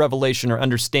some revelation or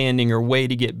understanding or way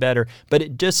to get better, but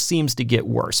it just seems to get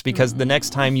worse because the next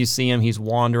time you see him, he's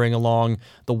wandering along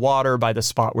the water by the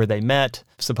spot where they met,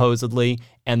 supposedly,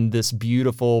 and this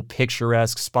beautiful,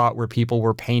 picturesque spot where people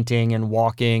were painting and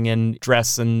walking and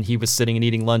dressed, and he was sitting and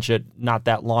eating lunch at not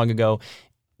that long ago.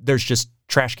 There's just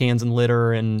trash cans and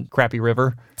litter and crappy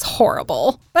river. It's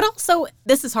horrible. But also,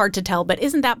 this is hard to tell, but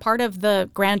isn't that part of the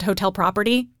Grand Hotel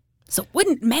property? So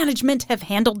wouldn't management have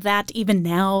handled that even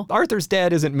now? Arthur's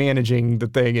dad isn't managing the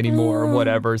thing anymore or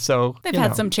whatever, so... They've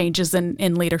had some changes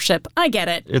in leadership. I get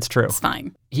it. It's true. It's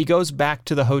fine. He goes back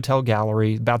to the hotel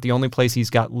gallery, about the only place he's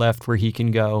got left where he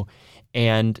can go,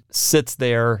 and sits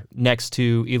there next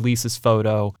to Elise's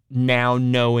photo, now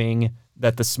knowing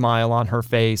that the smile on her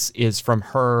face is from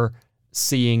her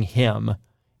seeing him,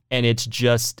 and it's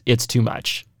too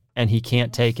much. And he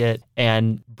can't take it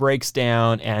and breaks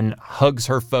down and hugs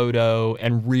her photo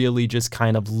and really just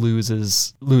kind of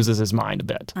loses his mind a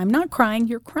bit. I'm not crying,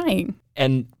 you're crying.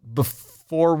 And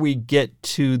before we get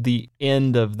to the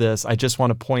end of this, I just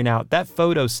want to point out that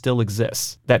photo still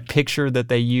exists. That picture that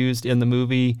they used in the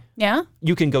movie. Yeah?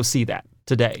 You can go see that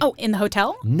today. Oh, in the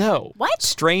hotel? No. What?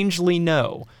 Strangely,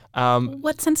 no.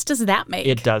 What sense does that make?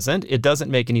 It doesn't. It doesn't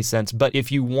make any sense. But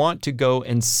if you want to go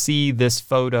and see this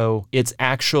photo, it's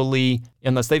actually,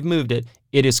 unless they've moved it,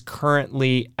 it is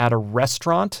currently at a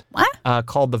restaurant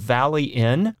called the Valley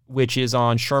Inn, which is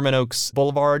on Sherman Oaks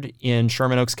Boulevard in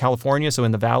Sherman Oaks, California. So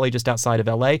in the Valley, just outside of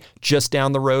LA, just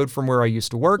down the road from where I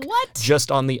used to work. What?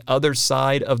 Just on the other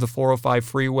side of the 405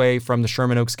 freeway from the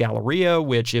Sherman Oaks Galleria,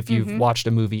 which if you've watched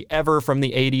a movie ever from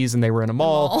the 80s and they were in a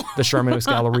mall, the Sherman Oaks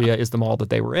Galleria is the mall that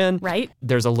they were in. Right.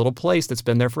 There's a little place that's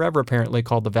been there forever, apparently,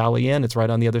 called the Valley Inn. It's right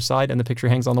on the other side, and the picture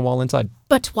hangs on the wall inside.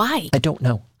 But why? I don't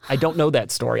know. I don't know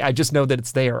that story. I just know that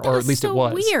it's there, or at least it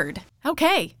was. Weird.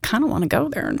 Okay. Kind of want to go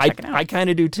there and check it out. I kind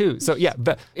of do too. So yeah,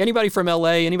 but anybody from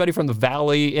LA, anybody from the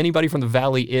Valley, anybody from the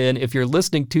Valley Inn, if you're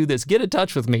listening to this, get in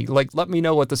touch with me. Like, let me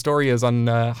know what the story is on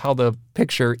how the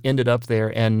picture ended up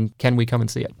there, and can we come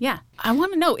and see it? Yeah. I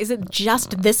want to know, is it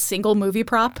just this single movie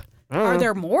prop? Are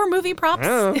there more movie props?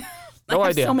 No I have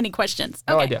idea. so many questions.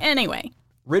 No Okay. idea. Anyway.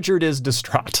 Richard is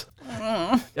distraught.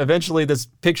 Eventually, this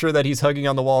picture that he's hugging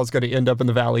on the wall is going to end up in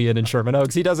the Valley Inn in Sherman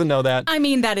Oaks. He doesn't know that. I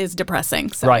mean, that is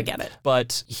depressing, so Right. I get it.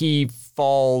 But he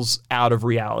falls out of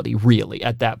reality, really,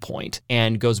 at that point,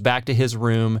 and goes back to his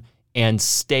room and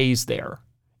stays there,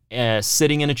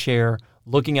 sitting in a chair,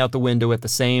 looking out the window at the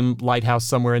same lighthouse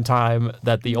somewhere in time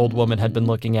that the old woman had been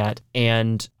looking at,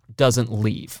 and doesn't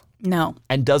leave. No.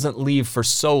 And doesn't leave for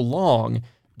so long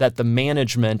that the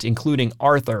management, including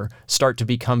Arthur, start to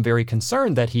become very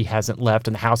concerned that he hasn't left,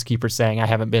 and the housekeeper's saying, I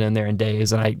haven't been in there in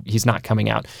days, and he's not coming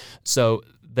out. So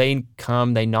they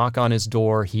come, they knock on his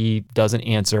door, he doesn't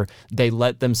answer. They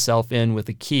let themselves in with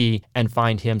a key and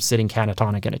find him sitting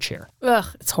catatonic in a chair. Ugh,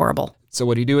 it's horrible. So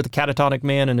what do you do with a catatonic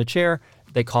man in a chair?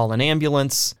 They call an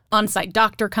ambulance. On-site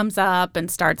doctor comes up and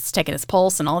starts taking his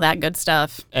pulse and all that good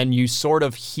stuff. And you sort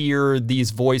of hear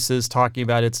these voices talking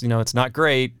about it's not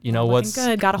great. What's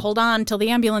good. Got to hold on till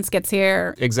the ambulance gets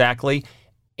here. Exactly.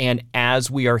 And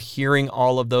as we are hearing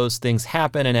all of those things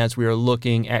happen, and as we are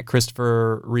looking at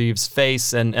Christopher Reeve's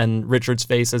face and Richard's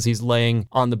face as he's laying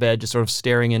on the bed, just sort of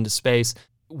staring into space,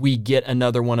 we get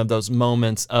another one of those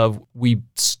moments of we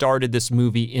started this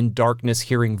movie in darkness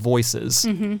hearing voices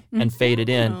and faded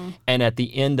in. And at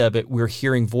the end of it, we're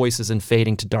hearing voices and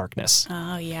fading to darkness.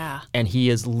 Oh, yeah. And he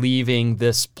is leaving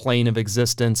this plane of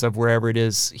existence of wherever it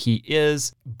is he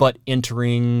is, but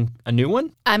entering a new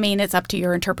one. I mean, it's up to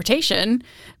your interpretation.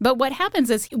 But what happens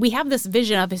is we have this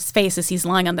vision of his face as he's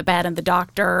lying on the bed and the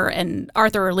doctor and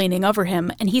Arthur are leaning over him.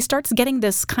 And he starts getting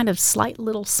this kind of slight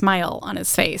little smile on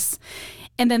his face.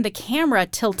 And then the camera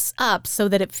tilts up so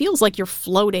that it feels like you're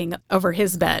floating over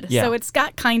his bed. Yeah. So it's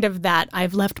got kind of that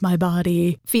I've left my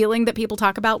body feeling that people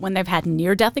talk about when they've had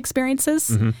near-death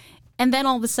experiences. And then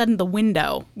all of a sudden the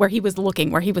window where he was looking,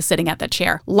 where he was sitting at that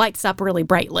chair, lights up really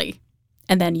brightly.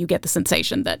 And then you get the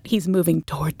sensation that he's moving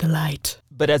toward the light.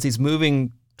 But as he's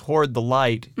moving toward the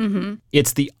light,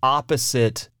 it's the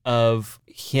opposite of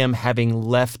him having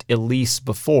left Elise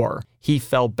before. He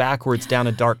fell backwards down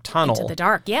a dark tunnel. Into the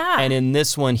dark, yeah. And in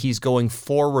this one, he's going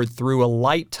forward through a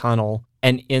light tunnel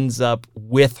and ends up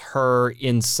with her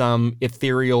in some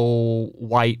ethereal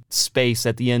white space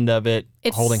at the end of it,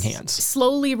 holding hands. It's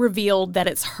slowly revealed that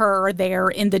it's her there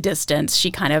in the distance.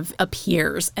 She kind of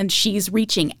appears and she's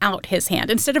reaching out his hand.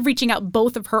 Instead of reaching out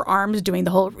both of her arms, doing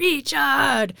the whole reach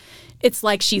out, it's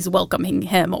like she's welcoming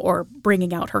him or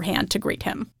bringing out her hand to greet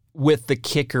him. With the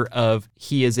kicker of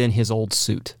he is in his old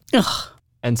suit. Ugh.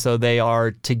 And so they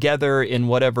are together in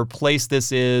whatever place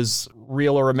this is,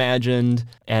 real or imagined,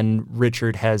 and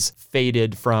Richard has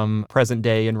faded from present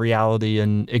day and reality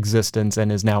and existence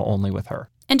and is now only with her.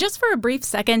 And just for a brief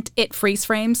second, it freeze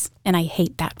frames, and I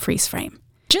hate that freeze frame.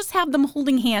 Just have them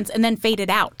holding hands and then fade it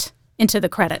out into the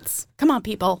credits. Come on,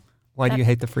 people. Why do you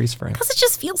hate the freeze frame? Because it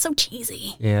just feels so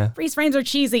cheesy. Yeah. Freeze frames are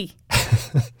cheesy.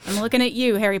 I'm looking at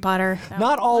you, Harry Potter.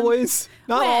 Not always.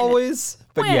 Not always.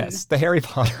 But When? Yes, the Harry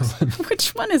Potter one.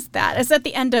 Which one is that? Is that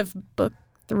the end of book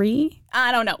 3?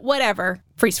 I don't know. Whatever.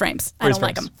 Freeze frames. I don't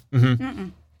like them. Mm-hmm.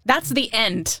 That's the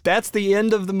end. That's the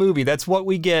end of the movie. That's what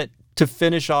we get to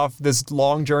finish off this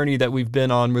long journey that we've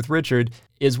been on with Richard,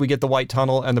 is we get the white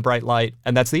tunnel and the bright light,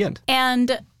 and that's the end.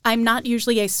 And I'm not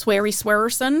usually a sweary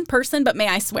person, but may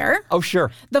I swear? Oh,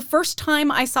 sure. The first time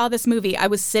I saw this movie, I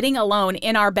was sitting alone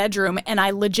in our bedroom, and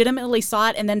I legitimately saw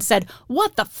it and then said,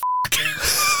 what the f***?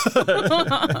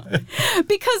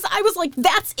 Because I was like,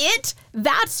 that's it?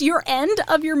 That's your end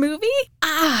of your movie?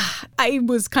 I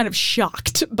was kind of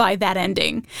shocked by that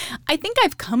ending. I think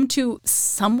I've come to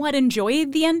somewhat enjoy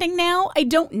the ending now. I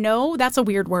don't know. That's a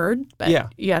weird word. But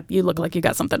yeah, you look like you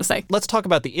got something to say. Let's talk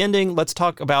about the ending. Let's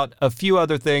talk about a few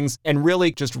other things and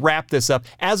really just wrap this up.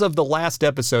 As of the last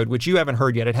episode, which you haven't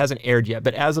heard yet, it hasn't aired yet,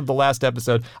 but as of the last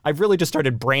episode, I've really just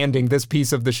started branding this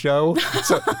piece of the show.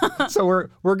 So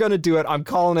we're going to do it. I'm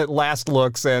calling it Last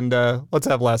Looks, and let's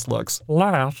have Last Looks.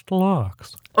 Last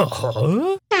Looks.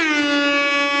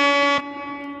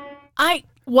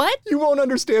 What? You won't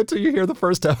understand till you hear the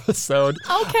first episode.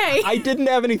 Okay. I didn't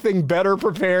have anything better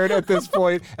prepared at this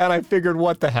point, and I figured,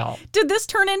 what the hell? Did this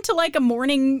turn into like a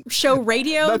morning show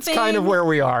radio That's thing? kind of where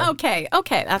we are. Okay,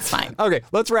 that's fine. Okay,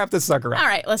 let's wrap this sucker up. All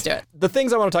right, let's do it. The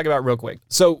things I want to talk about real quick.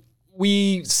 So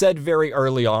we said very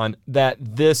early on that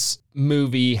this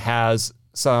movie has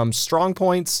some strong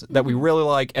points that we really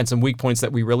like and some weak points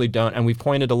that we really don't, and we've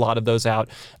pointed a lot of those out.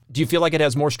 Do you feel like it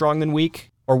has more strong than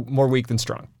weak, or more weak than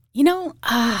strong? You know,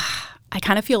 I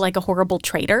kind of feel like a horrible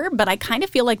traitor, but I kind of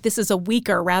feel like this is a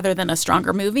weaker rather than a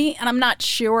stronger movie, and I'm not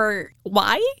sure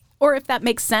why or if that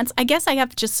makes sense. I guess I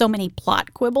have just so many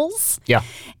plot quibbles. Yeah.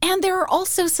 And there are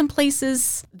also some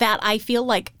places that I feel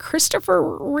like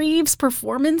Christopher Reeve's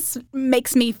performance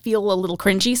makes me feel a little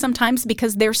cringy sometimes,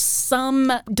 because there's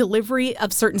some delivery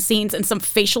of certain scenes and some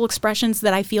facial expressions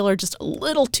that I feel are just a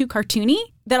little too cartoony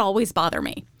that always bother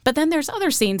me. But then there's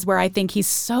other scenes where I think he's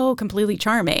so completely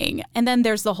charming. And then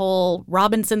there's the whole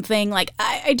Robinson thing. Like,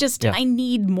 I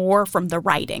need more from the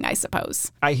writing, I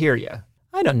suppose. I hear you.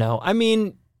 I don't know. I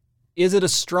mean, is it a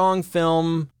strong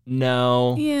film?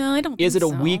 No. Yeah, I don't think Is it a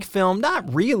so. weak film?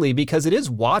 Not really, because it is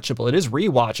watchable. It is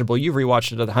rewatchable. You've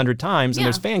rewatched it 100 times, and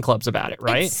there's fan clubs about it,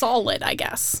 right? It's solid, I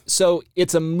guess. So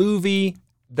it's a movie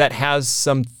that has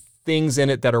some things in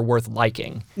it that are worth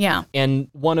liking. Yeah. And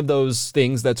one of those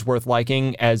things that's worth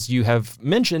liking, as you have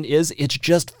mentioned, is it's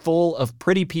just full of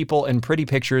pretty people and pretty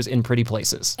pictures in pretty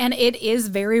places. And it is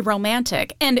very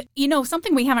romantic. And, you know,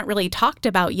 something we haven't really talked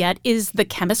about yet is the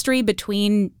chemistry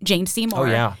between Jane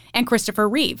Seymour and Christopher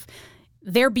Reeve.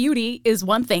 Their beauty is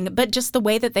one thing, but just the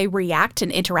way that they react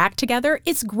and interact together,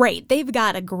 it's great. They've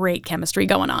got a great chemistry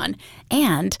going on.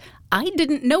 And I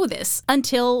didn't know this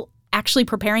until actually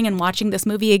preparing and watching this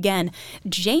movie again.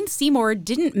 Jane Seymour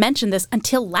didn't mention this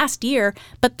until last year,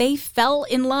 but they fell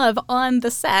in love on the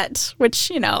set, which,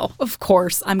 you know, of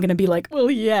course, I'm going to be like,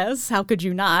 well, yes, how could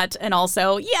you not? And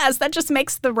also, yes, that just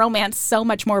makes the romance so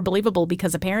much more believable,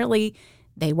 because apparently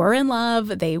they were in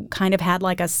love. They kind of had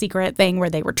like a secret thing where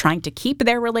they were trying to keep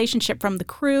their relationship from the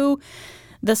crew.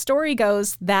 The story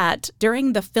goes that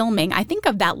during the filming, I think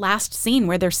of that last scene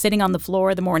where they're sitting on the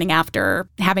floor the morning after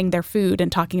having their food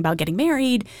and talking about getting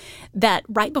married, that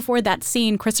right before that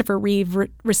scene, Christopher Reeve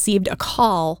received a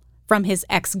call from his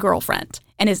ex-girlfriend.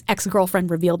 And his ex-girlfriend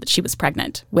revealed that she was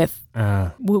pregnant with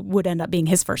would end up being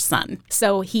his first son.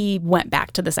 So he went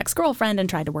back to this ex-girlfriend and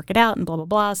tried to work it out and blah, blah,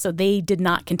 blah. So they did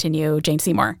not continue, Jane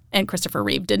Seymour and Christopher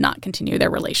Reeve did not continue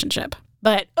their relationship.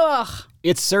 But,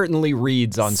 it certainly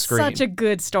reads on screen. Such a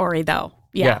good story, though.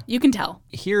 Yeah, you can tell.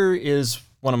 Here is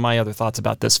one of my other thoughts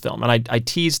about this film, and I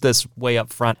teased this way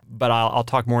up front, but I'll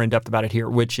talk more in depth about it here,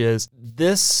 which is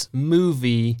this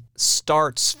movie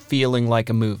starts feeling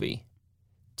like a movie.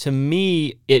 To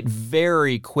me, it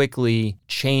very quickly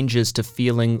changes to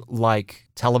feeling like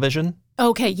television.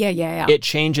 Okay, yeah. It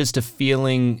changes to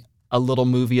feeling a little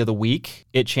movie of the week.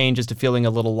 It changes to feeling a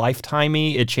little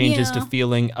Lifetime-y. It changes to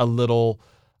feeling a little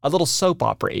soap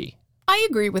opera-y. I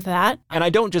agree with that. And I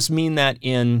don't just mean that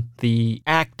in the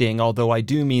acting, although I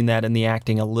do mean that in the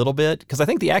acting a little bit, because I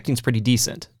think the acting's pretty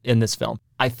decent in this film.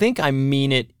 I think I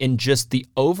mean it in just the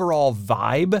overall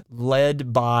vibe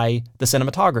led by the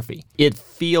cinematography. It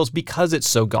feels, because it's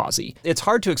so gauzy, it's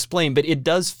hard to explain, but it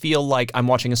does feel like I'm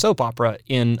watching a soap opera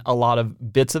in a lot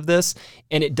of bits of this,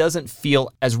 and it doesn't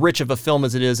feel as rich of a film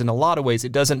as it is in a lot of ways.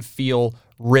 It doesn't feel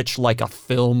rich like a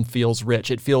film feels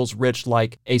rich. It feels rich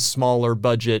like a smaller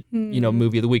budget,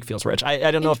 movie of the week feels rich.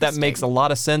 I don't know if that makes a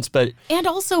lot of sense, but... And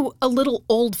also a little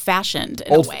old-fashioned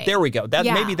in a way. There we go.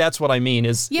 Maybe that's what I mean,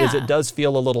 is it does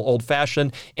feel a little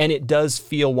old-fashioned, and it does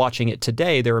feel, watching it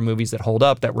today, there are movies that hold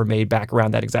up that were made back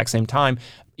around that exact same time,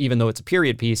 even though it's a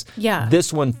period piece. Yeah.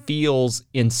 This one feels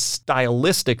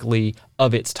stylistically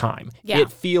of its time. Yeah.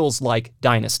 It feels like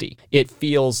Dynasty. It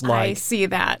feels like... I see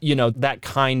that. That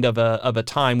kind of a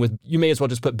time with, you may as well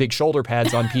just put big shoulder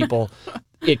pads on people.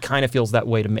 It kind of feels that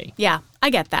way to me. Yeah, I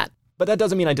get that. But that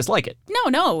doesn't mean I dislike it.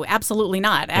 No, absolutely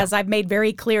not. As I've made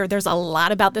very clear, there's a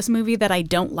lot about this movie that I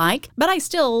don't like, but I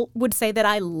still would say that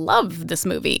I love this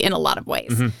movie in a lot of ways.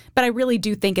 Mm-hmm. But I really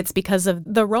do think it's because of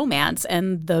the romance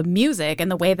and the music and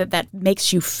the way that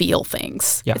makes you feel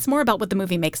things. Yeah. It's more about what the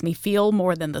movie makes me feel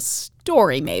more than the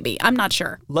story, maybe. I'm not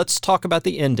sure. Let's talk about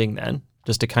the ending then,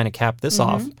 just to kind of cap this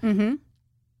off. Mm-hmm.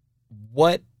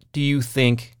 What do you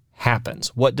think happens?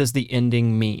 What does the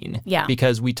ending mean? Yeah.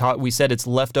 Because we said it's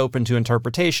left open to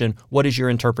interpretation. What is your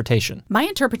interpretation? My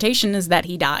interpretation is that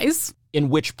he dies. In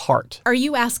which part? Are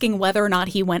you asking whether or not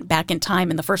he went back in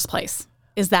time in the first place?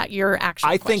 Is that your actual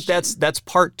question? I think that's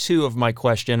part 2 of my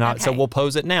question. Okay. So we'll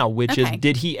pose it now, which is,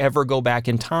 did he ever go back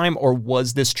in time, or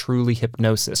was this truly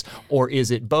hypnosis? Or is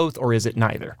it both, or is it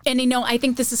neither? And, I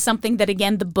think this is something that,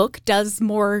 again, the book does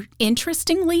more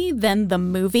interestingly than the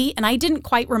movie. And I didn't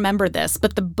quite remember this,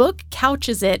 but the book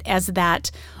couches it as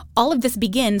that all of this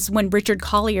begins when Richard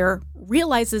Collier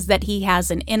realizes that he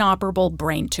has an inoperable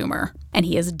brain tumor and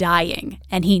he is dying,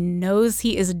 and he knows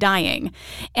he is dying.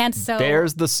 And so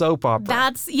there's the soap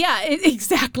opera.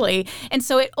 Exactly. And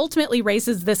so it ultimately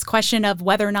raises this question of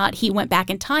whether or not he went back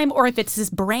in time, or if it's his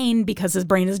brain, because his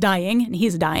brain is dying and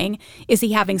he's dying. Is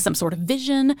he having some sort of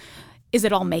vision? Is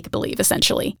it all make-believe,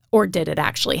 essentially? Or did it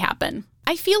actually happen?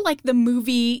 I feel like the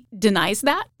movie denies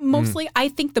that mostly. I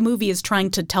think the movie is trying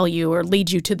to tell you or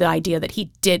lead you to the idea that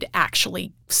he did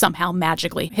actually somehow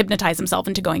magically hypnotize himself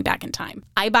into going back in time.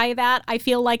 I buy that. I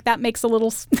feel like that makes a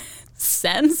little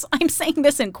sense. I'm saying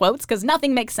this in quotes because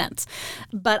nothing makes sense.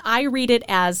 But I read it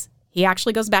as he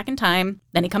actually goes back in time,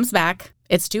 then he comes back.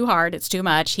 It's too hard. It's too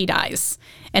much. He dies.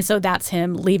 And so that's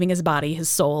him leaving his body, his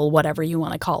soul, whatever you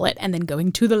want to call it, and then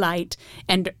going to the light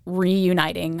and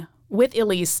reuniting with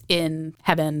Elise in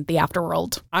heaven, the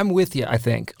afterworld. I'm with you, I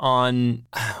think, on...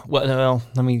 Well,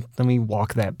 let me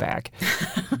walk that back.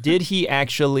 Did he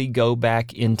actually go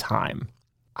back in time?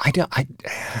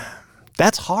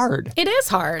 That's hard. It is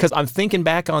hard. Because I'm thinking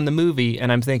back on the movie,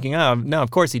 and I'm thinking, oh, no, of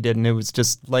course he didn't. It was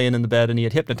just laying in the bed, and he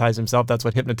had hypnotized himself. That's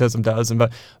what hypnotism does.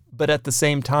 But at the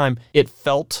same time, it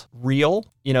felt real.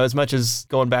 As much as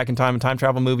going back in time, a time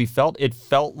travel movie it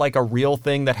felt like a real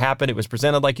thing that happened. It was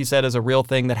presented, like you said, as a real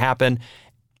thing that happened.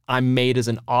 I'm made as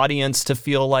an audience to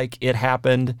feel like it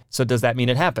happened. So does that mean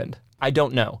it happened? I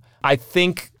don't know. I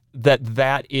think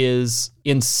that is,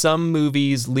 in some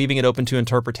movies, leaving it open to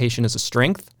interpretation is a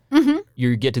strength. Mm-hmm.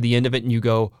 You get to the end of it and you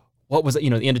go, what was it?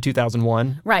 The end of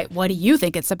 2001. Right. What do you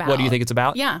think it's about? What do you think it's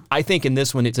about? Yeah. I think in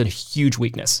this one, it's a huge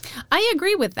weakness. I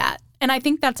agree with that. And I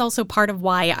think that's also part of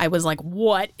why I was like,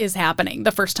 what is happening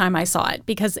the first time I saw it?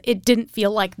 Because it didn't feel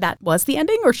like that was the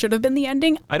ending or should have been the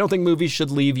ending. I don't think movies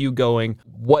should leave you going,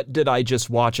 what did I just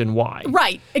watch and why?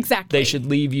 Right, exactly. They should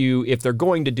leave you, if they're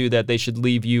going to do that, they should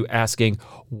leave you asking,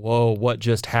 whoa, what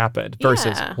just happened?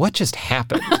 Versus, what just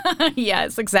happened?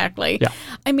 Yes, exactly. Yeah.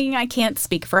 I mean, I can't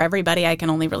speak for everybody. I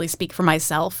can only really speak for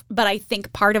myself. But I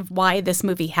think part of why this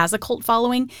movie has a cult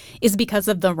following is because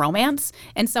of the romance.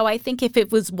 And so I think if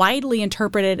it was widely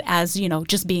interpreted as,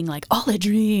 just being like all a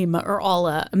dream or all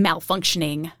a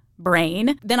malfunctioning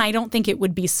brain, then I don't think it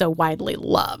would be so widely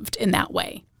loved in that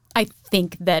way. I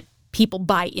think that people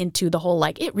buy into the whole,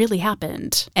 like, it really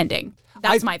happened ending.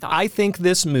 That's my thought. I think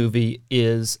this movie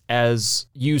is, as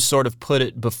you sort of put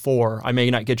it before, I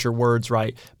may not get your words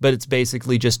right, but it's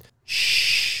basically just,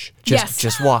 shh,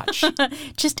 just watch.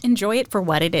 Just enjoy it for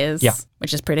what it is,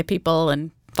 which is pretty people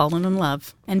and falling in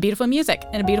love and beautiful music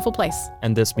in a beautiful place.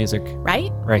 And this music.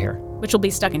 Right? Right here. Which will be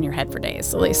stuck in your head for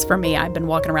days. At least for me, I've been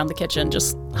walking around the kitchen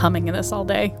just humming this all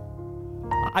day.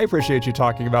 I appreciate you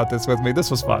talking about this with me. This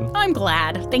was fun. I'm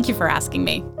glad. Thank you for asking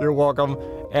me. You're welcome.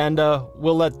 And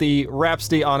we'll let the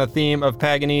Rhapsody on a Theme of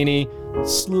Paganini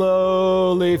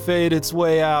slowly fade its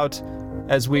way out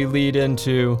as we lead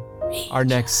into our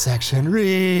next section.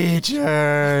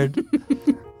 Richard!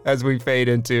 As we fade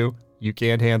into You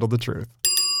Can't Handle the Truth.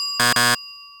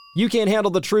 You Can't Handle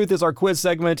the Truth is our quiz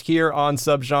segment here on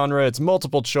Subgenre. It's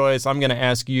multiple choice. I'm going to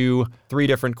ask you 3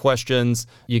 different questions.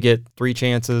 You get 3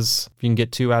 chances. If you can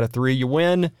get 2 out of 3, you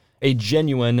win a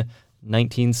genuine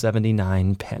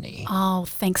 1979 penny. Oh,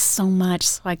 thanks so much.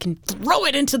 So I can throw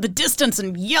it into the distance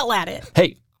and yell at it.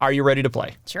 Hey, are you ready to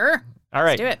play? Sure. All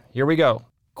right. Let's do it. Here we go.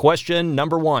 Question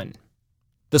number 1.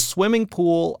 The swimming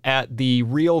pool at the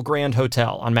Rio Grande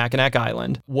Hotel on Mackinac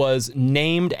Island was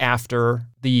named after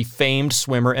the famed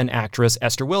swimmer and actress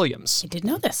Esther Williams. I did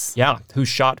know this. Yeah, who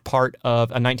shot part of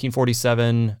a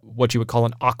 1947, what you would call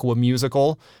an aqua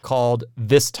musical called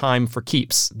This Time for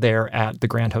Keeps there at the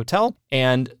Grand Hotel.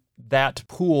 And that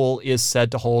pool is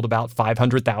said to hold about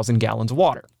 500,000 gallons of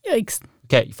water. Yikes.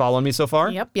 Okay, you following me so far?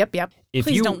 Yep. If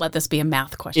Please you- don't let this be a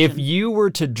math question. If you were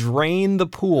to drain the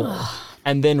pool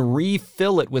and then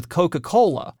refill it with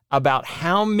Coca-Cola, about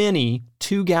how many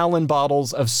 2-gallon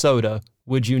bottles of soda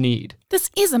would you need?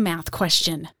 This is a math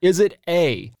question. Is it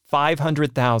A,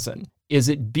 500,000? Is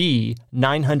it B,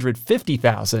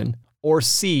 950,000? Or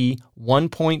C,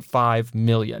 1.5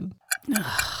 million?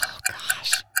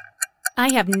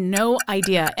 I have no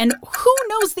idea. And who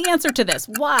knows the answer to this?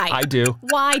 Why? I do.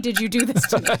 Why did you do this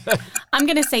to me? I'm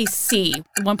going to say C,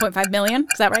 1.5 million.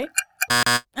 Is that right?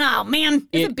 Oh, man.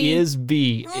 Is it B? It is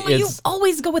B. Oh, you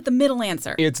always go with the middle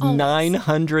answer. It's Always.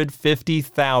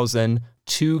 950,000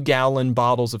 2-gallon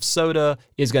bottles of soda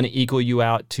is going to equal you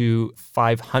out to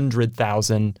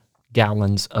 500,000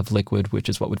 gallons of liquid, which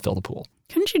is what would fill the pool.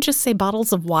 Couldn't you just say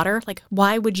bottles of water? Like,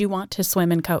 why would you want to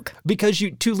swim in Coke? Because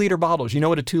 2-liter bottles. You know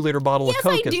what a 2-liter bottle of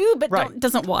Coke is? Yes, I do, but right.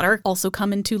 doesn't water also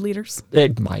come in 2 liters?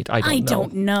 It might. I don't know. I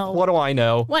don't know. What do I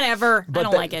know? Whatever. I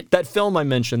don't like it. That film I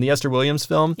mentioned, the Esther Williams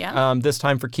film, Yeah. This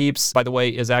Time for Keeps, by the way,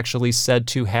 is actually said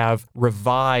to have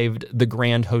revived the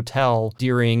Grand Hotel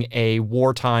during a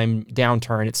wartime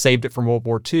downturn. It saved it from World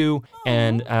War II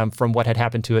and from what had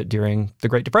happened to it during the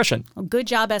Great Depression. Well, good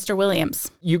job, Esther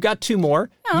Williams. You got 2 more.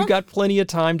 Oh. You got plenty of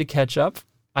time to catch up.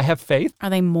 I have faith. Are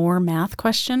they more math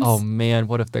questions? Oh, man,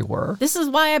 what if they were? This is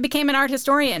why I became an art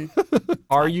historian.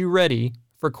 Are you ready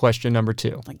for question number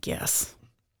 2? Like, yes.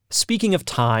 Speaking of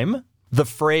time, the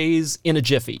phrase "in a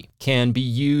jiffy" can be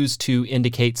used to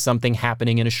indicate something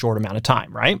happening in a short amount of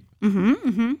time, right?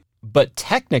 Mm-hmm. But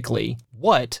technically,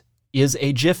 what is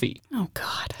a jiffy? Oh,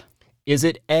 God. Is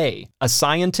it A, a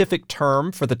scientific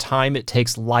term for the time it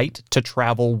takes light to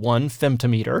travel 1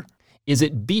 femtometer? Is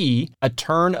it B, a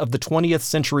turn of the 20th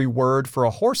century word for a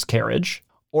horse carriage?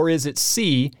 Or is it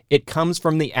C, it comes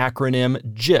from the acronym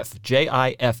JIFF,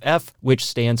 J-I-F-F, which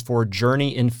stands for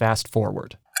Journey in Fast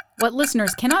Forward? What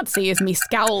listeners cannot see is me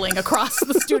scowling across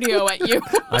the studio at you.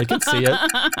 I can see it.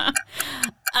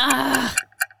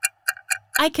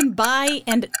 I can buy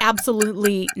and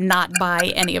absolutely not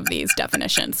buy any of these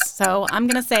definitions. So I'm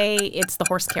going to say it's the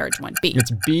horse carriage one, B.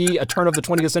 It's B, a turn of the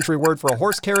 20th century word for a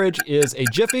horse carriage is a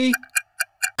jiffy.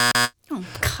 Oh,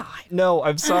 God. No,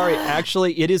 I'm sorry.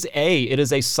 Actually, it is A. It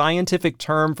is a scientific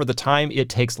term for the time it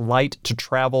takes light to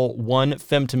travel 1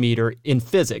 femtometer in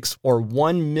physics, or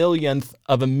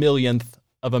 1/1,000,000th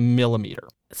of a millimeter.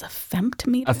 It's a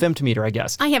femtometer? A femtometer, I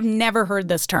guess. I have never heard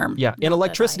this term. Yeah. In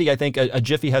electricity, I think a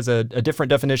jiffy has a different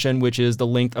definition, which is the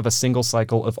length of a single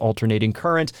cycle of alternating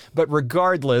current. But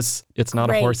regardless, it's not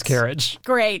a horse carriage.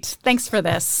 Great. Thanks for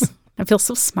this. I feel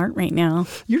so smart right now.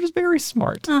 You're just very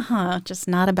smart. Just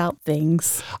not about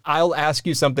things. I'll ask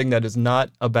you something that is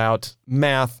not about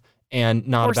math and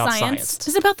not Or about science.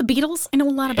 Is it about the Beatles? I know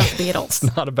a lot about the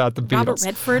Beatles. Not about the Beatles. Robert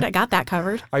Redford, I got that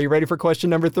covered. Are you ready for question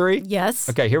number 3? Yes.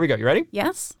 Okay, here we go. You ready?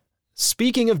 Yes.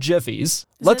 Speaking of jiffies, Is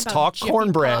let's it about talk Jiffy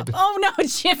cornbread. Puff? Oh, no,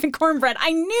 Jiffy cornbread.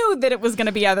 I knew that it was going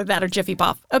to be either that or Jiffy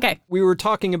Puff. Okay. We were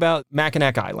talking about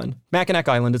Mackinac Island. Mackinac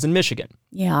Island is in Michigan.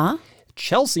 Yeah.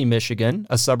 Chelsea, Michigan,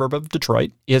 a suburb of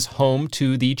Detroit, is home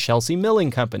to the Chelsea Milling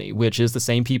Company, which is the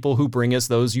same people who bring us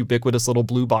those ubiquitous little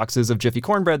blue boxes of Jiffy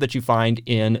cornbread that you find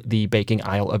in the baking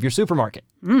aisle of your supermarket.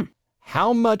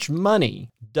 How much money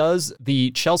does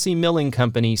the Chelsea Milling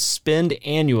Company spend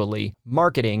annually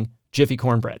marketing Jiffy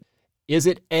cornbread? Is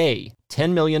it A,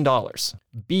 $10 million,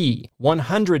 B,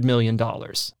 $100 million,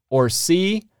 or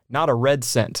C, not a red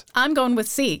cent? I'm going with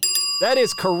C. That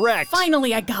is correct.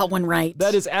 Finally, I got one right.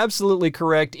 That is absolutely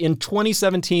correct. In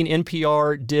 2017,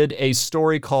 NPR did a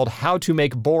story called How to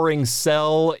Make Boring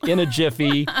Sell in a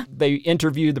Jiffy. They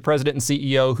interviewed the president and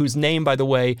CEO, whose name, by the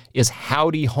way, is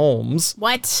Howdy Holmes.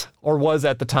 What? Or was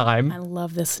at the time. I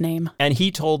love this name. And he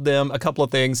told them a couple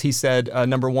of things. He said,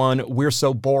 number 1, we're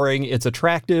so boring, it's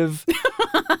attractive.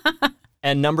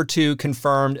 And number 2,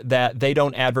 confirmed that they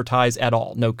don't advertise at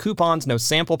all. No coupons, no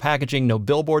sample packaging, no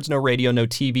billboards, no radio, no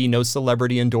TV, no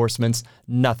celebrity endorsements,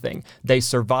 nothing. They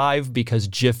survive because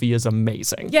Jiffy is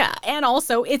amazing. Yeah, and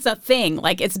also it's a thing.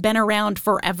 Like, it's been around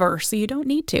forever, so you don't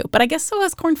need to. But I guess so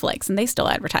has cornflakes, and they still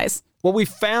advertise. Well, we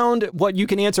found what you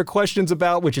can answer questions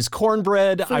about, which is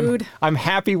cornbread. Food. I'm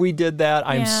happy we did that.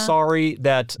 I'm sorry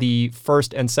that the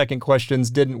first and second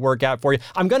questions didn't work out for you.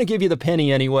 I'm going to give you the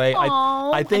penny anyway.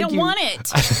 I don't want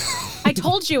it. I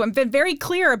told you, I've been very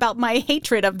clear about my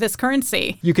hatred of this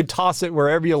currency. You could toss it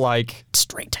wherever you like.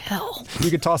 Straight to hell. You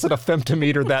could toss it a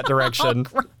femtometer that direction.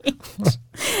 Oh, great.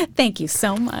 Thank you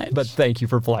so much. But thank you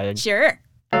for playing. Sure.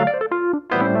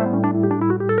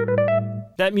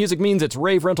 That music means it's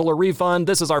rave, rental, or refund.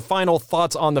 This is our final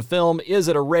thoughts on the film. Is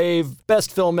it a rave?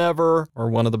 Best film ever,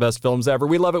 or one of the best films ever?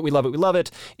 We love it, we love it, we love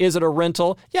it. Is it a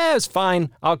rental? Yeah, it's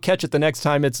fine. I'll catch it the next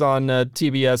time it's on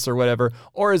TBS or whatever.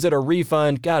 Or is it a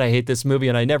refund? God, I hate this movie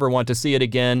and I never want to see it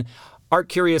again. Art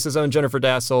Curious's own Jennifer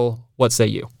Dassel, what say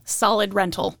you? Solid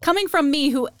rental. Coming from me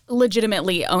who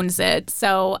legitimately owns it.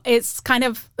 So it's kind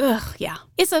of,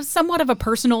 It's a somewhat of a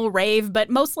personal rave, but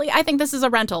mostly I think this is a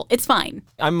rental. It's fine.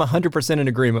 I'm 100% in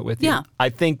agreement with you. Yeah. I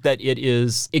think that it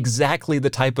is exactly the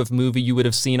type of movie you would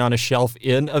have seen on a shelf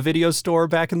in a video store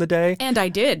back in the day. And I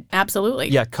did, absolutely.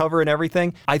 Yeah, cover and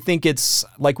everything. I think it's,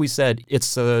 like we said,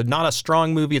 it's not a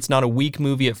strong movie. It's not a weak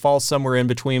movie. It falls somewhere in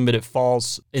between, but it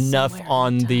falls enough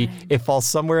it falls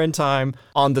somewhere in time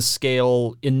on the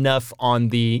scale, enough on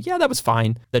the, that was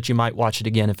fine, that you might watch it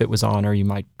again if it was on, or you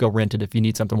might go rent it if you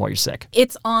need something while you're sick.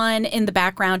 It's on in the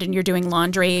background and you're doing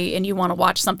laundry and you want to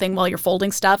watch something while you're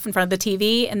folding stuff in front of the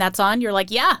TV and that's on, you're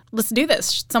like, yeah, let's do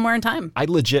this somewhere in time. I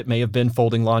legit may have been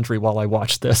folding laundry while I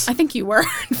watched this. I think you were,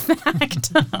 in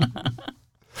fact.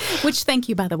 Which, thank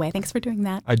you, by the way. Thanks for doing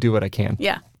that. I do what I can.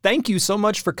 Yeah. Thank you so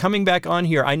much for coming back on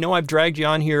here. I know I've dragged you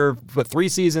on here for 3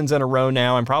 seasons in a row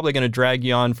now. I'm probably going to drag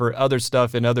you on for other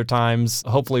stuff in other times.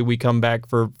 Hopefully we come back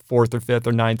for 4th or 5th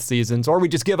or 9th seasons, or we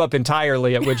just give up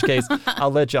entirely, at which case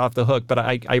I'll let you off the hook. But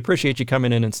I appreciate you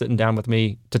coming in and sitting down with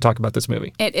me to talk about this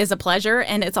movie. It is a pleasure,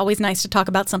 and it's always nice to talk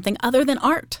about something other than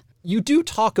art. You do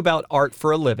talk about art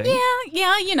for a living. Yeah,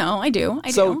 I do.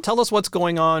 So tell us what's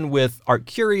going on with Art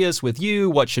Curious with you.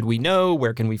 What should we know?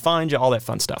 Where can we find you? All that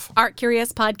fun stuff. Art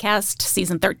Curious Podcast,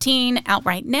 Season 13, out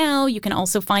right now. You can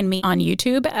also find me on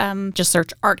YouTube. Just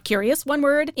search Art Curious, one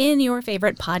word, in your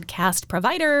favorite podcast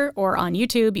provider, or on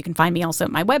YouTube. You can find me also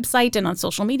at my website and on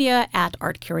social media at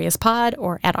Art Curious Pod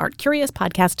or at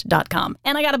artcuriouspodcast.com.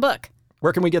 And I got a book.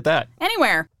 Where can we get that?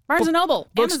 Anywhere. Barnes & Noble,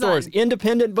 bookstores, Amazon.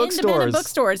 independent bookstores. Independent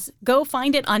bookstores. Go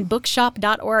find it on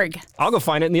bookshop.org. I'll go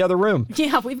find it in the other room.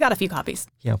 Yeah, we've got a few copies.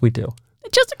 Yeah, we do.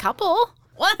 Just a couple.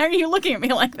 What are you looking at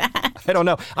me like that? I don't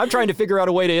know. I'm trying to figure out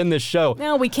a way to end this show.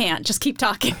 No, we can't. Just keep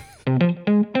talking.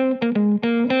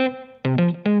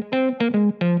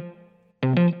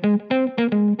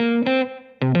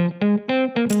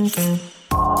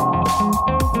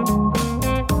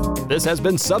 This has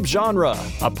been Subgenre,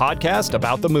 a podcast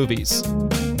about the movies.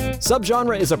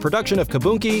 Subgenre is a production of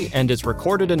Kabunki and is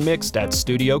recorded and mixed at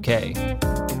Studio K.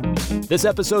 This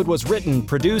episode was written,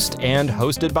 produced, and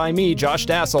hosted by me, Josh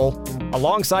Dassel,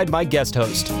 alongside my guest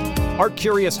host, Art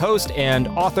Curious host and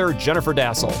author Jennifer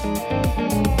Dassel.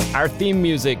 Our theme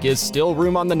music is Still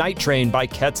Room on the Night Train by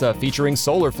Ketsa featuring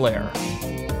Solar Flare.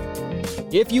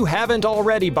 If you haven't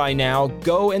already by now,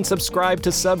 go and subscribe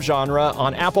to Subgenre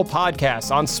on Apple Podcasts,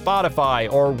 on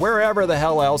Spotify, or wherever the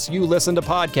hell else you listen to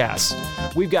podcasts.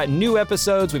 We've got new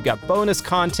episodes, we've got bonus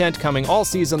content coming all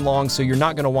season long, so you're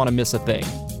not going to want to miss a thing.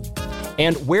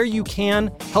 And where you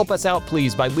can, help us out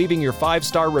please by leaving your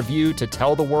 5-star review to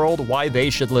tell the world why they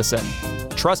should listen.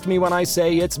 Trust me when I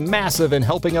say it's massive in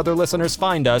helping other listeners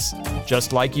find us,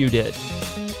 just like you did.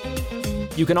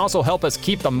 You can also help us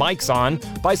keep the mics on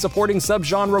by supporting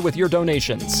Subgenre with your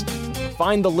donations.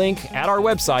 Find the link at our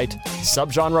website,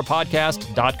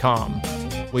 subgenrepodcast.com.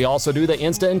 We also do the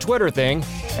Insta and Twitter thing,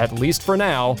 at least for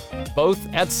now, both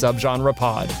at Subgenre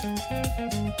Pod.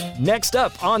 Next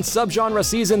up on Subgenre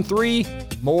Season 3,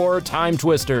 more Time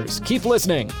Twisters. Keep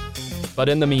listening. But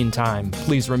in the meantime,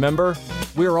 please remember,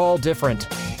 we're all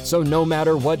different. So no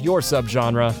matter what your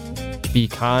subgenre, be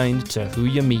kind to who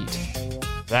you meet.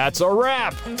 That's a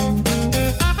wrap!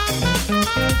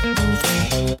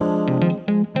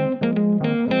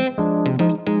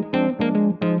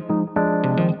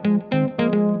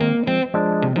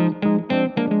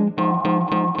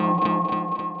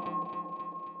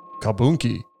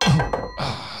 Kabunki.